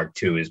landmark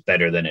too is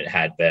better than it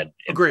had been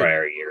in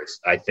prior years.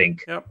 I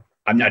think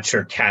I'm not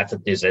sure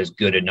Catholic is as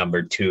good a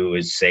number 2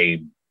 as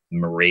say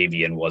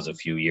Moravian was a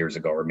few years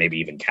ago, or maybe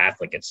even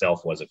Catholic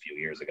itself was a few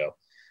years ago.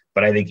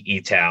 But I think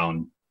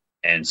E-Town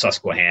and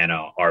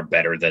Susquehanna are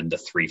better than the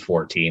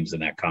 3-4 teams in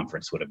that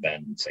conference would have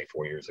been, say,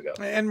 4 years ago.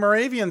 And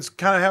Moravian's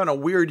kind of having a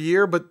weird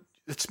year, but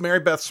it's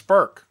Mary Beth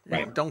Spurk.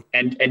 Right.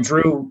 And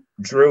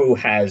Drew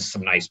has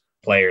some nice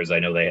players. I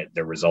know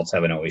their results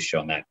haven't always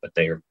shown that, but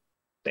they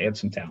have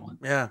some talent.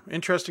 Yeah,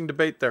 interesting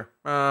debate there.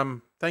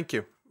 Thank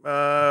you.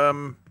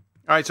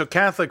 All right, so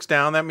Catholic's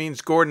down. That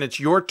means, Gordon, it's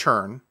your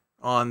turn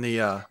on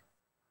the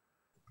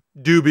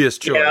dubious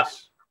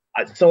choice.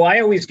 Yeah. So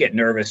I always get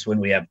nervous when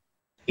we have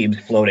teams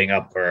floating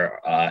up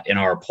in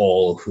our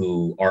poll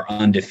who are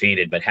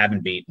undefeated but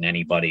haven't beaten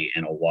anybody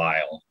in a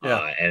while.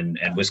 Yeah. And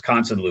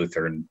Wisconsin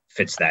Lutheran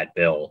fits that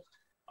bill.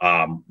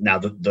 Now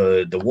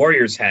the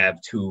Warriors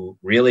have 2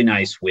 really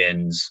nice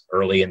wins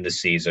early in the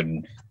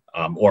season,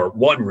 or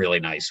one really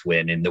nice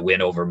win in the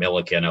win over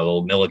Millikin.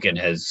 Although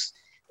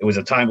it was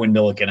a time when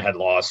Millikin had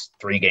lost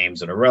 3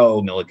 games in a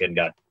row. Millikin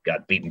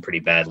got beaten pretty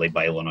badly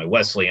by Illinois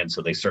Wesleyan,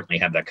 so they certainly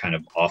have that kind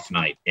of off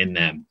night in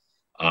them.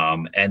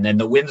 And then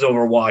the wins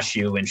over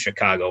WashU in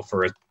Chicago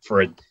for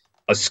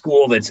a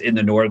school that's in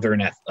the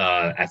Northern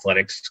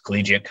Athletics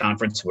Collegiate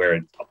Conference,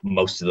 where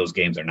most of those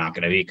games are not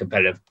going to be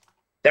competitive.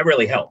 That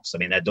really helps. I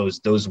mean, that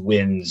those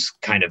wins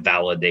kind of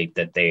validate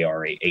that they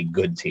are a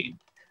good team.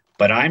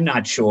 But I'm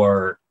not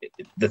sure.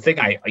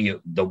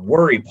 The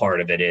worry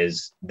part of it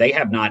is they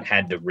have not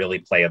had to really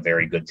play a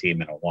very good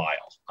team in a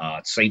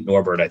while. St.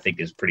 Norbert, I think,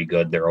 is pretty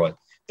good.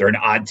 They're an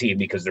odd team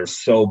because they're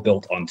so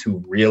built on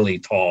 2 really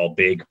tall,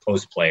 big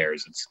post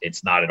players.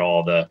 It's not at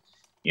all the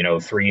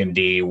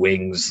 3-and-D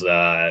wings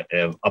up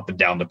and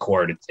down the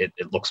court.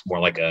 It looks more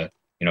like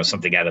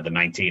something out of the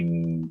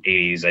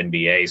 1980s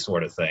NBA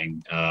sort of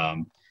thing.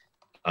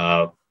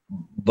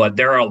 But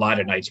there are a lot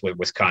of nights where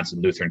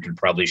Wisconsin Lutheran can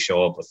probably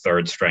show up with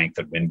third strength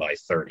and win by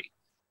 30.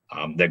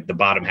 The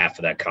bottom half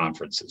of that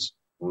conference is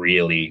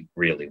really,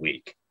 really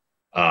weak.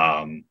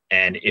 And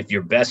if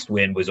your best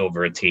win was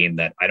over a team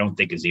that I don't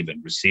think is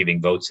even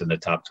receiving votes in the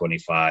top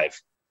 25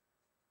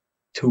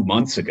 2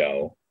 months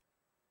ago,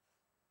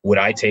 would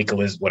I take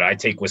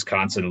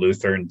Wisconsin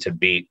Lutheran to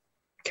beat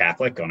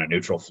Catholic on a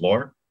neutral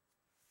floor?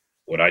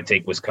 Would I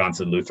take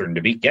Wisconsin Lutheran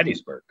to beat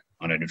Gettysburg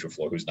on a neutral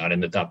floor, who's not in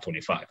the top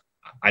 25?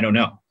 I don't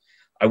know.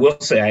 I will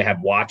say I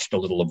have watched a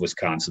little of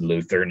Wisconsin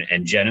Lutheran,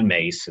 and Jenna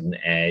Mason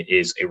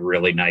is a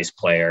really nice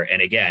player. And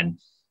again,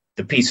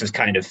 the pieces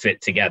kind of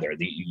fit together.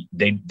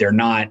 They're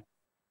not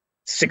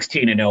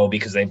 16-0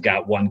 because they've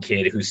got one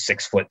kid who's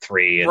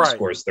 6'3" and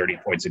scores 30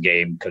 points a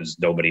game because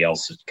nobody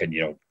else can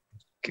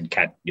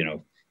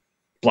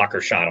block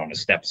her shot on a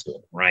step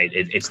stool, right?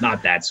 It's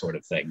not that sort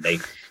of thing.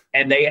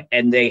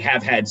 They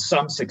have had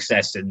some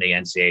success in the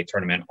NCAA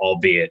tournament,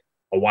 albeit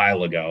a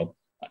while ago.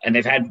 And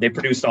they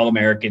produced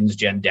All-Americans.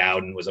 Jen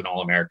Dowden was an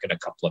All-American a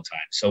couple of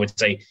times. So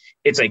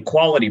it's a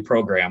quality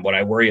program. What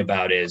I worry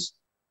about is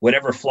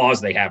whatever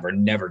flaws they have are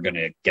never going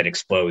to get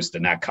exposed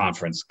in that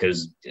conference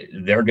because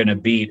they're going to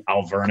beat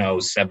Alverno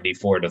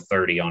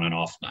 74-30 on an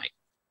off night.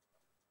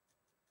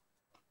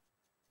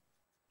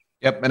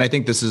 Yep. And I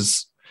think this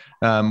is,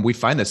 we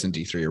find this in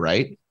D3,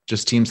 right?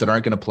 Just teams that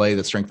aren't going to play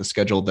the strength of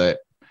schedule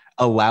that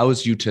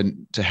allows you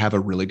to have a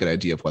really good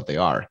idea of what they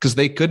are. Because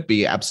they could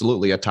be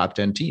absolutely a top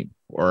 10 team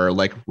or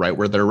like right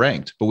where they're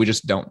ranked, but we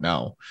just don't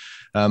know.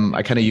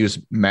 I kind of use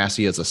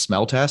Massey as a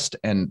smell test,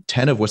 and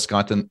 10 of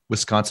Wisconsin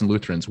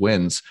Lutheran's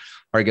wins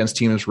are against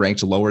teams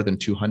ranked lower than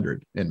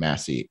 200 in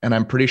Massey. And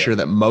I'm pretty sure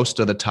that most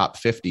of the top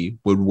 50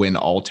 would win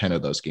all 10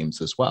 of those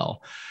games as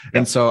well. Yeah.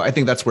 And so I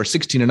think that's where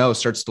 16-0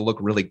 starts to look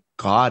really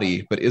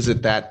gaudy, but is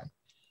it that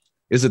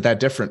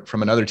different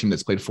from another team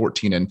that's played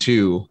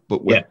 14-2,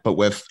 but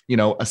with,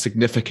 a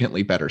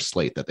significantly better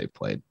slate that they've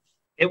played?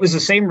 It was the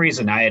same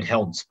reason I had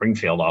held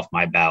Springfield off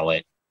my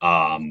ballot,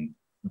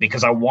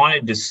 because I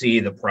wanted to see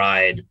the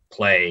Pride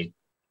play.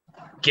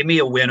 Give me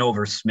a win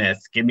over Smith.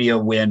 Give me a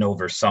win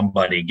over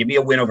somebody. Give me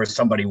a win over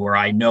somebody where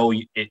I know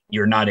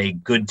you're not a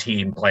good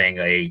team playing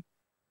a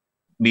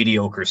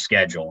mediocre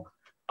schedule.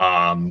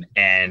 And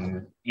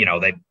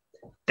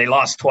they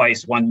lost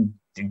twice. One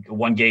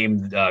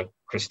game,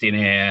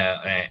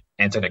 Christina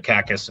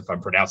Antonikakis, if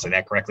I'm pronouncing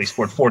that correctly,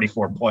 scored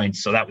 44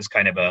 points. So that was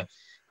kind of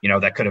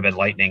that could have been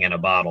lightning in a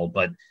bottle.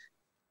 But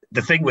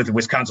the thing with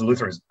Wisconsin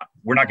Lutheran is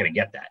we're not going to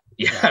get that.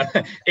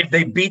 Yeah. If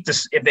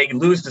they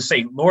lose to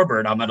St.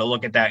 Norbert, I'm going to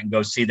look at that and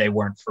go, see, they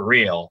weren't for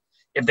real.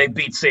 If they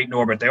beat St.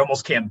 Norbert, they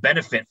almost can't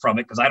benefit from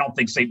it because I don't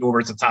think St.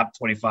 Norbert's a top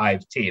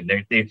 25 team.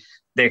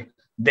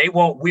 They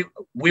won't.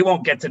 We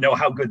won't get to know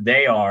how good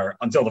they are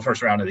until the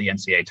first round of the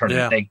NCAA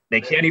tournament. Yeah.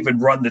 They can't even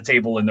run the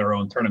table in their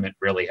own tournament.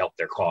 Really help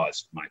their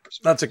cause, from my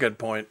perspective. That's a good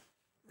point.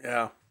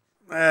 Yeah,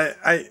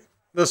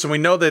 listen. We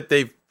know that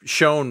they've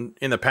shown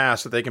in the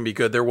past that they can be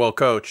good. They're well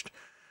coached,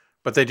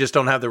 but they just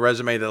don't have the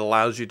resume that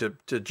allows you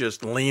to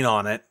just lean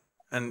on it,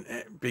 and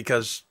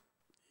because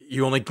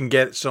you only can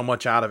get so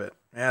much out of it.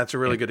 Yeah, that's a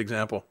really good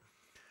example.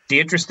 The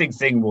interesting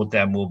thing with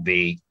them will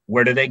be,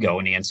 where do they go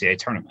in the NCAA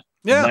tournament?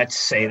 Yeah. Let's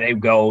say they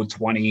go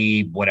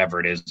 20, whatever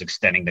it is,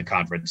 extending the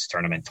conference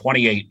tournament,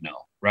 28-0,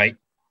 right?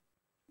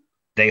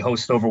 They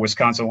host over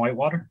Wisconsin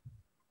Whitewater.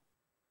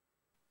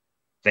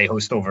 They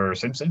host over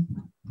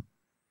Simpson.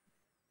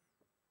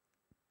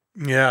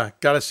 Yeah,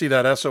 got to see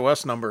that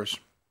SOS numbers.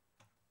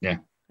 Yeah.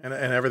 And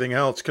everything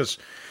else, because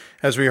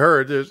as we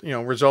heard, there's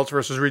results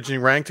versus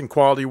regionally ranked and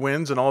quality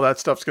wins and all that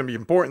stuff's going to be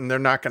important. They're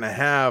not going to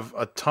have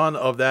a ton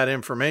of that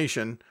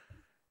information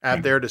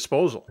at their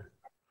disposal.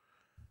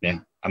 Yeah.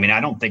 I mean,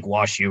 I don't think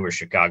WashU or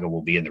Chicago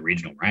will be in the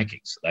regional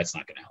rankings, so that's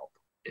not going to help.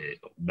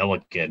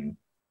 Milliken.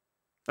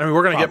 I mean,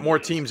 we're going to get more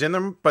teams in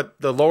them, but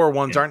the lower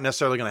ones aren't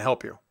necessarily going to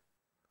help you.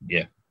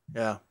 Yeah.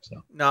 Yeah. So.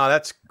 No,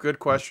 that's a good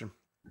question.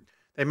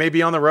 They may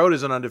be on the road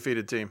as an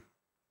undefeated team.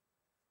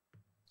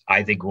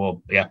 I think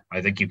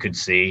you could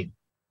see.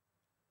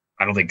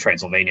 I don't think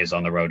Transylvania is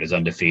on the road as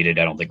undefeated.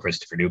 I don't think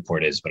Christopher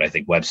Newport is, but I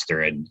think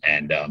Webster and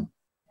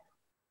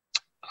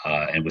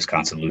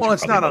Wisconsin Lutheran. Well,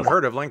 it's not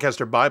unheard of.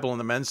 Lancaster Bible on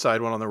the men's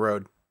side went on the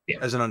road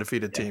as an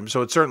undefeated team,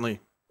 so it's certainly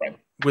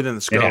within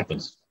the scope. It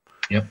happens.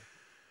 Yep.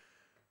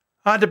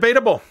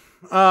 Debatable.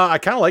 I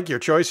kind of like your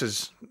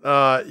choices.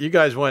 You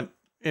guys went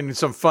in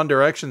some fun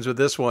directions with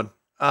this one.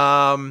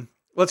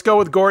 Let's go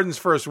with Gordon's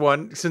first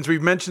one, since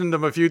we've mentioned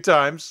them a few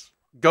times.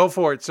 Go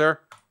for it, sir.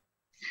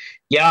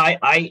 Yeah,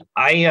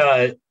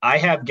 I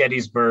have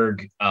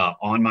Gettysburg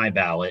on my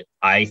ballot.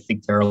 I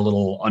think they're a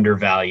little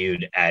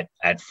undervalued at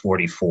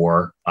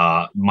 44.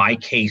 My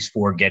case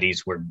for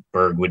Gettysburg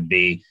would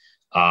be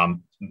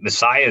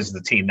Messiah is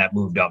the team that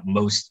moved up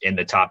most in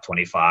the top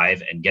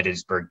 25, and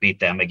Gettysburg beat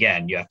them.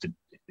 Again, you have to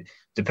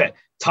depend.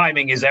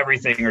 Timing is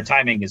everything, or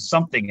timing is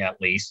something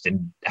at least.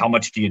 And how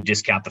much do you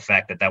discount the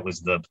fact that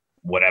was the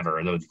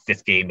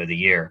fifth game of the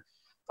year?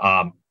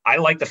 I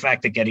like the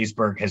fact that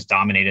Gettysburg has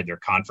dominated their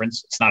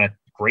conference. It's not a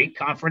great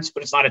conference,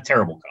 but it's not a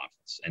terrible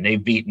conference. And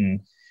they've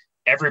beaten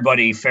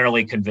everybody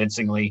fairly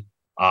convincingly.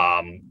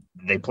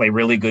 They play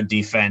really good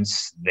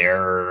defense.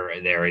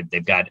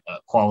 They've got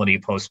quality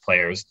post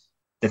players.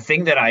 The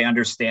thing that I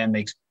understand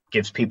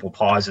gives people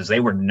pause is they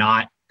were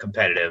not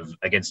competitive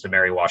against the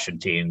Mary Washington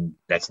team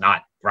that's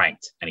not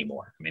ranked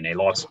anymore. I mean, they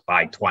lost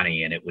by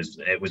 20 and it was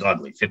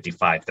ugly,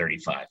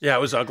 55-35. Yeah,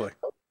 it was ugly.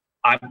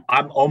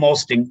 I'm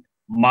almost in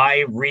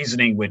my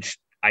reasoning, which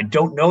I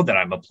don't know that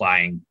I'm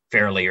applying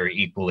fairly or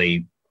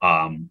equally,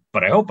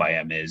 but I hope I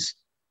am, is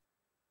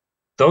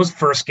those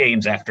first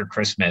games after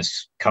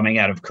Christmas coming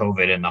out of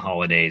COVID and the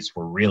holidays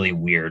were really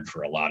weird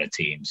for a lot of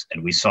teams.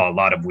 And we saw a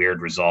lot of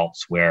weird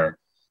results where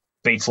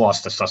Bates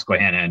lost to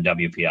Susquehanna and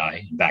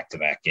WPI in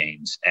back-to-back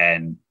games.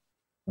 And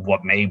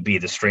what may be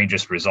the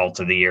strangest result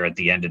of the year at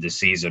the end of the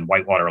season,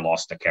 Whitewater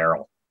lost to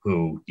Carroll,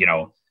 who,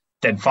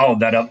 then followed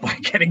that up by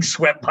getting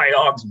swept by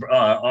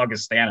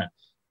Augustana.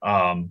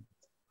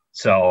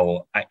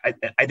 So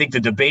I think the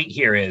debate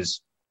here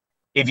is,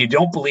 if you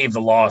don't believe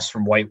the loss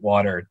from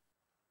Whitewater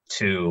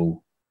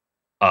to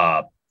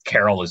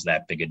Carroll is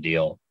that big a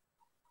deal,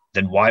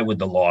 then why would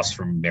the loss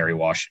from Mary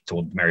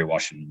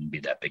Washington be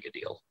that big a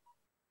deal?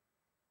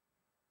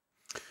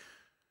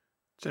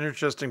 It's an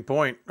interesting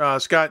point.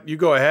 Scott, you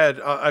go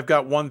ahead. I've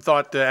got one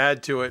thought to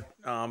add to it,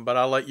 but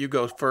I'll let you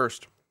go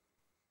first.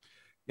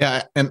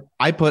 Yeah, and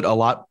I put a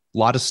lot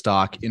of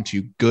stock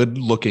into good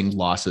looking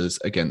losses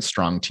against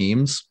strong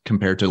teams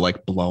compared to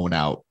like blown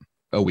out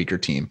a weaker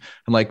team.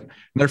 And like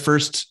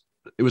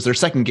it was their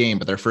second game,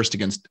 but their first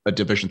against a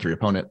Division III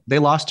opponent. They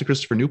lost to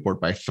Christopher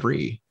Newport by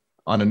 3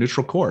 on a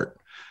neutral court.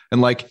 And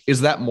like,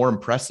 is that more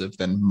impressive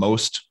than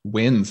most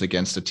wins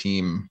against a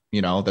team,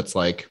 that's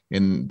like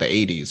in the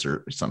 80s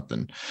or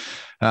something?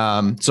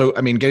 So,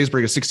 I mean,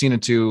 Gettysburg is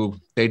 16-2.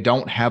 They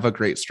don't have a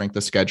great strength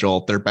of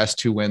schedule. Their best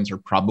 2 wins are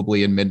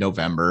probably in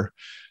mid-November.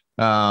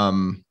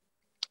 And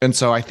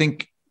so I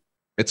think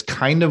it's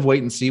kind of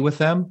wait and see with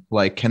them.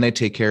 Like, can they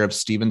take care of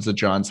Stevens and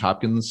Johns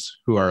Hopkins,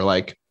 who are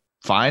like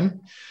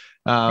fine?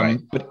 Right.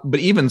 But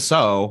even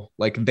so,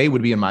 like, they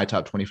would be in my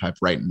top 25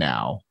 right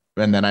now.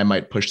 And then I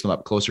might push them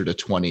up closer to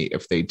 20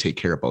 if they take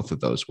care of both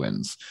of those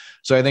wins.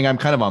 So I think I'm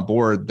kind of on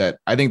board that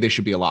I think they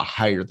should be a lot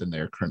higher than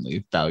they're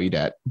currently valued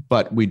at,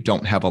 but we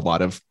don't have a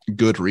lot of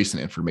good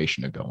recent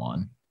information to go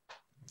on.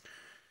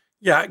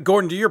 Yeah,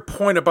 Gordon, to your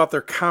point about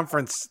their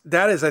conference,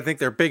 that is, I think,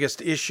 their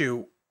biggest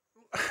issue,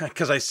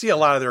 because I see a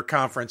lot of their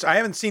conference. I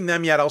haven't seen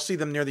them yet. I'll see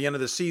them near the end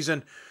of the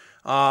season.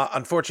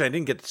 Unfortunately, I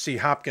didn't get to see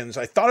Hopkins.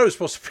 I thought I was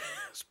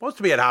supposed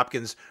to be at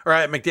Hopkins or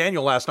at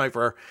McDaniel last night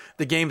for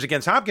the games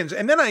against Hopkins.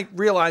 And then I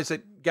realized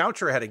that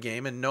Goucher had a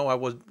game, and no, I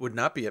would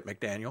not be at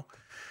McDaniel.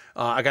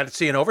 I got to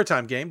see an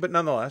overtime game, but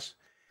nonetheless,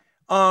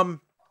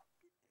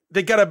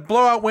 they got a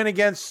blowout win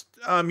against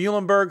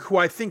Muhlenberg, who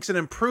I think is an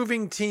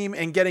improving team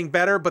and getting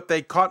better, but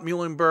they caught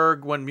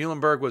Muhlenberg when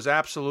Muhlenberg was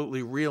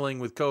absolutely reeling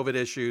with COVID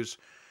issues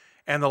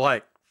and the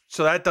like.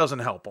 So that doesn't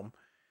help them.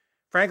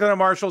 Franklin and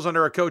Marshall's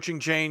under a coaching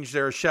change.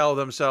 They're a shell of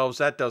themselves.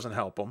 That doesn't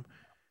help them.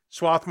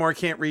 Swarthmore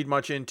can't read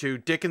much into.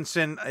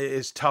 Dickinson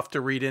is tough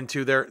to read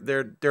into.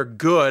 They're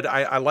good.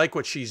 I like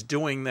what she's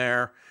doing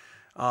there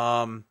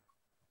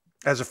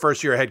as a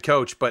first-year head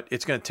coach, but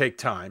it's going to take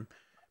time.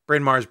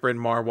 Bryn Mawr's Bryn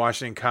Mawr,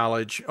 Washington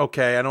College.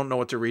 Okay, I don't know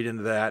what to read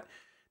into that.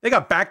 They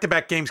got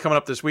back-to-back games coming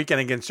up this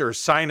weekend against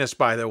Ursinus,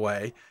 by the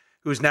way,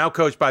 who's now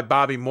coached by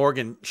Bobby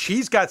Morgan.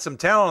 She's got some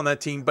talent on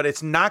that team, but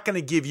it's not going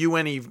to give you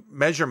any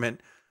measurement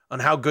on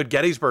how good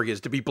Gettysburg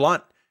is, to be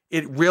blunt.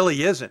 It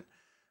really isn't,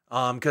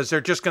 because they're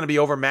just going to be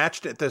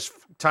overmatched at this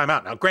time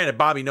out. Now, granted,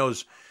 Bobby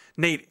knows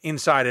Nate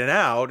inside and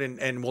out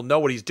and will know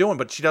what he's doing,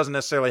 but she doesn't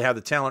necessarily have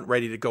the talent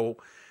ready to go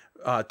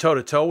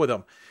toe-to-toe with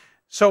him.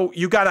 So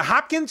you got a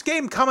Hopkins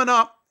game coming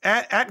up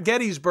at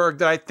Gettysburg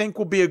that I think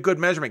will be a good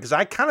measurement, because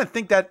I kind of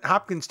think that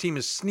Hopkins team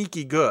is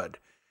sneaky good.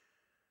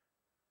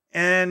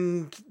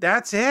 And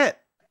that's it.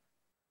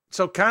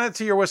 So kind of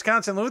to your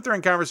Wisconsin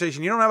Lutheran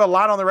conversation, you don't have a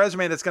lot on the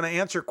resume that's going to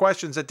answer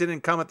questions that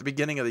didn't come at the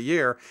beginning of the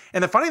year.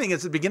 And the funny thing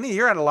is, at the beginning of the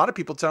year, I had a lot of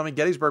people telling me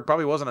Gettysburg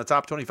probably wasn't a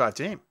top 25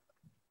 team.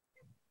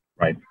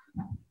 Right.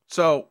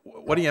 So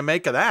what do you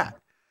make of that?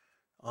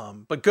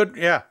 But good.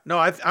 Yeah, no,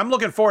 I'm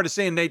looking forward to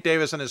seeing Nate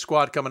Davis and his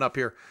squad coming up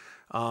here.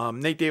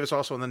 Nate Davis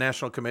also on the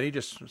national committee,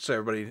 just so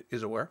everybody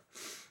is aware.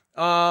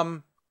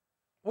 What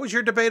was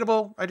your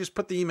debatable? I just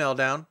put the email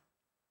down.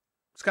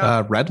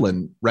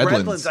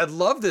 Redlands. I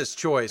love this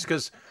choice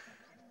because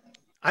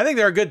I think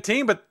they're a good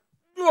team, but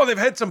they've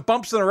had some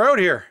bumps in the road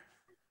here.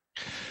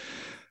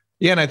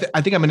 Yeah, and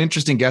I think I'm an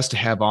interesting guest to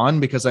have on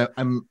because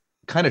I'm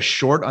kind of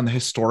short on the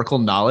historical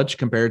knowledge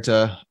compared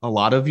to a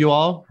lot of you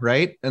all,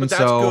 right? And but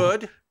that's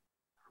good.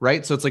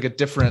 Right? So it's like a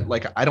different,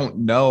 like, I don't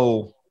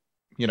know,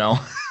 No,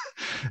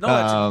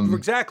 that's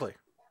exactly.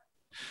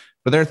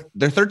 But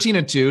they're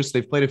 13-2, so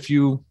they've played a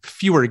few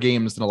fewer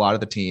games than a lot of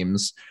the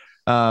teams.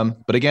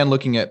 But again,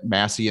 looking at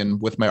Massey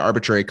and with my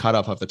arbitrary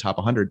cutoff of the top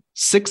 100,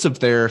 6 of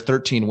their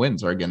 13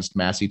 wins are against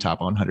Massey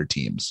top 100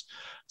 teams.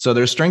 So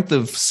their strength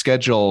of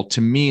schedule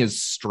to me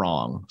is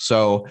strong.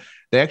 So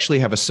they actually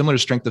have a similar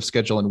strength of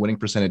schedule and winning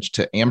percentage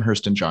to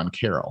Amherst and John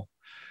Carroll.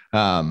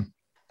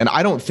 And And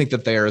I don't think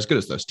that they are as good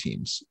as those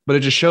teams, but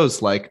it just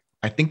shows like,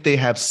 I think they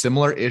have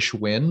similar ish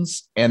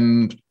wins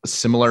and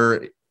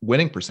similar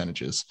winning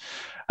percentages.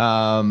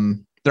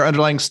 Their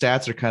underlying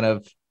stats are kind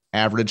of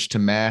average to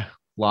meh.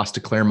 Lost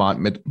to Claremont.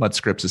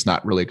 Mudscripts is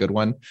not really a good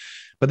one,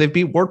 but they've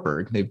beat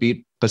Wartburg. They've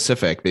beat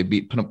Pacific. They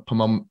beat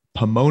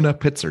Pomona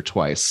Pitzer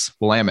twice.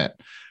 Willamette.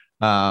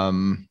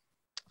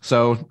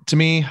 So to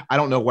me, I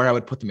don't know where I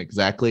would put them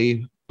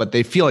exactly, but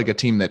they feel like a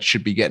team that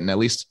should be getting at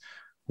least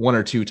one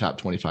or two top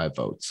 25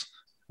 votes.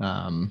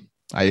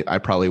 I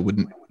probably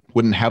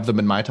wouldn't have them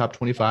in my top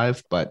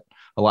 25, but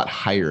a lot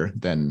higher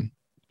than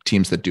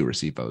teams that do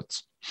receive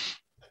votes.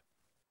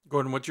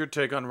 Gordon, what's your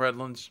take on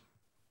Redlands?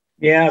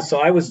 Yeah, so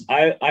I was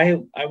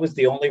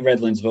the only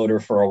Redlands voter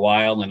for a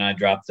while, and I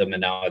dropped them, and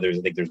now I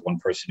think there's one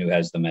person who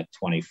has them at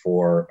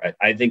 24.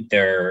 I think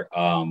they're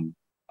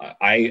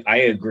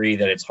I agree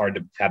that it's hard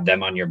to have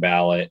them on your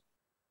ballot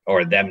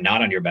or them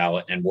not on your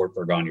ballot and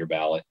Wartburg on your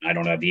ballot. I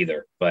don't have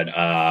either, but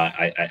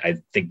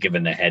I think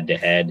given the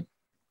head-to-head,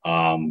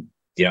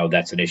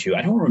 that's an issue.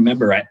 I don't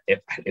remember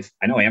if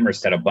I know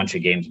Amherst had a bunch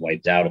of games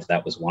wiped out, if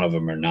that was one of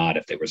them or not,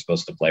 if they were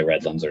supposed to play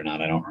Redlands or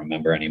not. I don't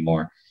remember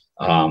anymore.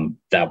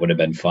 That would have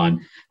been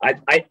fun.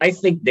 I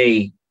think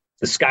the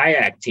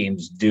SCIAC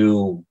teams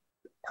do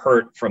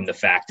hurt from the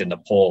fact in the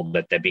poll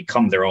that they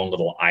become their own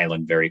little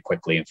island very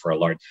quickly. And for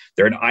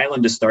they're an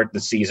island to start the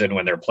season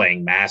when they're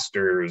playing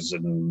Masters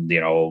and,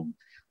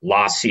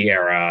 La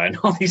Sierra and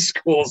all these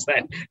schools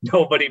that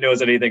nobody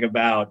knows anything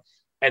about.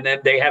 And then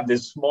they have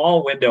this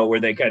small window where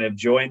they kind of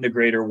join the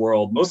greater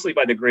world, mostly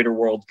by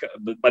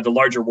the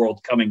larger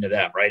world coming to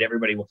them, right?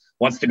 Everybody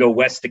wants to go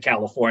west to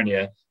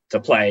California to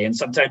play. And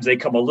sometimes they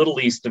come a little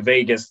east to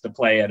Vegas to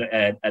play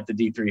at the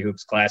D3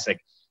 Hoops Classic.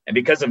 And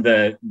because of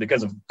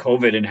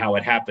COVID and how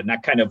it happened,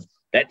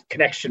 that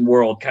connection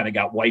world kind of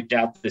got wiped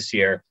out this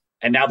year.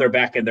 And now they're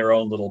back in their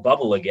own little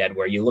bubble again,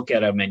 where you look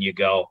at them and you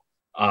go,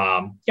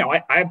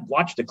 I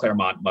watched the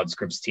Claremont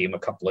Mudscripts team a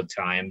couple of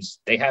times.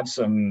 They have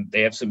some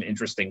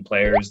interesting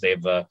players.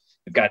 They've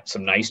got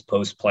some nice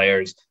post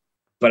players,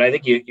 but I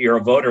think you're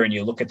a voter and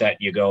you look at that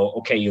and you go,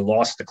 okay, you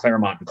lost to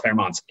Claremont and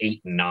Claremont's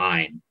 8 and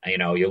 9.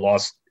 You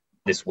lost.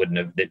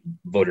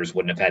 Voters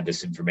wouldn't have had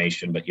this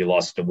information, but you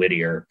lost to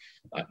Whittier.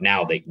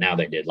 Now they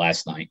did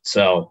last night.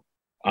 So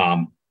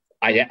I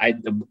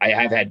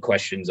have had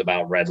questions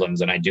about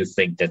Redlands, and I do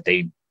think that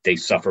they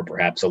suffer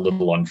perhaps a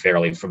little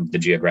unfairly from the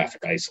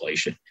geographic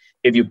isolation.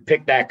 If you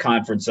pick that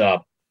conference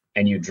up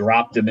and you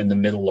drop them in the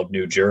middle of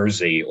New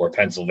Jersey or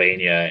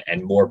Pennsylvania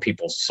and more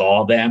people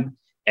saw them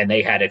and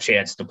they had a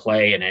chance to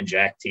play an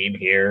NJAC team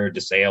here,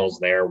 DeSales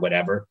there,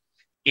 whatever,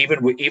 even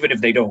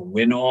if they don't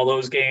win all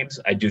those games,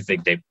 I do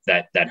think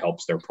that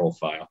helps their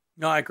profile.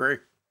 No, I agree.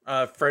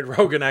 Fred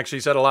Rogan actually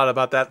said a lot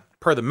about that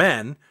per the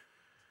men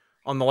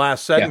on the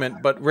last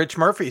segment, but Rich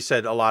Murphy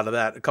said a lot of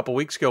that a couple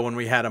weeks ago when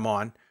we had him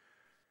on.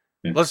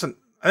 Yeah. Listen,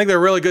 I think they're a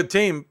really good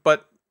team,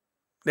 but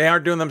they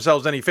aren't doing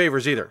themselves any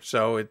favors either.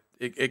 So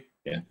and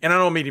I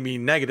don't mean to be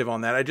negative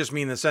on that. I just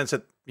mean in the sense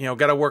that,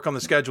 got to work on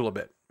the schedule a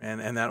bit,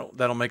 and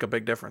that'll make a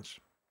big difference.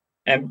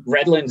 And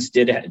Redlands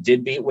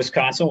did beat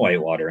Wisconsin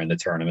Whitewater in the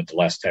tournament the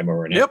last time we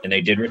were in it, and they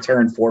did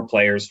return 4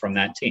 players from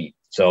that team.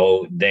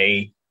 So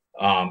they,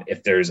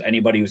 if there's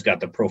anybody who's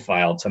got the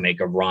profile to make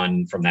a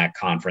run from that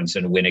conference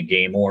and win a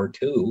game or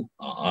two,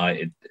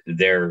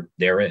 they're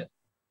it.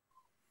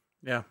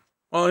 Yeah.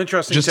 Well,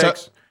 interesting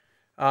takes.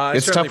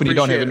 It's tough when you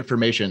don't have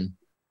information.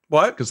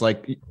 What? Because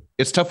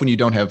it's tough when you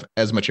don't have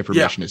as much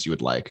information as you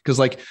would like. Because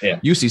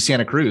UC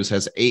Santa Cruz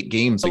has 8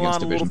 games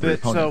against Division III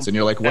opponents, and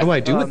you're like, what do I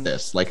do with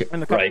this?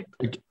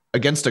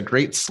 Against a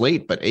great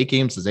slate, but 8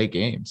 games is 8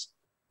 games.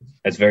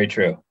 That's very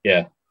true.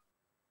 Yeah.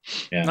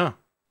 No,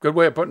 good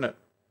way of putting it.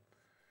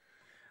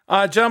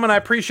 Gentlemen, I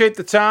appreciate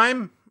the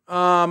time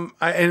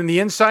and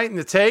the insight and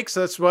the takes.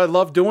 That's why I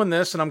love doing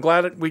this, and I'm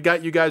glad we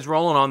got you guys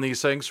rolling on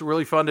these things.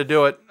 Really fun to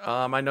do it.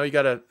 I know you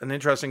got an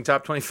interesting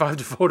top 25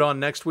 to vote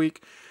on next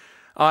week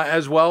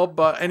as well.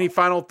 But any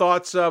final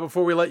thoughts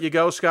before we let you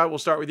go? Scott, we'll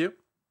start with you.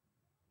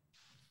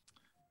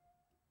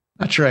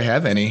 Not sure I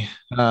have any.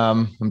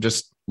 I'm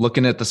just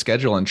looking at the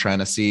schedule and trying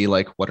to see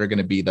what are going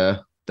to be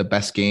the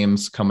best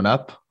games coming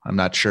up. I'm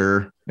not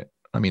sure.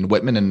 I mean,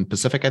 Whitman and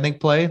Pacific, I think,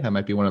 play. That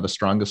might be one of the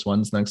strongest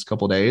ones the next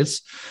couple of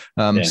days.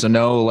 So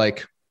no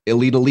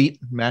elite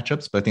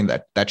matchups, but I think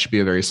that should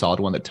be a very solid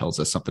one that tells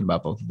us something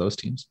about both of those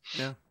teams.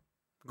 Yeah.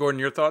 Gordon,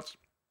 your thoughts?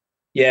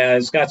 Yeah,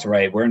 Scott's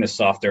right. We're in a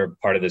softer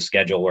part of the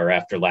schedule where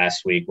after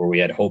last week where we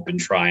had Hope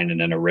and Shrine and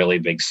then a really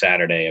big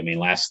Saturday. I mean,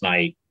 last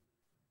night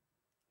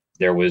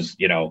there was,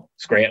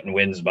 Scranton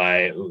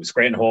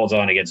holds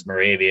on against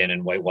Moravian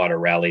and Whitewater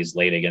rallies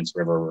late against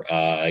River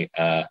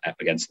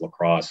against La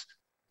Crosse.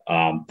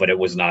 But it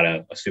was not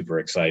a super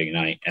exciting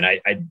night.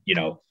 And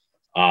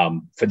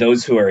for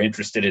those who are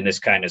interested in this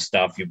kind of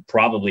stuff, you've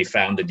probably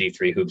found the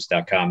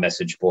d3hoops.com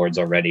message boards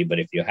already. But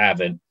if you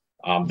haven't,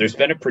 there's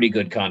been a pretty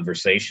good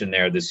conversation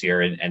there this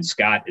year. And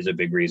Scott is a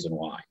big reason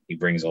why. He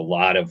brings a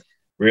lot of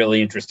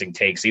really interesting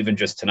takes. Even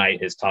just tonight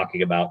is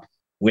talking about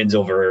wins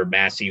over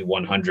Massey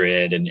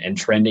 100 and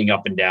trending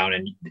up and down.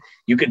 And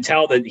you can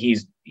tell that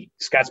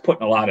Scott's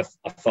putting a lot of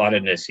thought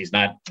in this. He's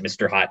not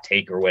Mr. Hot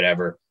Take or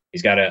whatever.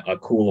 He's got a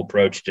cool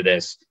approach to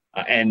this.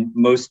 And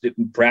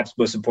perhaps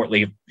most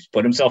importantly, he's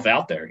put himself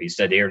out there. He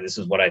said, here, this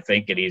is what I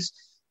think. And he's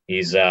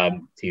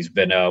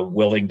been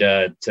willing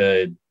to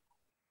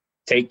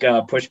take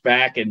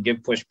pushback and give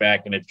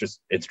pushback. And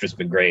it's just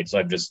been great. So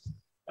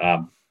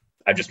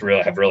I just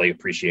really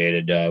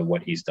appreciated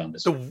what he's done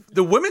this week.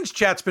 The women's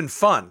chat's been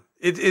fun.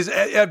 It is.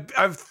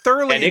 I've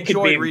thoroughly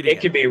enjoyed reading it.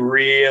 It could be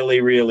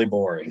really, really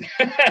boring.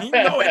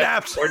 It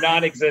absolutely or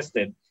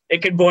non-existent.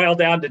 It could boil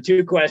down to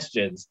two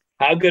questions: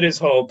 how good is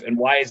Hope, and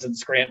why isn't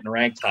Scranton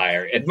ranked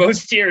higher? And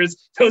most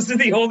years, those are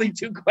the only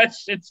two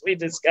questions we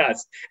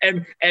discuss.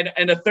 And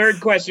a third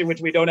question,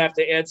 which we don't have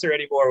to answer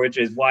anymore, which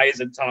is why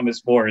isn't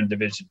Thomas More in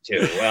Division II?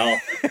 Well,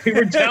 we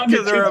were down to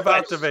two they're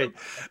about questions.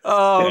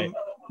 To be.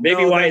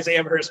 Maybe why is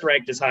Amherst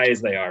ranked as high as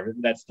they are?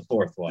 That's the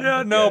fourth one.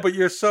 Yeah, but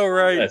you're so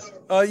right.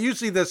 Yes.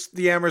 Usually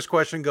the Amherst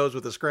question goes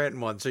with the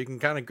Scranton one, so you can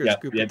kind of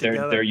scoop it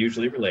together. They're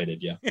usually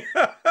related, yeah.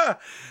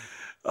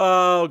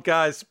 Oh,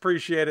 guys,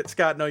 appreciate it.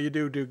 Scott, no, you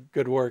do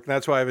good work.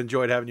 That's why I've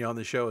enjoyed having you on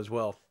the show as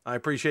well. I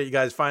appreciate you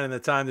guys finding the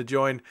time to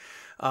join.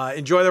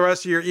 Enjoy the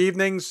rest of your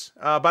evenings.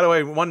 By the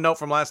way, one note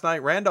from last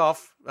night,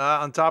 Randolph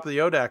on top of the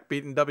ODAC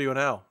beating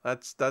WNL.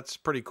 That's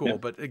pretty cool. Yeah.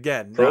 But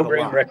again,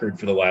 program record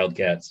for the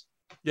Wildcats.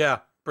 Yeah.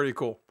 Pretty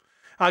cool.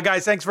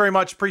 Guys, thanks very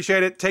much.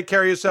 Appreciate it. Take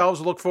care of yourselves.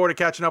 Look forward to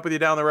catching up with you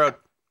down the road.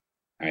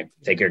 All right.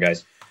 Take care,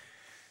 guys.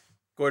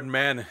 Gordon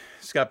Mann,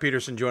 Scott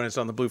Peterson join us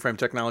on the Blue Frame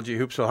Technology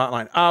Hoopsville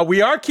Hotline.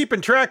 We are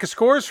keeping track of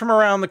scores from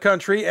around the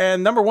country,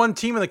 and number one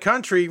team in the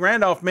country,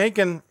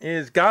 Randolph-Macon,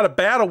 is got a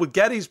battle with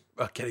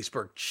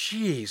Gettysburg.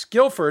 Jeez,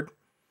 Guilford.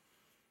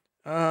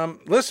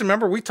 Listen,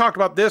 remember, we talked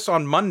about this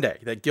on Monday,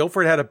 that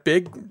Guilford had a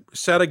big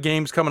set of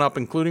games coming up,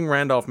 including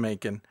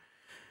Randolph-Macon.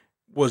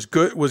 Was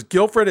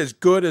Guilford as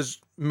good as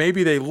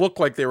maybe they looked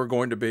like they were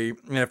going to be?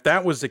 And if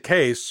that was the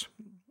case,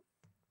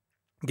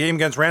 game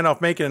against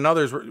Randolph-Macon and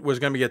others was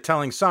going to be a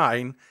telling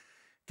sign.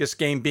 This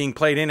game being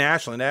played in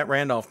Ashland at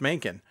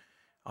Randolph-Macon.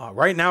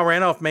 Right now,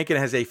 Randolph-Macon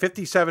has a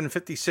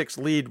 57-56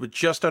 lead with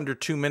just under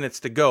 2 minutes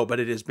to go, but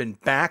it has been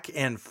back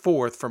and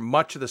forth for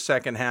much of the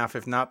second half,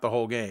 if not the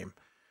whole game.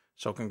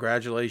 So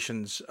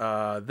congratulations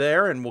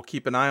there, and we'll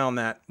keep an eye on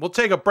that. We'll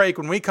take a break.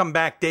 When we come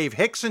back, Dave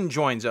Hickson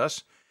joins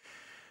us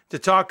to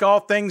talk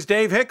all things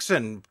Dave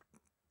Hickson,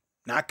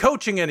 not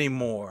coaching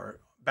anymore,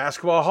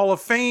 Basketball Hall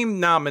of Fame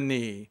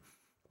nominee.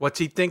 What's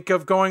he think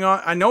of going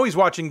on? I know he's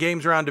watching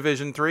games around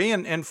Division III,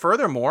 and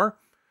furthermore,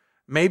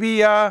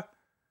 maybe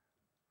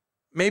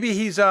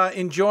he's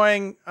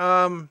enjoying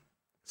some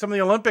of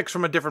the Olympics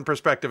from a different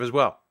perspective as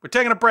well. We're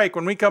taking a break.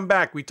 When we come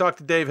back, we talk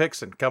to Dave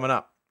Hickson coming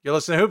up. You're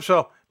listening to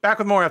Hoopsville. Back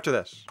with more after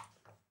this.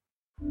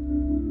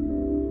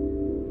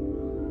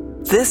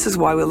 This is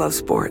why we love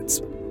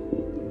sports.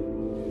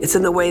 It's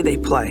in the way they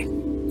play,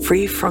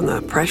 free from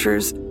the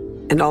pressures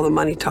and all the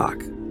money talk.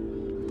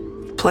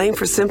 Playing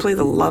for simply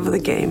the love of the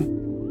game,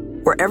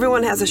 where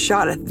everyone has a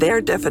shot at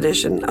their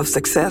definition of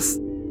success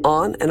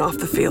on and off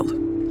the field.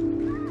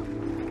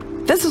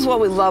 This is what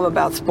we love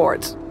about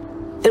sports,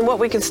 and what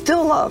we can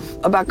still love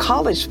about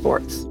college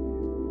sports.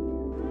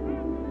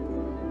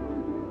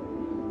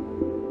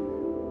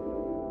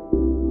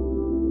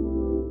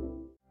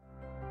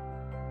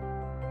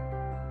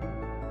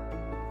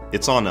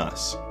 It's on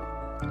us.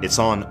 It's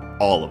on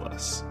all of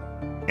us,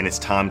 and it's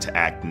time to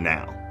act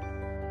now.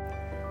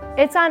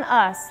 It's on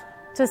us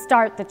to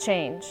start the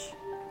change.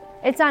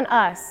 It's on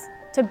us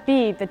to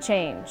be the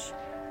change.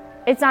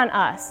 It's on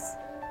us.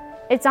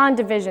 It's on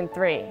Division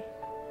III.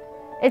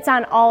 It's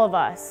on all of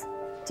us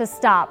to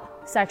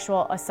stop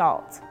sexual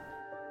assault.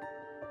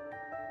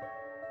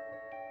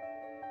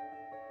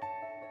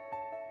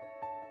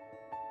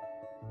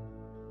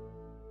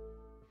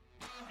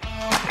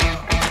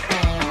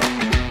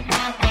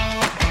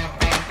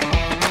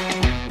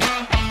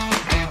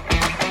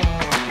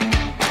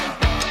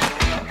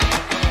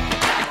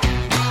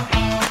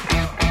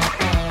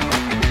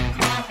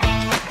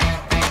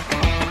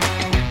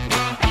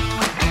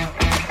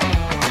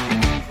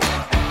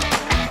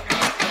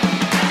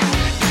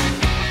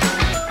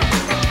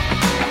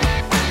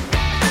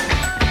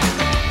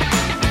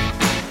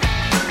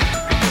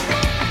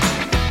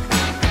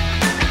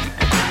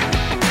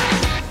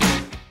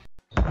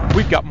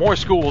 Got more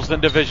schools than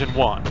Division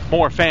I,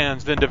 more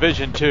fans than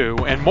Division II,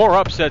 and more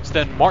upsets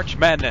than March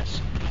Madness.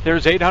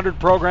 There's 800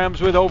 programs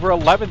with over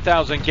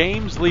 11,000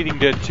 games leading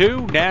to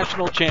 2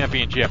 national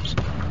championships.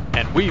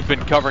 And we've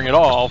been covering it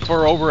all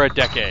for over a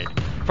decade.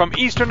 From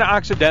Eastern to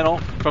Occidental,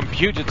 from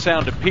Puget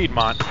Sound to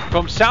Piedmont,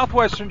 from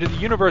Southwestern to the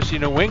University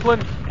of New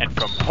England, and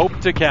from Hope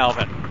to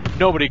Calvin.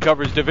 Nobody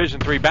covers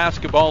Division III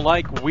basketball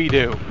like we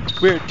do.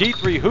 We're at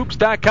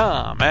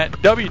D3Hoops.com at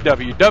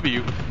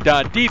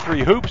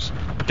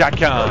www.d3hoops.com.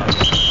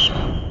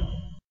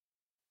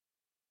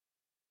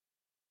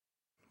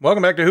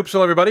 Welcome back to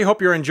Hoopsville, everybody.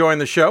 Hope you're enjoying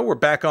the show. We're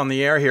back on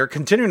the air here,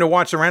 continuing to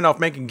watch the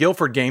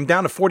Randolph-Macon-Guilford game.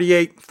 Down to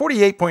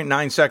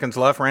 48.9 seconds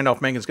left.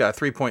 Randolph-Macon's got a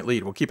 3-point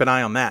lead. We'll keep an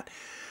eye on that.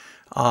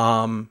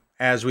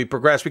 as we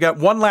progress. We got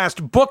one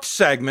last booked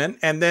segment,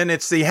 and then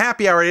it's the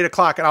happy hour at 8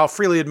 o'clock. And I'll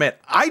freely admit,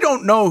 I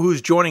don't know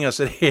who's joining us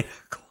at 8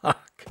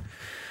 o'clock.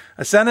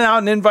 I sent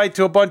out an invite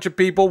to a bunch of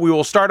people. We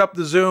will start up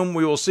the Zoom.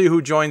 We will see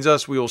who joins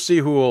us. We will see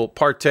who will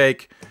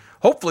partake.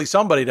 Hopefully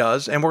somebody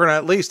does, and we're going to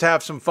at least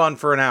have some fun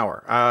for an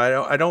hour.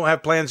 I don't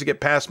have plans to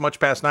get much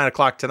past 9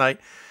 o'clock tonight,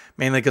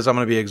 mainly because I'm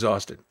going to be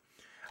exhausted.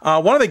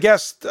 One of the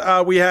guests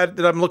we had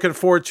that I'm looking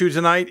forward to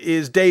tonight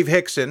is Dave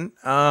Hickson.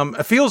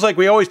 It feels like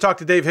we always talk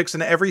to Dave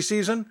Hickson every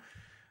season,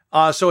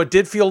 so it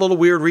did feel a little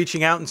weird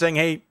reaching out and saying,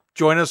 hey,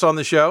 join us on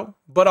the show.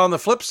 But on the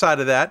flip side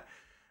of that,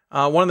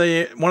 one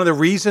of the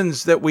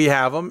reasons that we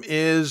have him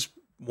is,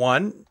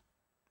 one,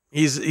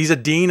 he's a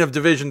dean of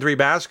Division III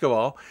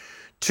basketball.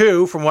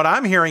 Two, from what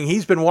I'm hearing,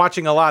 he's been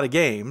watching a lot of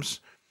games.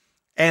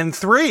 And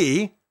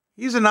three,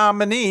 he's a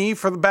nominee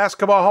for the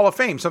Basketball Hall of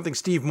Fame, something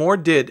Steve Moore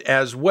did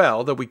as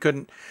well, that we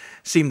couldn't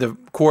seem to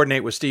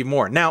coordinate with Steve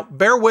Moore. Now,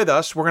 bear with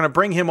us. We're going to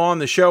bring him on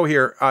the show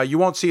here. You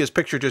won't see his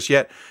picture just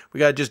yet. We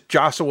got to just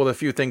jostle with a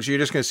few things. You're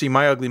just going to see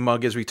my ugly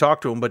mug as we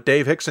talk to him. But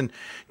Dave Hickson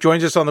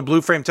joins us on the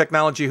Blue Frame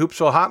Technology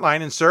Hoopsville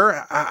Hotline. And,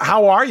 sir,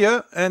 how are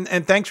you? And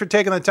thanks for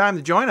taking the time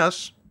to join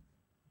us.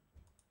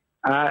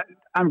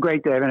 I'm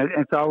great, Dave, and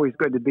it's always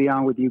good to be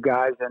on with you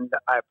guys. And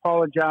I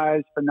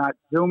apologize for not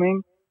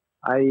Zooming.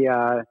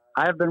 I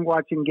have been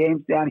watching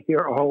games down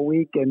here all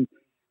week and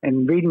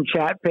reading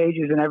chat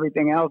pages and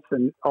everything else.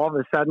 And all of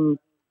a sudden,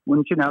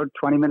 wouldn't you know,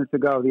 20 minutes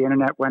ago, the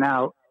internet went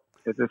out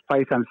at this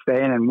place I'm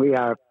staying, and we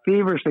are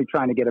feverishly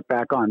trying to get it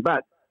back on.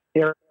 But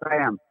here I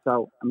am.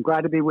 So I'm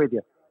glad to be with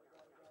you.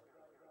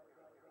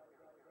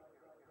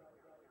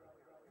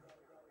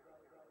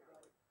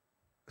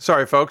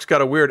 Sorry, folks.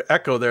 Got a weird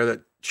echo there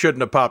that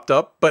shouldn't have popped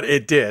up, but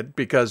it did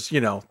because,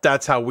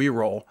 that's how we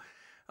roll.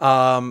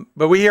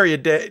 But we hear you,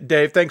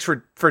 Dave. Thanks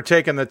for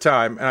taking the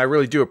time, and I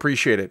really do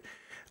appreciate it.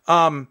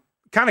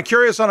 Kind of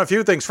curious on a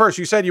few things. First,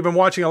 you said you've been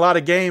watching a lot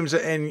of games,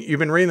 and you've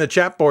been reading the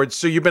chat boards,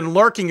 so you've been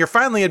lurking. You're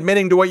finally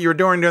admitting to what you were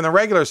doing during the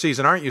regular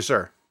season, aren't you,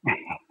 sir?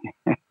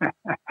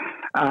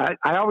 I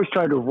always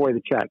tried to avoid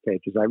the chat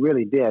pages. I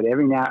really did.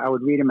 Every now I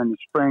would read them in the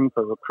spring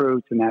for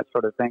recruits and that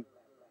sort of thing.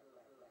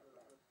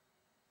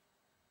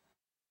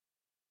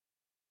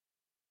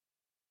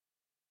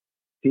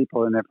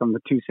 People, and they're from the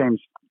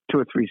two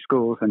or three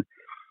schools,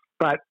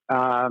 but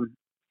I've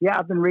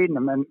been reading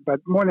them, but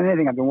more than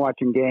anything, I've been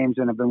watching games,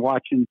 and I've been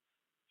watching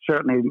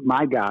certainly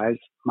my guys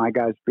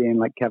being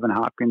like Kevin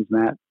Hopkins,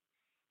 Matt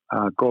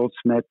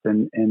Goldsmith,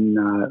 and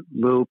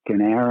Luke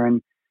and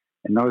Aaron,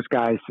 and those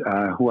guys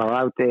who are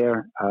out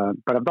there.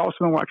 But I've also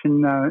been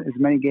watching as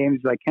many games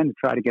as I can to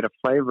try to get a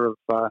flavor of.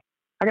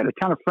 I got a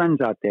ton of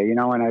friends out there,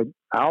 and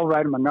I'll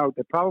write them a note.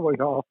 They're probably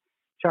all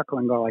chuckle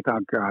and go like, "Oh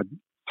God,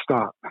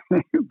 stop!"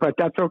 But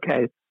that's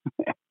okay.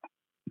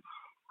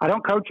 I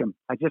don't coach them.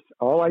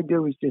 All I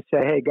do is just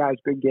say, "Hey guys,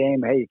 good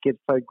game. Hey, your kids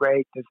played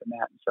great. This and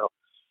that." And so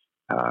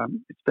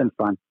it's been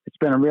fun. It's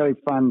been a really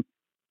fun.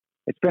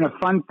 It's been a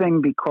fun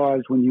thing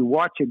because when you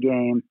watch a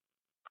game,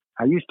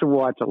 I used to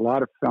watch a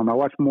lot of film. I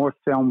watch more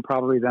film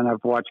probably than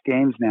I've watched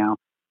games now,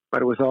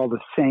 but it was all the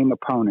same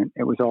opponent.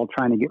 It was all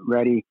trying to get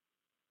ready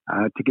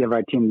to give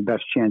our team the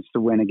best chance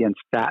to win against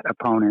that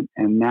opponent.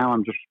 And now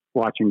I'm just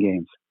watching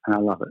games, and I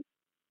love it.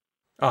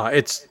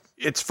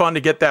 It's fun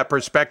to get that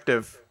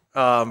perspective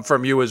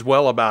from you as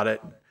well about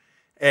it.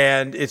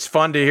 And it's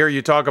fun to hear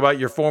you talk about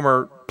your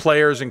former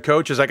players and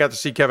coaches. I got to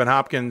see Kevin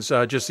Hopkins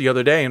just the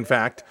other day, in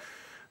fact.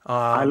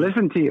 I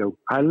listened to you.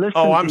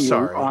 I'm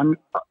sorry.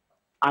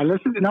 I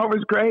listened. No, it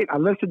was great. I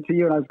listened to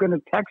you, and I was going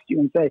to text you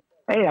and say,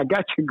 "Hey, I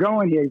got you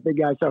going here, big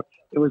guy." So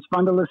it was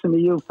fun to listen to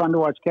you. Fun to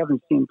watch Kevin's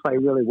team play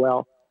really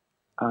well,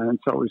 and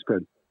so it was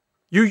good.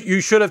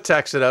 You should have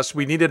texted us.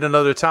 We needed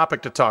another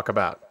topic to talk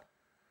about.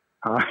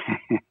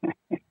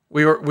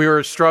 We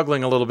were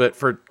struggling a little bit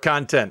for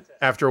content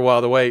after a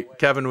while. The way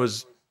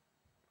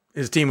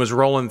his team was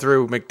rolling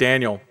through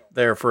McDaniel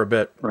there for a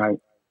bit. Right.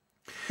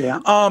 Yeah.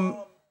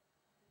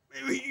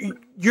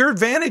 Your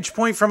vantage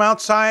point from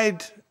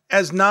outside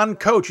as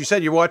non-coach, you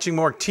said you're watching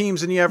more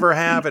teams than you ever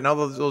have and all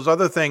those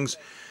other things.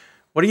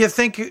 What do you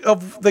think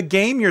of the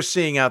game you're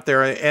seeing out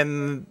there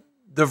and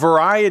the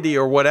variety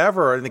or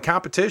whatever and the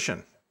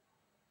competition?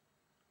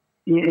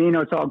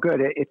 It's all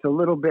good. It's a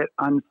little bit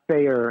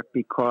unfair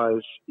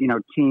because,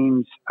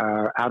 teams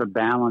are out of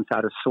balance,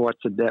 out of sorts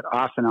a bit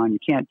off and on. You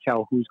can't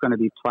tell who's going to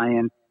be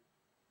playing.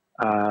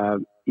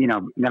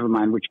 Never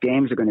mind which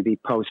games are going to be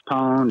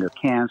postponed or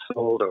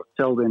canceled or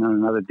filled in on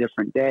another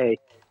different day.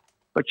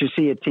 But you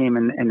see a team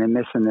and they're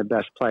missing their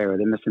best player, or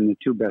they're missing the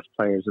two best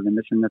players, or they're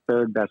missing the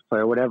third best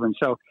player, whatever. And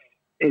so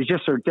it's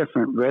just a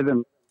different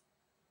rhythm.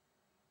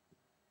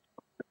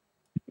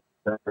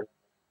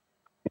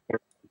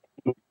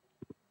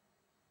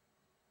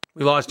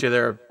 We lost you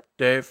there,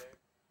 Dave.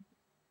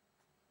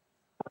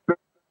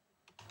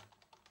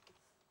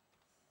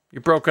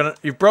 You've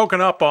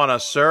broken up on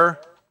us, sir.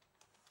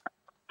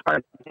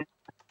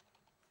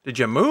 Did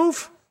you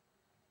move?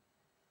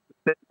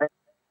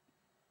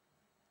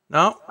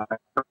 No.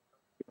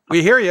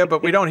 We hear you,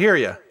 but we don't hear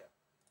you.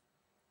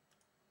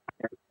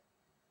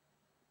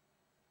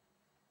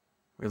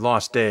 We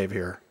lost Dave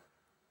here.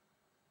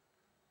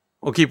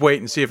 We'll keep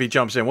waiting and see if he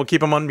jumps in. We'll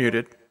keep him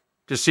unmuted.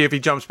 Just see if he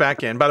jumps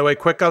back in. By the way,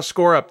 quick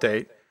score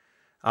update.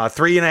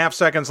 3.5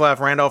 seconds left.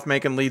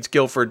 Randolph-Macon leads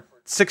Guilford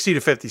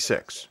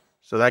 60-56.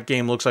 So that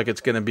game looks like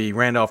it's going to be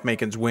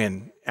Randolph-Macon's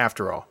win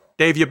after all.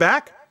 Dave, you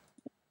back?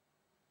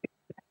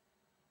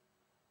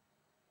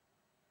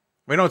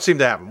 We don't seem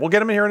to have him. We'll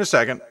get him in here in a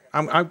second.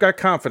 I've got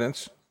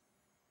confidence.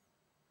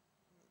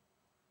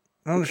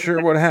 I'm not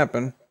sure what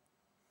happened.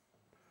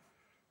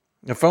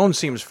 The phone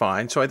seems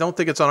fine, so I don't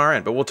think it's on our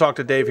end, but we'll talk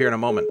to Dave here in a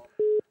moment.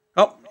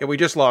 Oh, yeah, we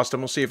just lost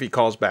him. We'll see if he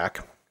calls back.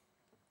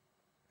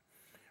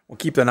 We'll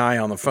keep an eye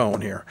on the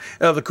phone here.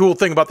 The cool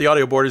thing about the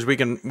audio board is we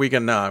can bring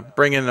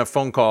in a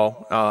phone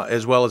call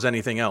as well as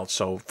anything else,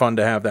 so fun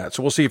to have that.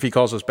 So we'll see if he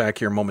calls us back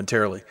here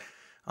momentarily,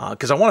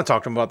 because I want to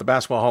talk to him about the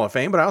Basketball Hall of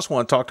Fame, but I also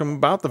want to talk to him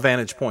about the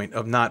vantage point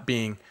of not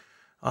being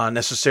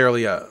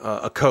necessarily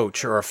a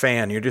coach or a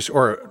fan.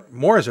 Or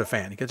more as a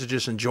fan. You get to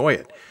just enjoy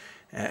it.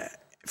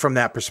 From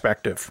that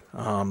perspective.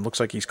 Looks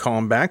like he's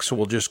calling back, so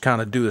we'll just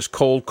kind of do this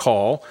cold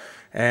call.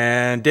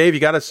 And Dave, you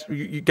got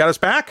us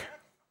back?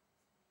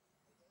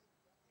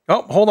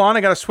 Oh, hold on.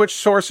 I got to switch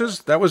sources.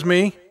 That was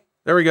me.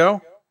 There we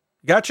go.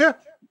 Gotcha?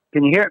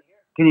 Can you hear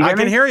me? I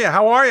can hear you.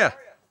 How are you?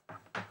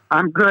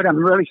 I'm good. I'm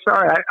really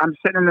sorry. I'm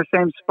sitting in the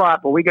same spot,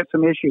 but we got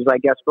some issues, I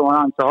guess, going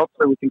on, so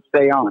hopefully we can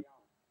stay on.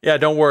 Yeah,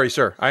 don't worry,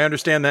 sir. I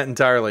understand that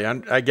entirely.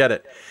 I get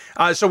it.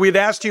 So we'd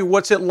asked you,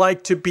 what's it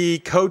like to be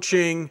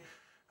coaching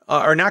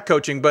or not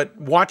coaching, but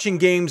watching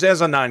games as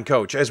a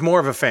non-coach, as more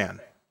of a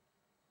fan?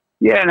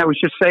 Yeah, and I was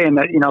just saying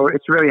that,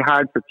 it's really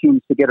hard for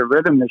teams to get a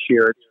rhythm this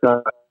year.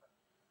 It's,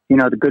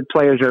 the good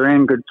players are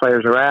in, good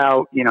players are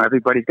out.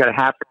 Everybody's got a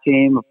half a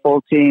team, a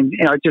full team.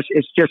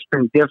 It's just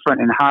been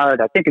different and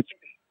hard. I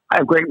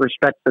have great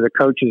respect for the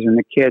coaches and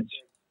the kids,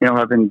 who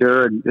have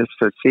endured this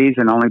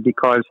season, only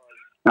because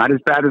not as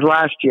bad as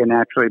last year,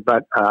 naturally,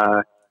 but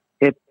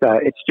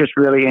it's just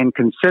really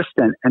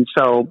inconsistent. And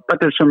so,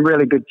 but there's some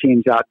really good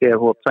teams out there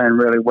who are playing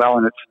really well,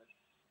 and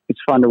it's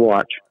fun to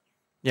watch.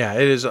 Yeah,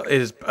 it is.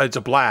 It's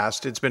a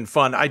blast. It's been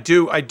fun. I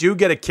do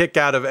get a kick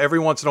out of every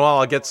once in a while.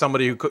 I'll get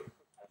somebody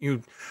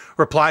who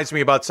replies to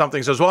me about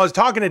something. Says, "Well, I was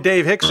talking to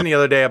Dave Hickson the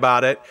other day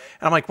about it,"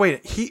 and I'm like,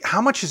 "Wait, how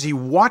much is he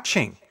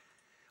watching?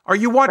 Are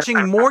you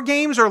watching more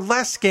games or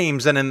less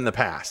games than in the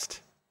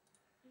past?"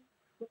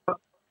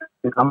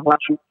 I'm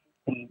watching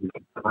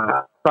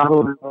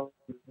probably.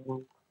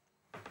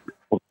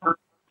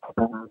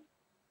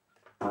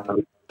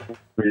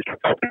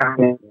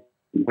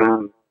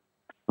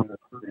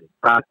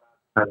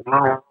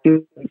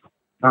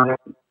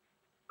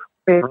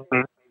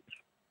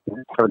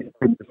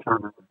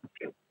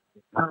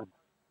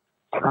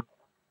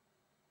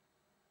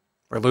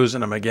 We're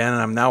losing him again,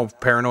 and I'm now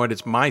paranoid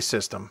it's my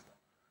system.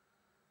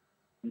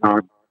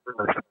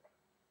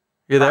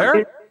 You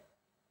there?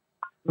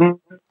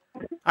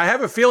 I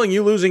have a feeling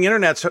you losing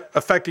internet's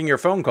affecting your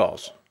phone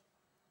calls.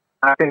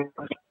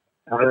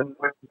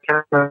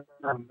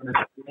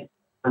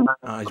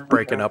 He's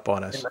breaking up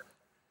on us.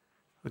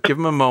 We'll give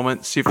him a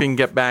moment, see if he can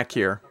get back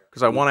here,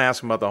 because I want to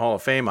ask him about the Hall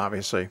of Fame,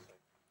 obviously.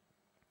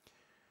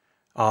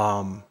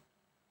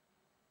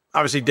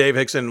 Obviously, Dave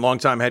Hickson,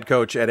 longtime head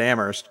coach at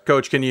Amherst.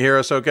 Coach, can you hear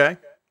us okay?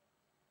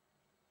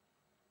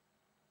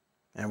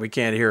 And we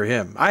can't hear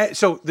him.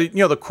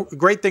 The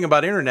great thing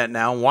about internet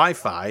now,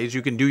 Wi-Fi, is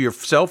you can do your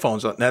cell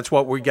phones. That's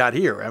what we got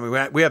here. I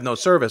mean, we have no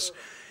service,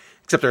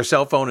 except our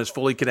cell phone is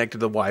fully connected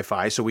to the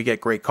Wi-Fi, so we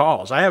get great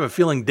calls. I have a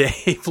feeling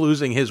Dave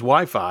losing his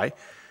Wi-Fi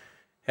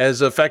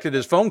has affected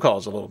his phone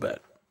calls a little bit.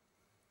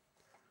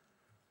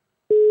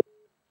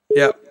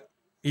 Yep.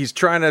 He's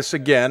trying us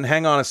again.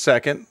 Hang on a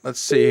second. Let's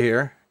see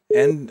here.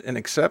 End and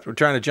accept. We're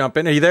trying to jump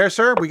in. Are you there,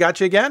 sir? We got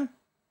you again?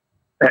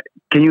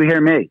 Can you hear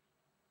me?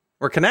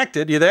 We're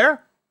connected. You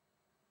there?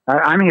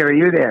 I'm here. Are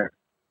you there?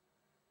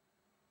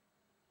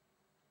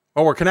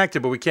 Oh, we're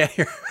connected, but we can't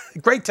hear.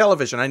 Great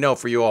television, I know,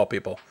 for you all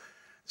people.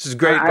 This is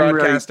great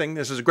broadcasting.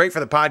 This is great for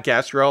the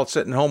podcast. You're all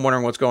sitting home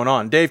wondering what's going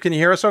on. Dave, can you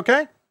hear us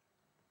okay?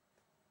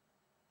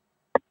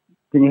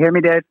 Can you hear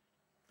me, Dave?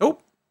 Oh.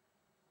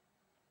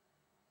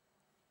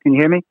 Can you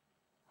hear me?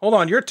 Hold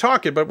on. You're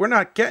talking, but we're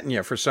not getting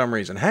you for some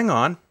reason. Hang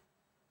on.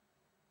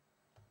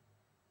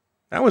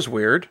 That was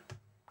weird.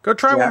 Go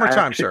try one more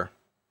time, sir.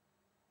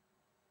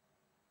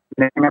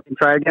 Hang up and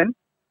try again?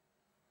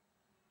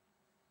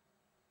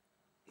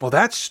 Well,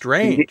 that's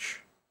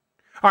strange.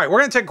 All right, we're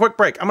going to take a quick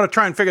break. I'm going to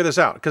try and figure this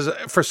out, because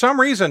for some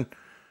reason,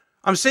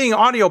 I'm seeing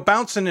audio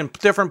bouncing in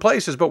different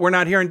places, but we're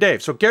not hearing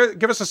Dave. So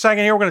give us a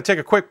second here. We're going to take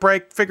a quick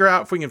break, figure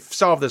out if we can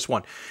solve this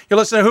one. You're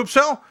listening to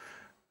Hoopsville?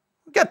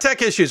 We've got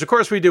tech issues. Of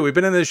course we do. We've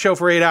been in this show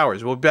for 8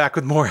 hours. We'll be back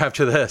with more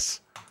after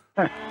this.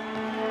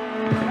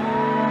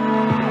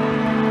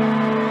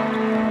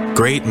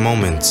 Great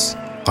moments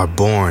are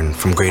born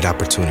from great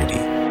opportunity.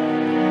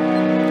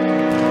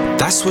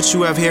 That's what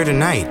you have here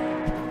tonight.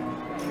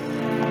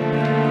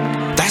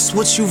 That's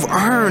what you've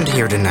earned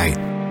here tonight.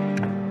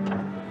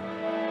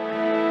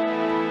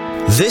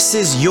 This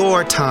is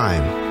your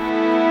time.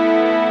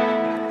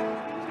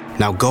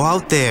 Now go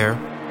out there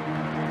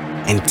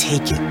and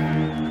take it.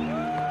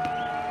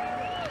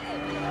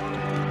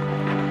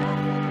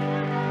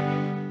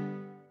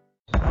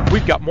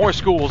 We've got more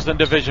schools than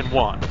Division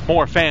I,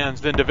 more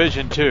fans than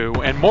Division II,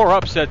 and more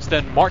upsets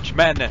than March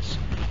Madness.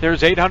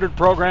 There's 800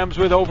 programs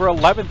with over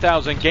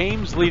 11,000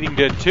 games leading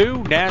to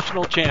 2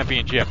 national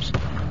championships.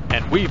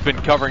 And we've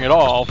been covering it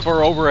all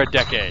for over a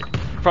decade.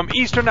 From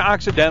Eastern to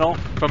Occidental,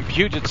 from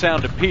Puget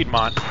Sound to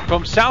Piedmont,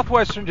 from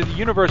Southwestern to the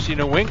University of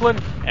New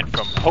England, and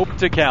from Hope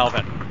to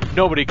Calvin.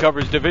 Nobody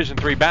covers Division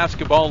III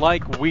basketball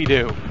like we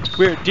do.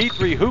 We're at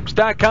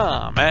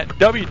D3Hoops.com at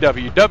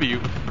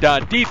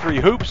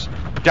www.d3hoops.com.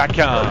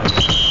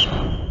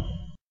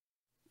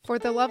 For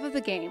the love of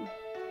the game.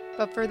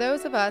 But for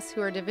those of us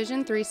who are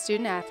Division III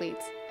student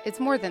athletes,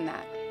 it's more than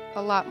that.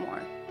 A lot more.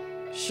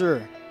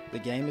 Sure, the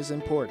game is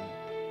important.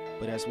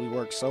 But as we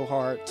work so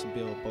hard to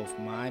build both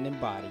mind and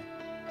body,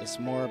 it's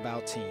more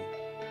about team.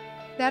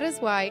 That is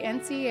why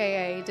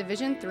NCAA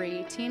Division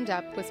III teamed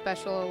up with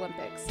Special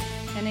Olympics.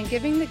 And in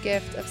giving the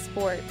gift of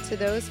sport to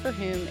those for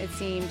whom it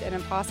seemed an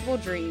impossible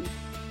dream,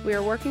 we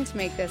are working to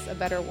make this a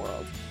better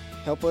world.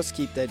 Help us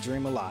keep that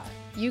dream alive.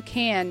 You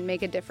can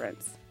make a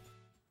difference.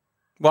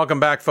 Welcome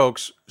back,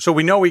 folks. So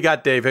we know we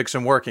got Dave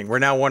Hickson working. We're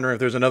now wondering if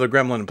there's another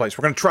gremlin in place.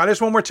 We're going to try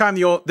this one more time,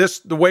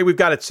 the way we've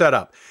got it set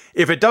up.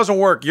 If it doesn't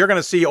work, you're going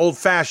to see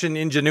old-fashioned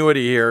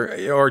ingenuity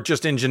here, or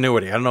just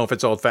ingenuity. I don't know if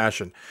it's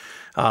old-fashioned.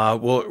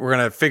 We're going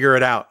to figure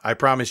it out, I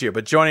promise you.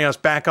 But joining us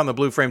back on the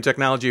Blue Frame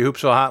Technology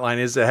Hoopsville Hotline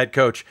is the head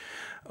coach,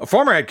 a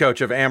former head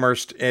coach of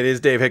Amherst. It is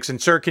Dave Hickson.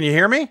 Sir, can you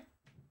hear me?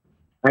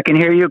 I can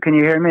hear you. Can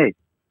you hear me?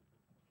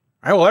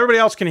 All right, well, everybody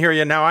else can hear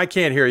you. Now I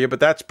can't hear you, but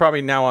that's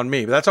probably now on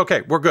me. But that's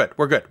okay. We're good.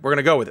 We're going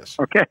to go with this.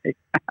 Okay.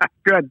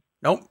 Good.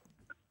 Nope.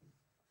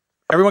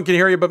 Everyone can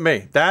hear you but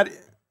me.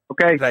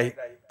 Okay.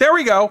 There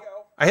we go.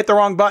 I hit the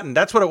wrong button.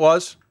 That's what it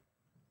was.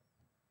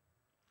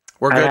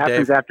 We're good,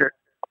 Dave.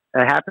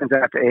 It happens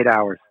after 8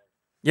 hours.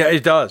 Yeah,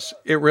 it does.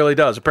 It really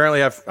does.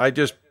 Apparently, I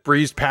just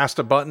breezed past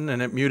a button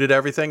and it muted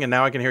everything, and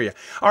now I can hear you.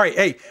 All right.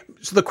 Hey,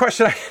 so the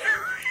question I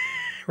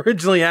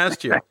originally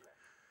asked you,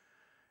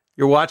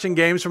 you're watching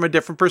games from a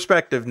different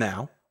perspective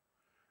now.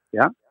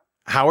 Yeah.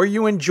 How are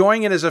you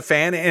enjoying it as a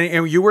fan?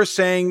 And you were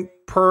saying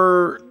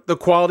per the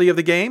quality of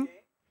the game?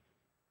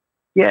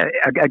 Yeah.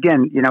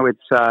 Again,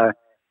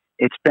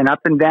 it's been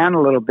up and down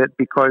a little bit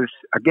because,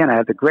 again, I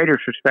have the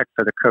greatest respect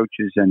for the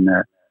coaches and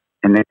the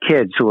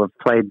kids who have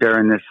played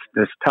during this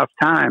tough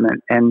time.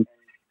 And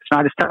it's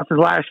not as tough as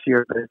last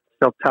year, but it's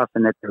still tough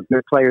in that there are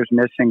good players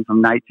missing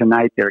from night to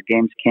night. There are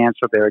games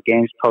canceled. There are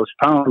games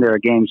postponed. There are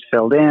games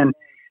filled in.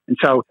 And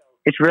so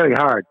it's really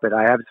hard, but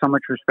I have so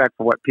much respect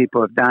for what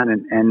people have done.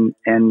 And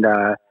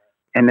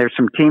there's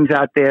some teams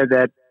out there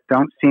that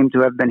don't seem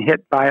to have been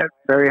hit by it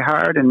very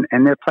hard, and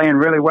they're playing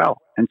really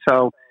well. And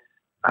so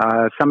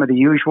some of the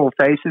usual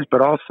faces,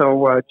 but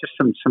also just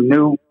some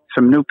new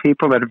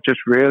people that have just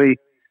really,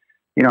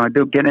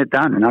 getting it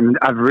done. And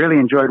I've really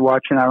enjoyed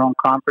watching our own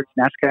conference,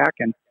 NESCAC,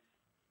 and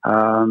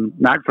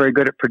not very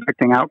good at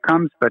predicting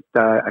outcomes, but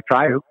I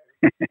try to.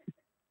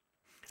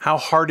 How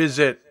hard is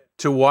it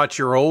to watch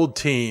your old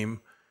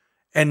team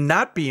and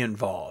not be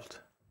involved?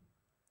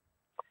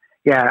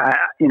 Yeah, I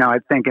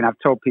think, and I've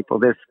told people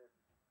this,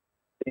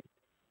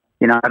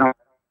 I don't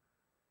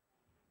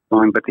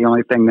long, but the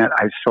only thing that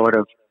I sort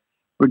of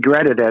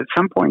regretted at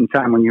some point in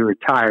time when you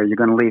retire, you're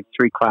going to leave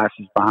 3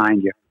 classes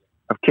behind you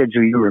of kids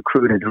who you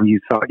recruited, who you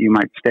thought you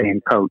might stay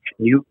and coach,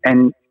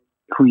 and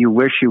who you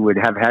wish you would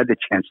have had the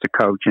chance to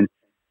coach. And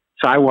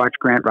so I watched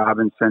Grant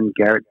Robinson,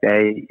 Garrett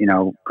Day.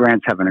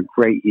 Grant's having a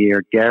great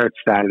year. Garrett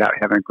started out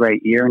having a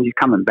great year, and he's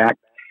coming back.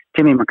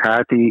 Timmy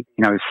McCarthy,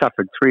 he's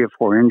suffered 3 or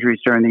 4 injuries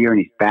during the year, and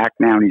he's back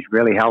now, and he's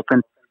really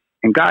helping.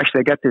 And gosh,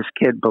 they got this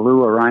kid,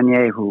 Balou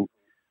Aranye, who,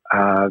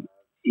 I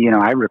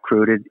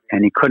recruited,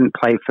 and he couldn't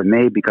play for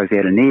me because he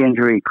had a knee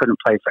injury. He couldn't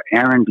play for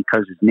Aaron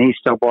because his knee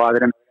still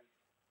bothered him.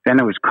 Then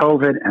there was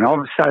COVID, and all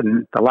of a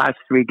sudden, the last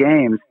 3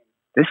 games,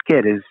 this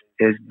kid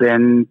has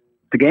been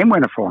the game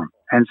winner for him.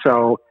 And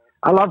so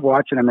I love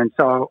watching him. And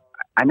so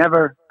I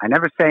never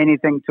say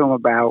anything to him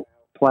about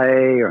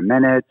play or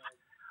minutes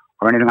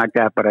or anything like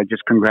that, but I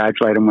just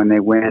congratulate them when they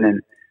win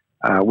and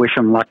wish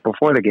them luck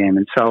before the game.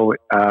 And so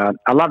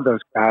I love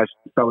those guys.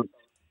 So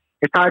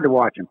it's hard to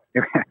watch them.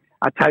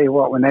 I'll tell you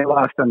what, when they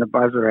lost on the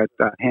buzzer at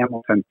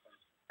Hamilton,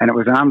 and it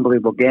was an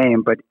unbelievable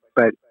game, but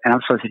and I'm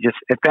supposed to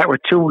if that were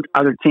 2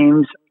 other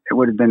teams, it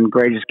would have been the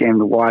greatest game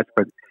to watch,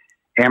 but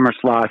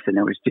Amherst lost, and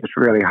it was just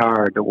really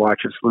hard to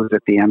watch us lose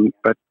at the end.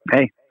 But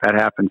hey, that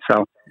happened.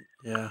 So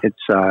yeah,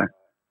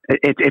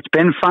 it's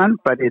been fun,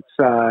 but it's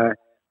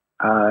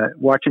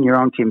watching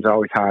your own team's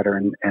always harder.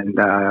 And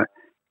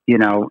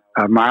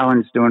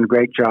Marlon's doing a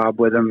great job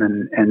with them,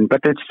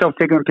 but they're still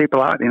figuring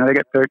people out. They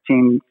got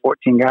 13,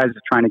 14 guys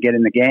that's trying to get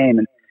in the game,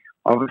 and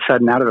all of a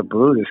sudden, out of the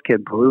blue, this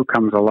kid Blue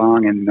comes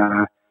along, and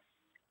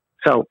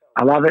so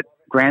I love it.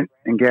 Grant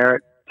and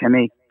Garrett,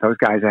 Timmy, those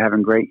guys are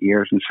having great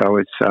years, and so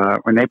it's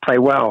when they play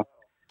well,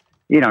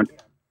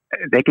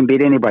 they can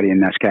beat anybody in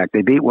NESCAC.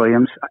 They beat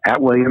Williams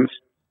at Williams,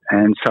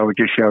 and so it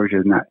just shows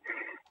you that.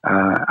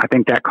 I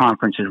think that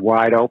conference is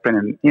wide open,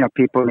 and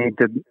people need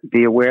to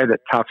be aware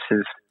that Tufts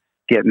is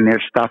getting their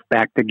stuff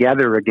back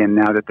together again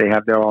now that they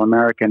have their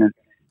All-American, and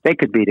they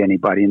could beat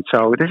anybody. And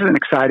so this is an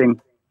exciting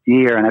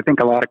year, and I think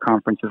a lot of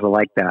conferences are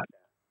like that.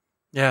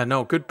 Yeah,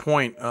 no, good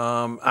point.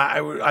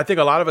 I think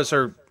a lot of us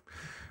are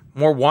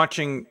more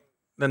watching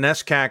the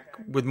NESCAC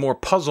with more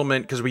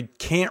puzzlement because we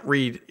can't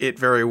read it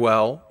very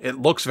well. It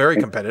looks very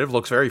competitive,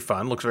 looks very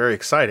fun, looks very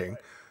exciting.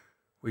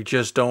 We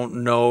just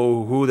don't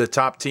know who the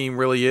top team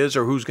really is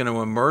or who's going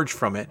to emerge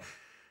from it.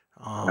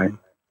 Right.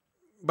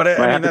 But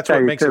I mean, that's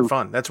what makes it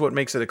fun. That's what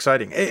makes it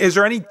exciting. Is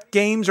there any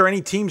games or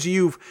any teams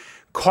you've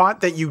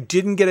caught that you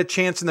didn't get a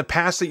chance in the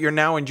past that you're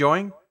now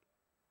enjoying?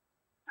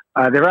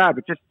 There are,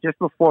 but just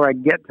before I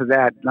get to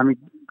that, let me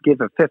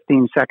give a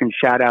 15-second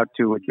shout-out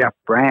to Jeff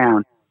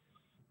Brown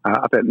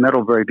up at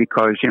Middlebury,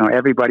 because,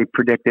 everybody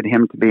predicted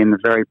him to be in the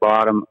very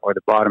bottom or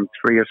the bottom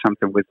three or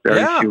something with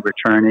very few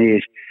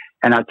returnees.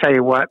 And I'll tell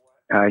you what,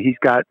 he's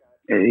got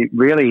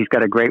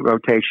a great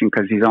rotation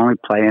because he's only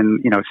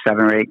playing,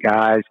 7 or 8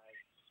 guys,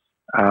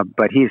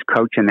 but he's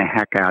coaching the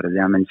heck out of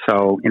them. And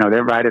so,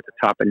 they're right at the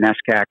top of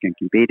NESCAC and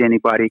can beat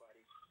anybody.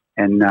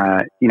 And,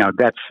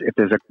 that's, if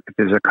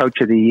there's a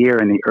coach of the year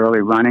in the early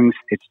runnings,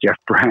 it's Jeff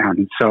Brown.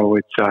 And so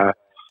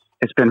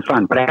it's been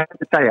fun. But I have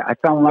to tell you, I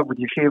fell in love with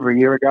Yeshiva a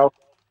year ago.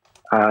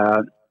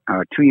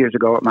 2 years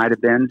ago, it might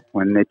have been,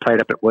 when they played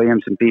up at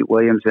Williams and beat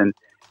Williams. And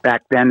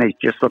back then, they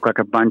just looked like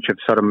a bunch of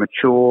sort of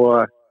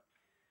mature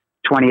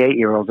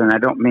 28-year-olds. And I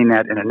don't mean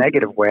that in a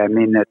negative way. I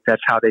mean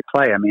that's how they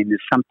play. I mean,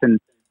 there's something,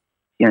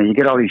 you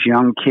get all these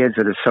young kids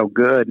that are so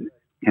good.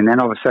 And then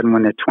all of a sudden,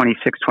 when they're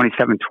 26,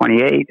 27,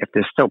 28, if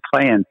they're still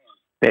playing,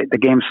 the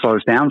game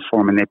slows down for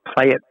them and they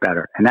play it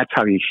better. And that's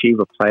how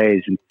Yeshiva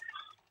plays. And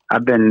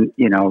I've been,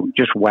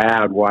 just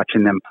wowed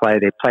watching them play.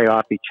 They play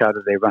off each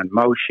other. They run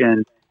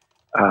motion.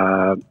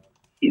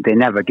 They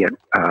never get,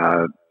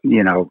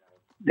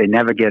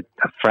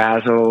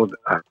 frazzled.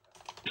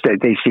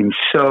 They seem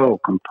so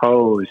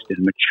composed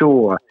and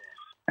mature.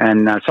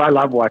 And so I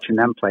love watching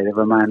them play. They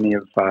remind me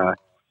of,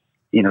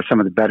 some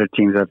of the better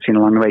teams I've seen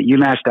along the way.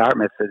 UMass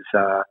Dartmouth is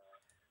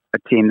a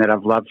team that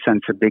I've loved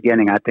since the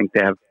beginning. I think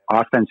they have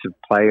offensive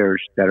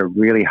players that are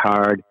really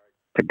hard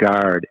to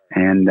guard.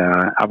 And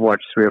I've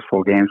watched 3 or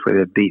 4 games where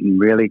they've beaten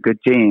really good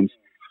teams.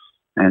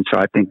 And so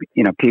I think,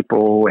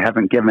 people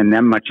haven't given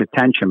them much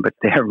attention, but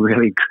they're a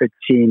really good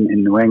team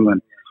in New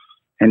England.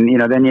 And,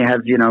 then you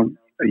have,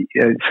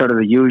 sort of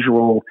the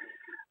usual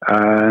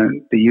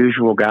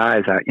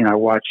guys. I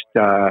watched,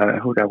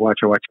 who did I watch?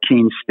 I watched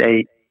Keene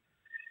State.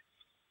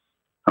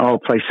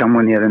 Play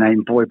someone the other night,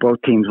 and boy,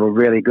 both teams were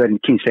really good,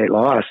 and Keene State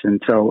lost.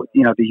 And so,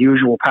 the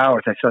usual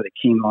powers. I saw that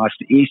Keene lost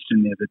to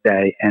Eastern the other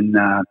day. And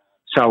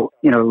so,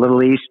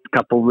 Little East, a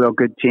couple real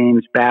good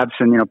teams.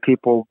 Babson,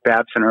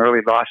 Babson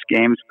early lost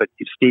games, but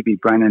Stevie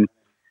Brennan,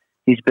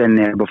 he's been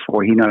there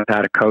before. He knows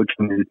how to coach,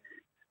 and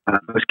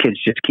those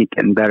kids just keep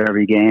getting better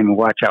every game, and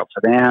watch out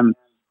for them.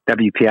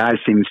 WPI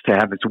seems to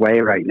have its way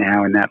right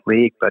now in that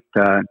league, but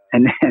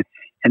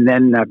and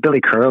then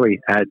Billy Curley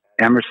at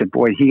Emerson,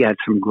 boy, he had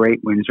some great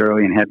wins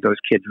early and had those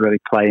kids really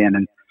playing.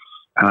 And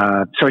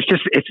so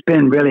it's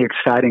been really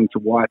exciting to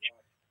watch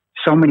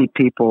so many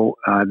people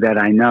that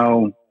I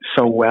know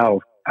so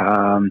well,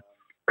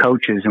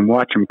 coaches, and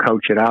watch them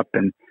coach it up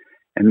and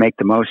make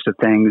the most of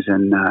things.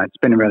 And it's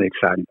been really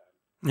exciting.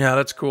 Yeah,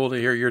 that's cool to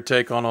hear your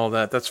take on all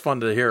that. That's fun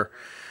to hear.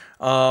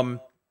 One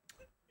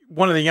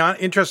of the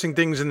interesting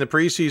things in the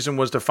preseason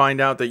was to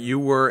find out that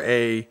you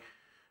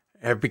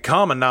have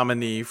become a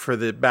nominee for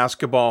the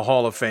Basketball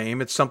Hall of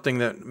Fame. It's something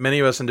that many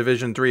of us in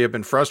Division III have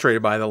been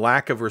frustrated by, the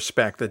lack of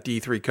respect that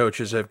D3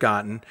 coaches have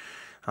gotten.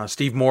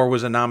 Steve Moore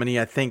was a nominee,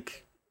 I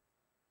think,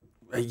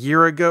 a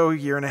year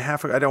and a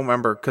half ago. I don't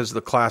remember because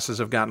the classes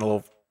have gotten a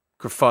little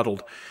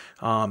kerfuddled.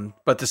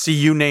 But to see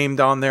you named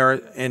on there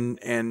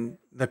and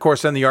of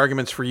course then the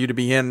arguments for you to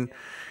be in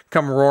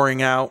come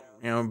roaring out,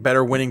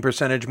 better winning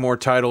percentage, more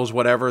titles,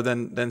 whatever,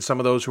 than some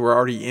of those who are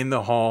already in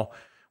the Hall.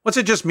 What's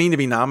it just mean to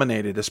be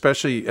nominated,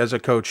 especially as a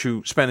coach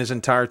who spent his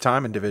entire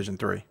time in Division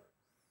III?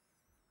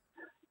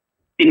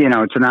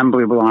 It's an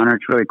unbelievable honor.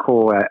 It's really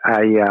cool.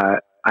 I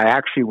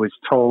actually was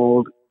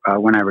told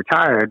when I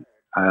retired,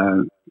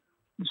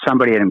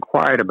 somebody had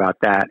inquired about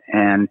that,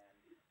 and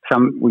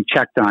we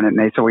checked on it, and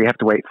they said we have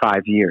to wait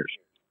 5 years.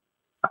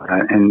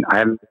 And I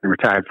haven't been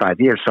retired 5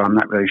 years, so I'm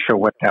not really sure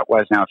what that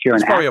was. Now, if you're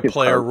it's an probably active a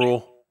player coach,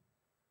 rule.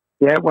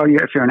 Yeah, well,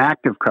 if you're an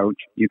active coach,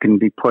 you can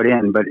be put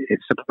in, but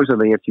it's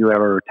supposedly if you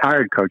have a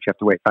retired coach, you have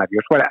to wait 5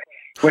 years.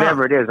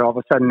 Whatever it is, all of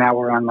a sudden now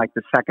we're on like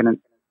the second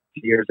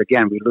years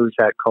again. We lose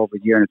that COVID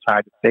year, and it's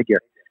hard to figure.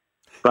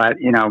 But,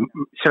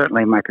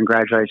 certainly my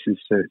congratulations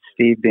to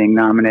Steve being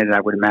nominated.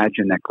 I would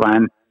imagine that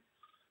Glenn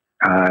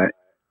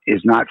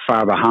is not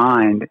far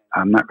behind.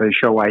 I'm not really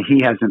sure why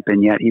he hasn't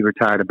been yet. He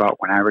retired about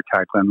when I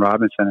retired, Glenn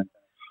Robinson. And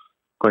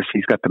of course,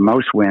 he's got the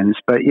most wins.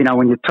 But,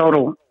 when you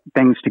total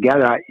things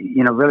together,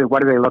 really,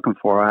 what are they looking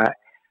for?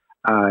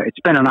 It's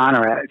been an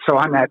honor. So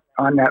on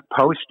that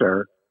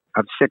poster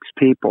of 6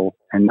 people,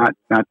 and not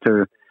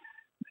to,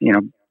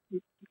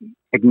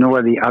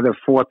 ignore the other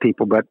 4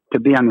 people, but to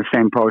be on the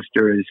same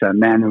poster as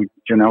Manu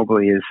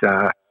Ginobili is,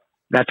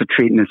 that's a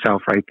treat in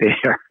itself right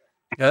there.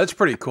 Yeah, that's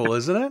pretty cool,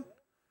 isn't it?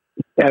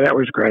 Yeah, that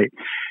was great.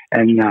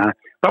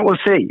 But we'll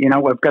see.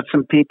 We've got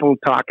some people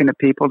talking to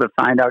people to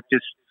find out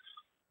just,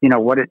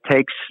 what it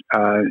takes.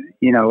 I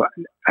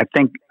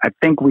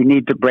think we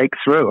need to break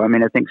through. I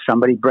mean, I think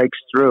somebody breaks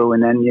through,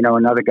 and then,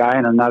 another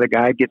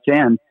guy gets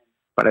in.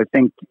 But I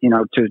think,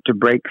 to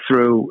break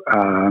through,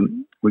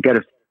 we got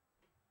to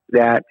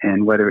that,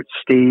 and whether it's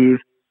Steve,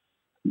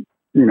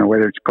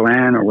 whether it's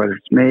Glenn or whether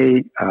it's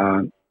me,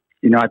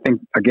 I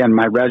think, again,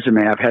 my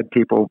resume, I've had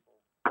people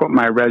put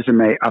my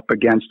resume up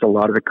against a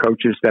lot of the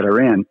coaches that are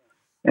in,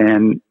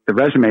 and the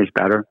resume is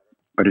better,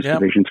 but it's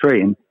Division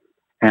III.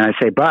 And I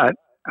say, but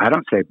I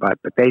don't say but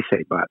they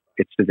say, but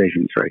it's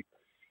Division III.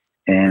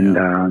 And,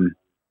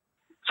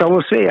 so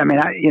we'll see. I mean,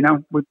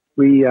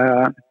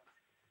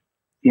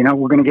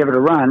 we're going to give it a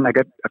run. I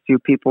got a few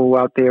people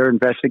out there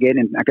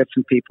investigating. I got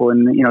some people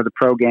in, the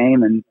pro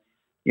game, and,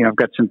 I've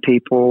got some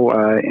people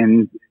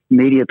in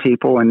media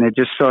people, and they're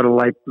just sort of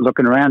like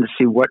looking around to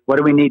see what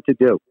do we need to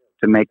do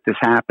to make this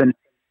happen.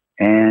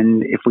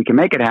 And if we can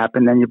make it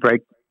happen, then you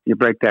break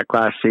that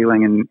glass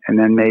ceiling, and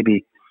then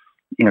maybe,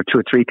 2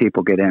 or 3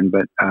 people get in.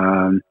 But,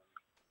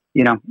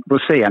 we'll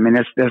see. I mean,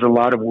 there's a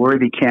lot of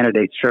worthy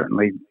candidates,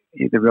 certainly.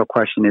 The real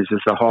question is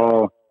it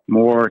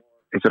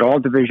all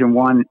Division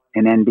I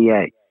and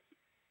NBA?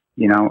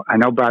 I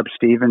know Bob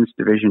Stevens,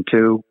 Division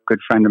II, good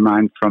friend of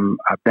mine from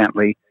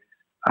Bentley,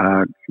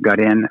 got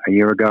in a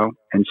year ago.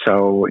 And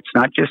so it's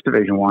not just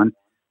Division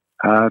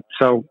I.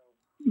 So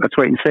let's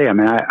wait and see. I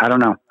mean, I don't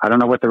know. I don't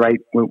know what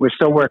we're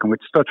still working. We're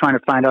still trying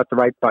to find out the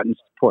right buttons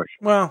to push.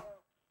 Well,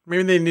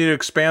 maybe they need to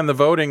expand the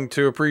voting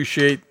to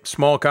appreciate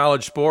small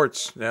college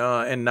sports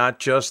and not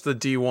just the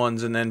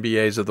D1s and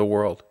NBAs of the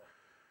world.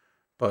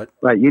 But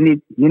right, you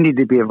need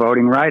to be a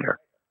voting writer.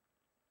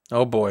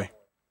 Oh boy.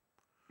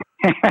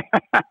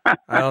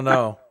 I don't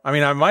know. I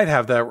mean, I might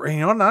have that.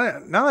 Now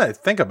that I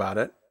think about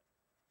it,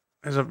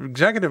 as an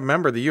executive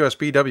member of the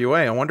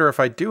USBWA, I wonder if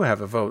I do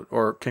have a vote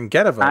or can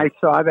get a vote. I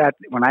saw that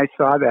when I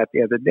saw that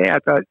the other day. I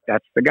thought,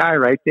 that's the guy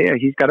right there.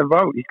 He's got a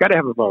vote. He's got to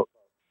have a vote.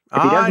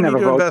 If he doesn't have a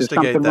vote, there's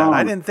something wrong.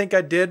 I didn't think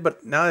I did,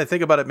 but now that I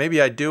think about it,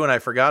 maybe I do, and I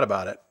forgot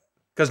about it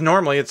because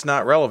normally it's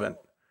not relevant.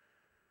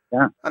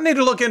 Yeah, I need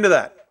to look into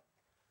that.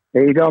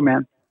 There you go,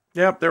 man.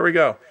 Yep, there we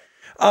go.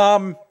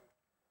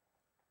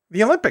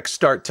 The Olympics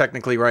start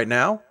technically right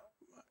now.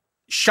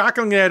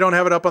 Shockingly, I don't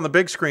have it up on the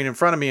big screen in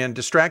front of me and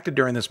distracted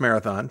during this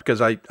marathon because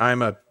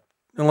I'm a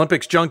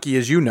Olympics junkie,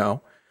 as you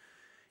know.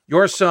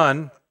 Your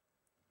son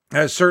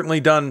has certainly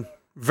done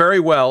very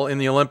well in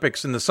the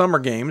Olympics in the Summer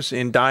Games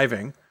in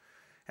diving,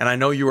 and I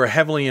know you were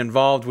heavily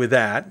involved with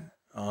that,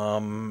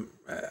 and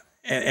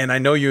I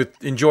know you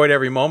enjoyed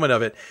every moment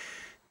of it.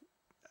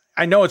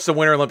 I know it's the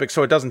Winter Olympics,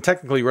 so it doesn't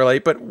technically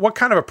relate, but what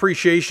kind of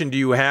appreciation do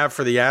you have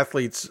for the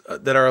athletes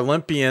that are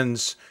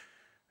Olympians,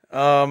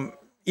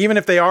 even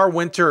if they are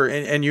winter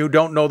and you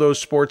don't know those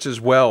sports as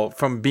well,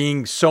 from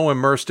being so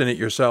immersed in it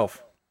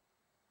yourself?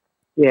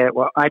 Yeah,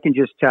 well, I can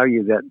just tell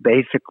you that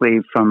basically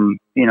from,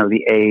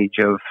 the age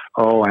of,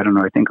 I don't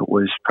know, I think it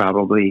was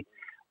probably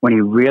when he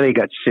really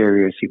got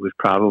serious, he was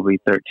probably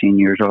 13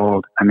 years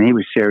old. I mean, he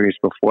was serious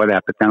before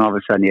that, but then all of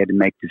a sudden he had to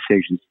make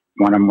decisions.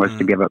 One of them was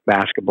to give up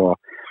basketball.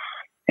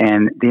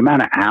 And the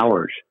amount of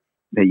hours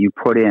that you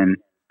put in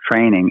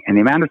training and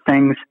the amount of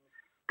things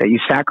that you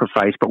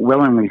sacrifice, but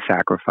willingly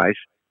sacrifice,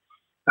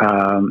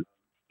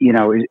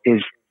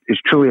 is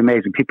truly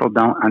amazing. People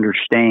don't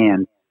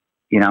understand,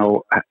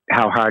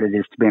 how hard it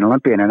is to be an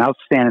Olympian. And I'll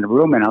stand in a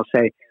room and I'll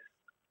say,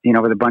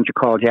 with a bunch of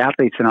college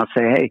athletes, and I'll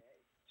say, hey,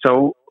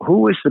 so who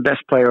was the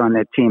best player on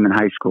their team in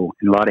high school?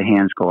 And a lot of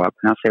hands go up.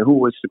 And I'll say, who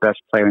was the best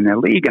player in their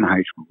league in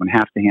high school? And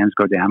half the hands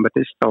go down, but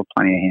there's still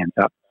plenty of hands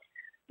up.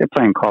 They're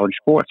playing college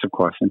sports, of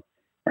course. And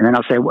then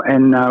I'll say,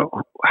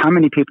 how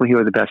many people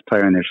here are the best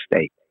player in their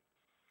state?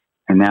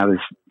 And now there's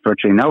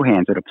virtually no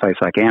hands at a place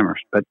like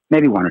Amherst, but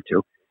maybe 1 or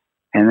 2.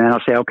 And then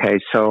I'll say, okay,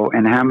 so,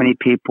 and how many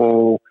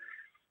people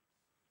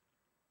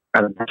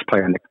are the best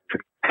player in the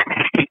country?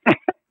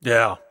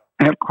 Yeah.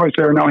 And of course,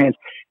 there are no hands.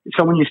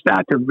 So when you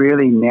start to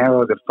really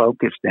narrow the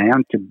focus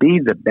down to be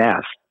the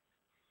best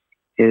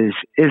is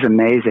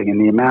amazing. And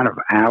the amount of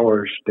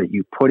hours that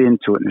you put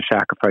into it and the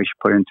sacrifice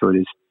you put into it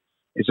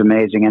is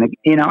amazing.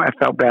 And, I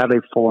felt badly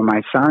for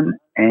my son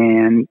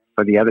and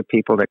for the other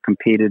people that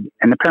competed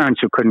and the parents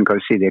who couldn't go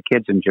see their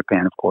kids in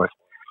Japan, of course.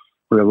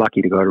 We were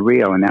lucky to go to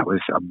Rio, and that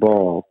was a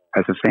ball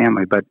as a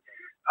family. But,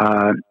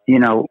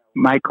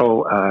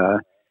 Michael,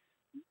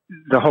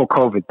 the whole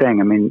COVID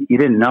thing, I mean, you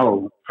didn't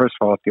know, first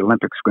of all, if the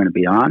Olympics were going to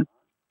be on.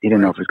 You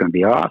didn't know if it was going to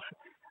be off.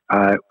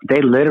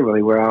 They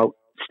literally were out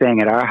staying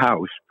at our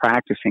house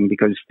practicing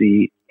because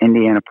the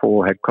Indiana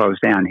pool had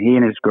closed down. He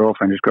and his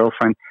girlfriend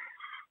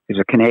is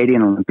a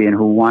Canadian Olympian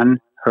who won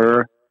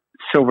her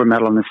silver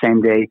medal on the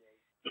same day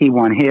he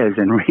won his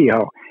in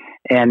Rio.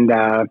 And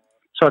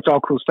so it's all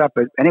cool stuff.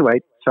 But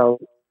anyway, so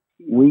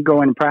we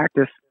go in and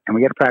practice, and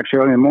we get to practice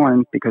early in the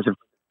morning because of,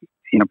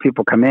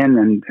 people come in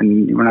and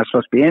we're not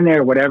supposed to be in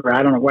there or whatever.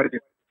 I don't know what it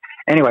is.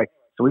 Anyway,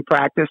 so we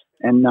practice,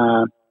 and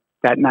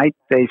that night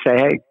they say,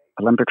 hey,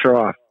 Olympics are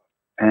off.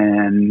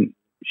 And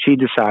she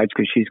decides,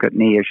 because she's got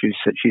knee issues,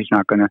 that she's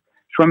not going to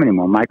swim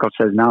anymore. Michael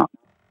says, no,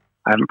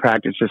 I haven't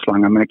practiced this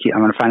long. I'm going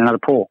to find another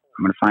pool.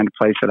 I'm going to find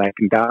a place that I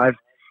can dive.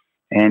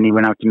 And he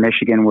went out to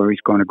Michigan where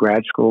he's going to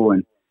grad school,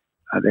 and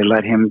they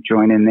let him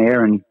join in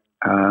there. And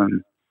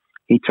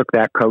he took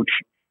that coach.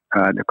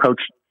 The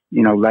coach,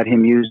 let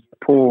him use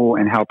the pool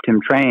and helped him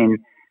train.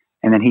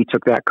 And then he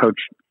took that coach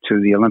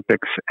to the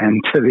Olympics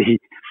and to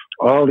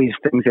all these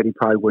things that he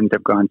probably wouldn't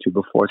have gone to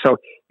before. So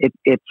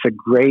it's a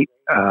great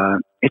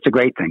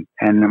thing.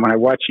 And when I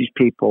watch these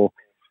people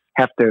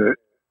have to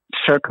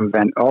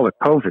circumvent all the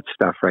COVID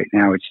stuff right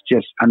now, it's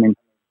just, I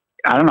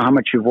don't know how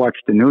much you've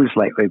watched the news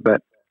lately,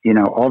 but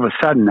all of a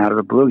sudden out of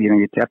the blue,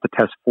 you have to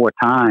test 4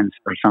 times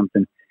or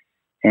something.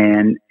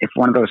 And if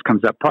one of those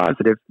comes up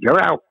positive,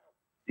 you're out.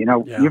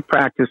 You've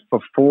practiced for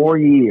 4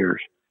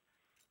 years.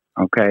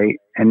 Okay.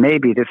 And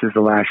maybe this is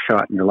the last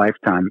shot in your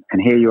lifetime.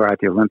 And here you are at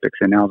the Olympics,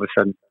 and all of a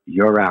sudden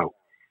you're out.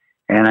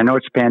 And I know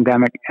it's a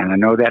pandemic, and I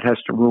know that has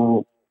to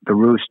rule the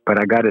roost, but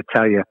I got to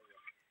tell you,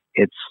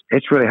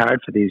 it's really hard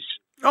for these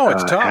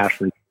it's tough.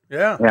 Athletes.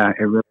 Yeah. Yeah.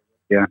 It really,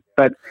 yeah.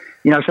 But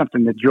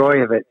something, the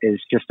joy of it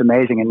is just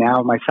amazing. And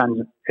now my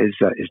son is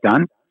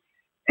done,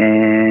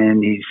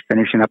 and he's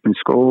finishing up in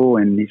school,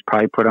 and he's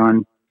probably put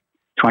on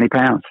 20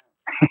 pounds.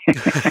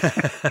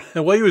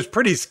 Well, he was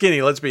pretty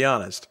skinny, let's be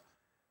honest.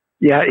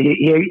 Yeah,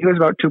 he was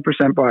about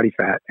 2% body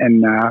fat,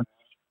 and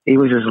he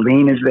was as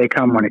lean as they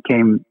come when it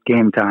came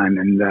game time.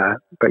 And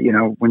but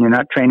when you're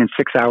not training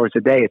 6 hours a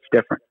day, it's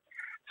different.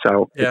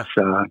 So yeah.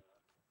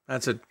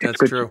 That's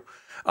true.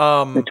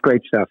 It's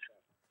great stuff.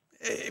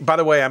 By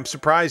the way, I'm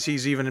surprised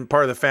he's even in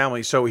part of the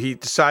family. So he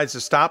decides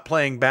to stop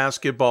playing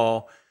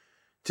basketball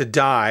to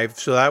dive.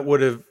 So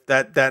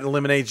that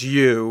eliminates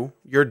you.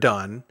 You're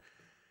done.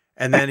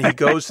 And then he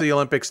goes to the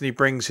Olympics, and he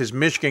brings his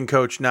Michigan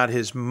coach, not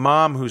his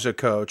mom, who's a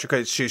coach.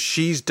 Okay, so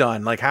she's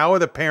done. Like, how are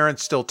the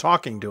parents still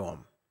talking to him?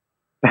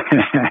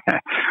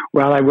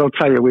 Well, I will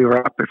tell you, we were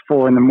up at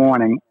 4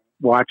 a.m.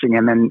 watching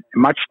him, and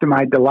much to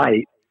my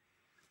delight,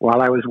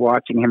 while I was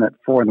watching him at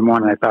 4 a.m,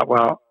 I thought,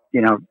 well,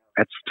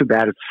 that's too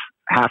bad. It's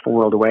half a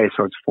world away,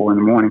 so it's 4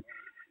 a.m.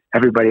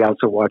 Everybody else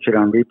will watch it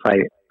on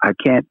replay. I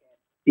can't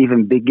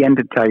even begin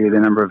to tell you the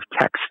number of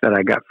texts that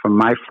I got from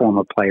my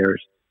former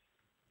players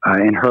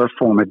and her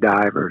former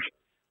divers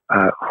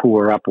who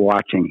were up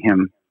watching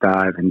him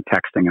dive and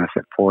texting us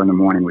at 4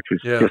 a.m, which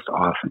was just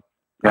awesome.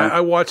 Yeah. I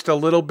watched a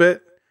little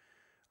bit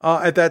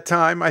at that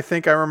time. I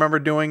think I remember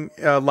doing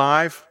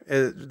live,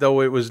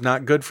 though it was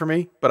not good for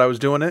me, but I was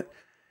doing it.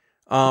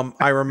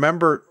 I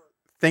remember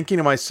thinking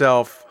to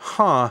myself,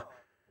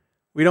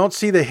 we don't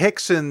see the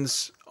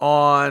Hicksons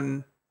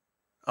on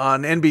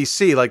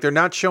NBC. Like, they're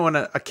not showing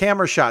a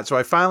camera shot. So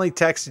I finally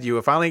texted you.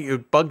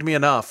 It bugged me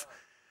enough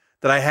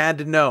that I had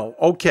to know,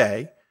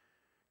 okay,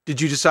 did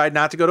you decide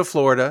not to go to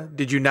Florida?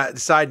 Did you not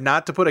decide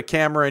not to put a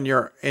camera in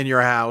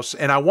your house?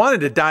 And I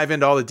wanted to dive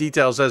into all the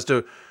details as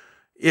to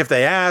if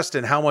they asked,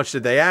 and how much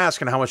did they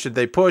ask, and how much did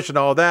they push, and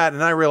all that.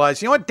 And I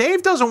realized, what?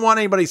 Dave doesn't want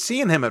anybody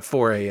seeing him at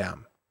 4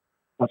 a.m.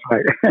 That's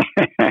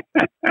right.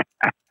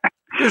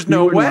 There's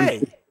no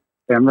way.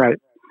 I'm right.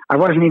 I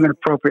wasn't even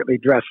appropriately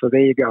dressed, so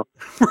there you go.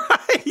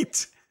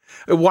 Right.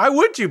 Why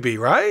would you be,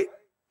 right?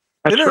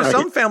 That's there right. are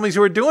some families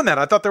who are doing that.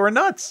 I thought they were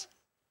nuts.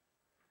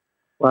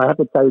 Well, I have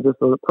to tell you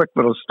just a quick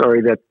little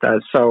story that,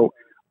 so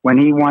when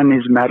he won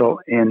his medal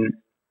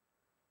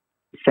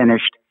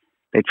finished,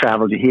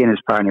 he and his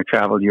partner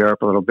traveled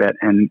Europe a little bit.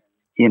 And,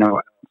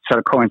 sort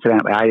of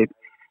coincidentally, I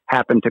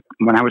happened to,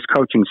 when I was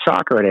coaching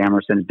soccer at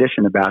Amherst, in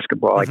addition to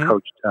basketball, I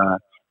coached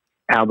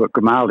Albert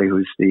Grimaldi,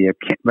 who's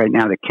right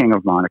now the king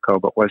of Monaco,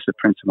 but was the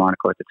Prince of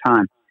Monaco at the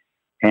time.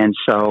 And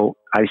so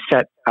I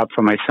set up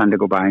for my son to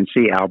go by and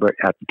see Albert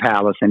at the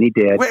Palace, and he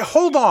did. Wait,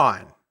 hold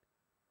on.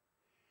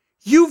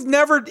 You've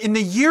never, in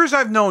the years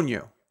I've known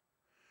you,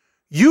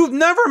 you've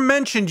never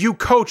mentioned you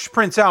coached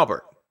Prince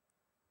Albert.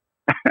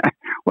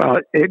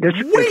 Well,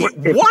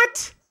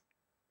 what?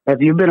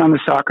 Have you been on the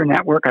Soccer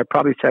Network? I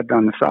probably said it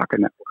on the Soccer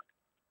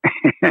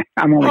Network.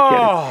 I'm only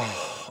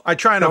kidding. I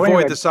try and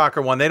avoid the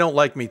soccer one. They don't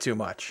like me too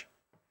much.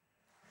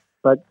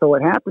 But so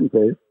what happens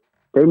is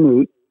they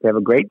meet, they have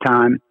a great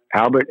time.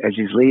 Albert, as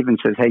he's leaving,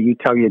 says, hey, you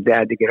tell your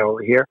dad to get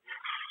over here.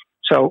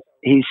 So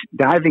he's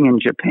diving in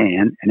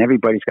Japan, and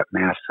everybody's got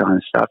masks on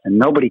and stuff, and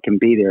nobody can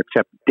be there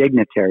except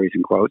dignitaries,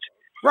 in quotes.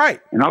 Right.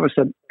 And all of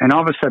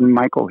a sudden,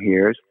 Michael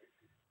hears,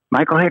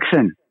 Michael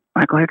Hickson.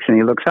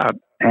 He looks up,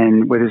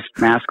 and with his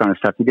mask on and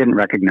stuff, he didn't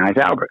recognize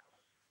Albert.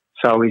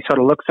 So he sort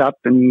of looks up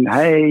and,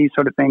 hey,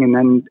 sort of thing, and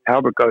then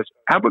Albert goes,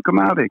 Albert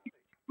Grimaldi,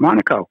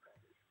 Monaco.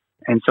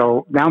 And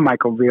so now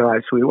Michael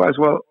realized who he was.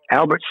 Well,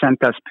 Albert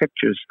sent us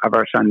pictures of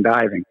our son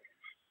diving.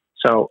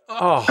 So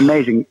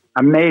amazing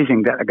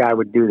that a guy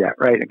would do that,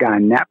 right? A guy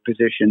in that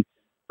position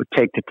would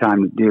take the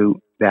time to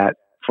do that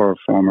for a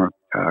former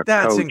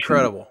That's coach.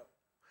 Incredible.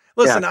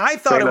 Listen, I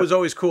thought it was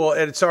always cool.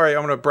 And sorry,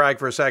 I'm going to brag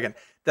for a second.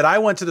 That I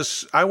went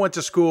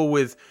to school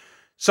with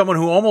someone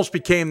who almost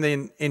became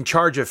in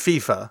charge of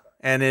FIFA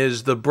and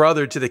is the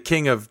brother to the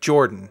king of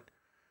Jordan.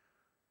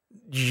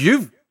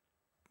 You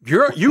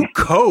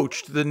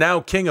coached the now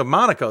king of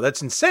Monaco.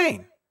 That's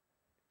insane.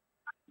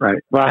 Right.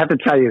 Well, I have to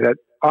tell you that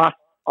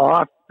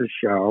off the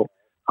show,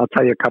 I'll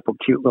tell you a couple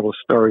cute little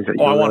stories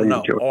that I want to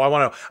know. I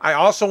want to know. I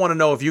also want to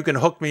know if you can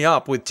hook me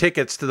up with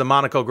tickets to the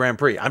Monaco Grand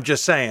Prix. I'm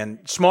just saying,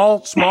 small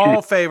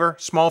favor,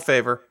 small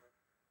favor.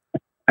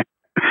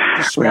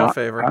 Just small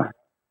favor.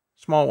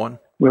 Small one.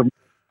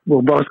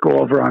 We'll both go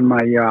over on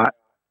my yacht.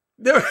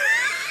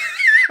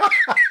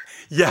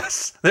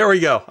 Yes, there we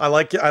go. I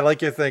like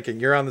your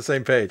thinking. You're on the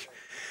same page.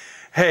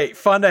 Hey,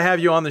 fun to have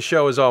you on the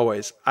show as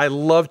always. I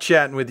love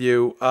chatting with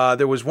you.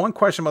 There was one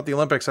question about the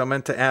Olympics I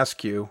meant to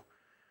ask you.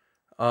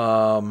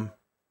 I'm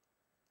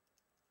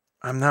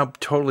now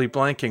totally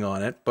blanking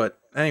on it, but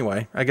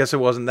anyway, I guess it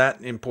wasn't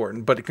that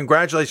important. But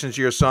congratulations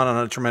to your son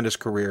on a tremendous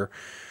career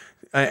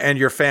and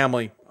your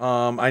family.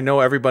 I know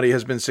everybody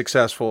has been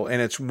successful,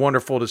 and it's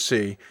wonderful to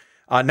see.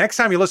 Next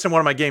time you listen to one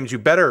of my games, you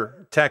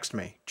better text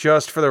me,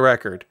 just for the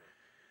record.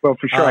 Well,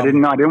 for sure. I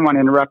didn't want to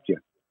interrupt you.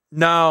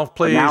 No,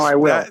 please. But now I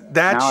will.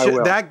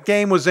 That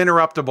game was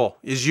interruptible,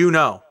 as you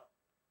know.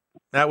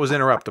 That was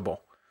interruptible.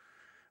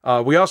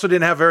 We also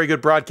didn't have very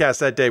good broadcast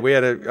that day. We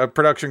had a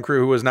production crew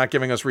who was not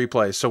giving us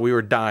replays, so we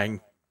were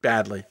dying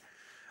badly.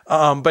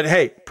 But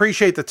hey,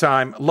 appreciate the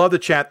time. Love the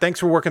chat. Thanks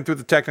for working through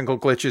the technical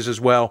glitches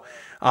as well.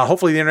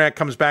 Hopefully the internet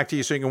comes back to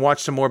you so you can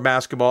watch some more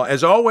basketball.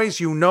 As always,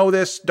 you know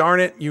this. Darn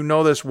it, you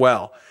know this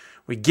well.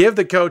 We give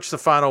the coach the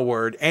final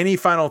word. Any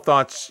final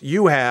thoughts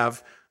you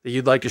have that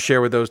you'd like to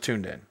share with those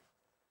tuned in?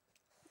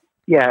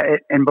 Yeah,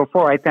 and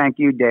before I thank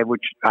you, Dave,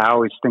 which I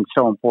always think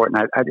so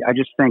important, I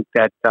just think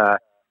that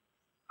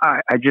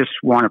I just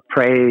want to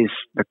praise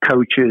the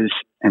coaches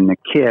and the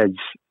kids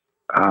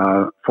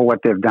for what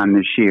they've done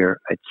this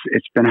year.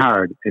 It's been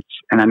hard.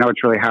 And I know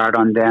it's really hard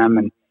on them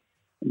and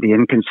the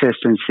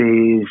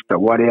inconsistencies, the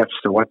what ifs,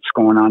 the what's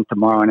going on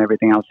tomorrow and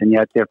everything else. And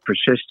yet they've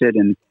persisted.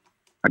 And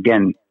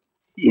again,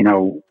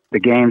 the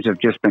games have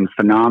just been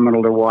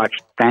phenomenal to watch.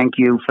 Thank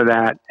you for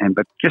that.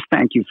 But just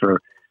thank you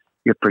for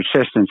your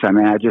persistence. I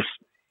mean,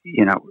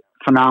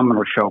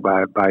 phenomenal show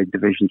by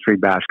Division III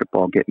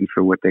basketball, getting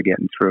through what they're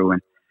getting through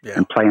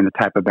and playing the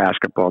type of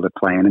basketball they're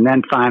playing. And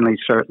then finally,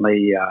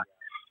 certainly,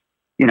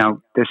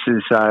 this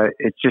is,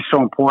 it's just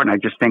so important. I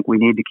just think we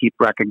need to keep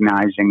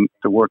recognizing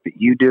the work that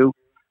you do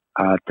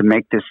to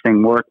make this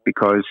thing work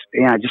because,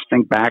 I just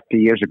think back to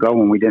years ago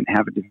when we didn't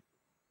have a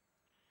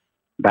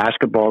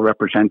basketball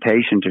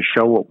representation to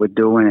show what we're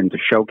doing and to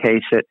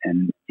showcase it.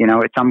 And,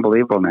 it's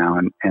unbelievable now.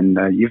 And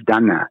you've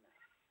done that.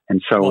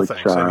 And so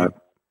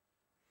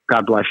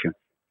God bless you.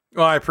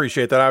 Well, I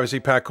appreciate that. Obviously,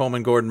 Pat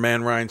Coleman, Gordon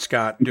Mann, Ryan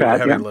Scott do the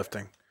heavy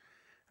lifting.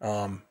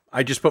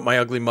 I just put my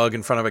ugly mug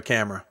in front of a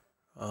camera.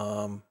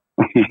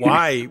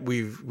 Why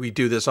we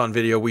do this on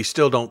video, we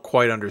still don't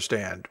quite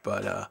understand,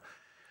 but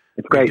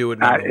it's great. Do it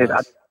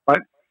but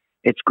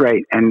it's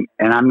great. And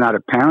I'm not a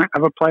parent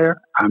of a player.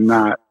 I'm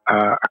not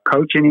a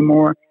coach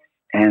anymore.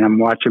 And I'm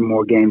watching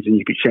more games than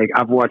you could shake.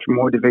 I've watched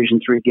more Division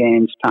III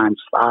games times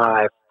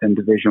 5 than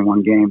Division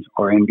I games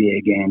or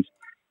NBA games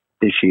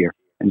this year.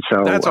 And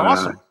so that's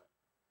awesome.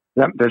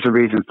 There's a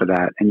reason for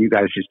that. And you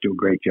guys just do a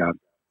great job.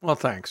 Well,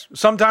 thanks.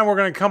 Sometime we're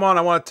going to come on.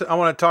 I want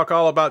to talk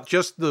all about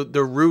just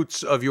the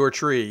roots of your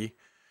tree.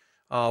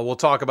 We'll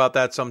talk about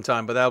that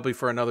sometime, but that'll be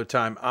for another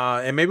time.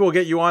 And maybe we'll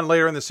get you on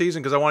later in the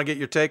season because I want to get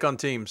your take on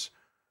teams.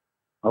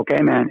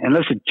 Okay, man. And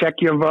listen, check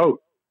your vote.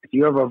 If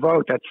you have a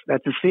vote,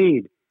 that's a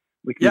seed.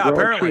 We can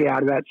grow a tree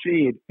out of that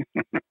seed.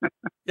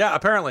 Yeah,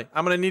 apparently.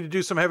 I'm going to need to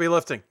do some heavy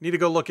lifting. Need to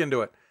go look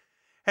into it.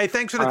 Hey,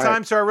 thanks for the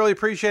time, sir. I really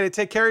appreciate it.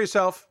 Take care of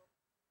yourself.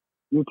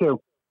 You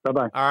too.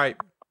 Bye-bye. All right.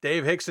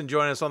 Dave Hickson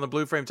joining us on the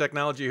Blue Frame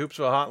Technology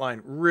Hoopsville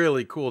Hotline.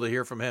 Really cool to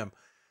hear from him.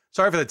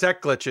 Sorry for the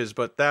tech glitches,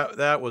 but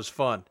that was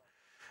fun.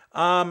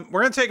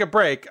 We're going to take a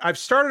break. I've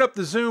started up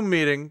the Zoom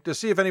meeting to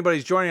see if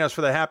anybody's joining us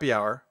for the happy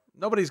hour.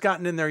 Nobody's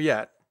gotten in there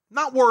yet.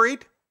 Not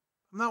worried.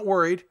 I'm not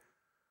worried.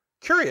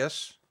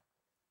 Curious,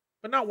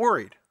 but not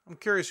worried. I'm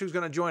curious who's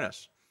going to join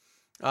us.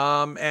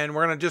 And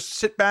we're going to just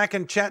sit back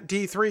and chat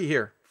D3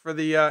 here for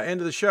the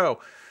end of the show.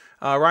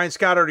 Ryan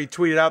Scott already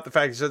tweeted out the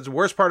fact, he says the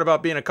worst part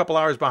about being a couple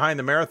hours behind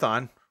the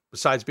marathon,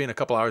 besides being a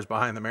couple hours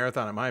behind the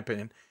marathon, in my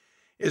opinion,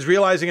 is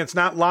realizing it's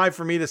not live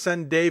for me to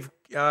send Dave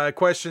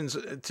questions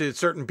to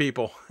certain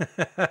people.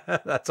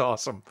 That's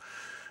awesome.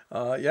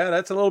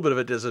 That's a little bit of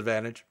a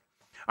disadvantage.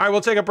 All right,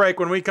 we'll take a break.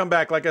 When we come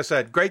back, like I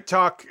said, great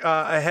talk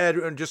ahead,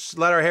 and just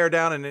let our hair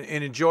down and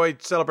enjoy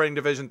celebrating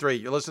Division III.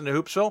 You're listening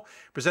to Hoopsville,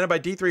 presented by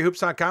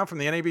D3Hoops.com from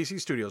the NABC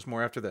studios.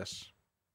 More after this.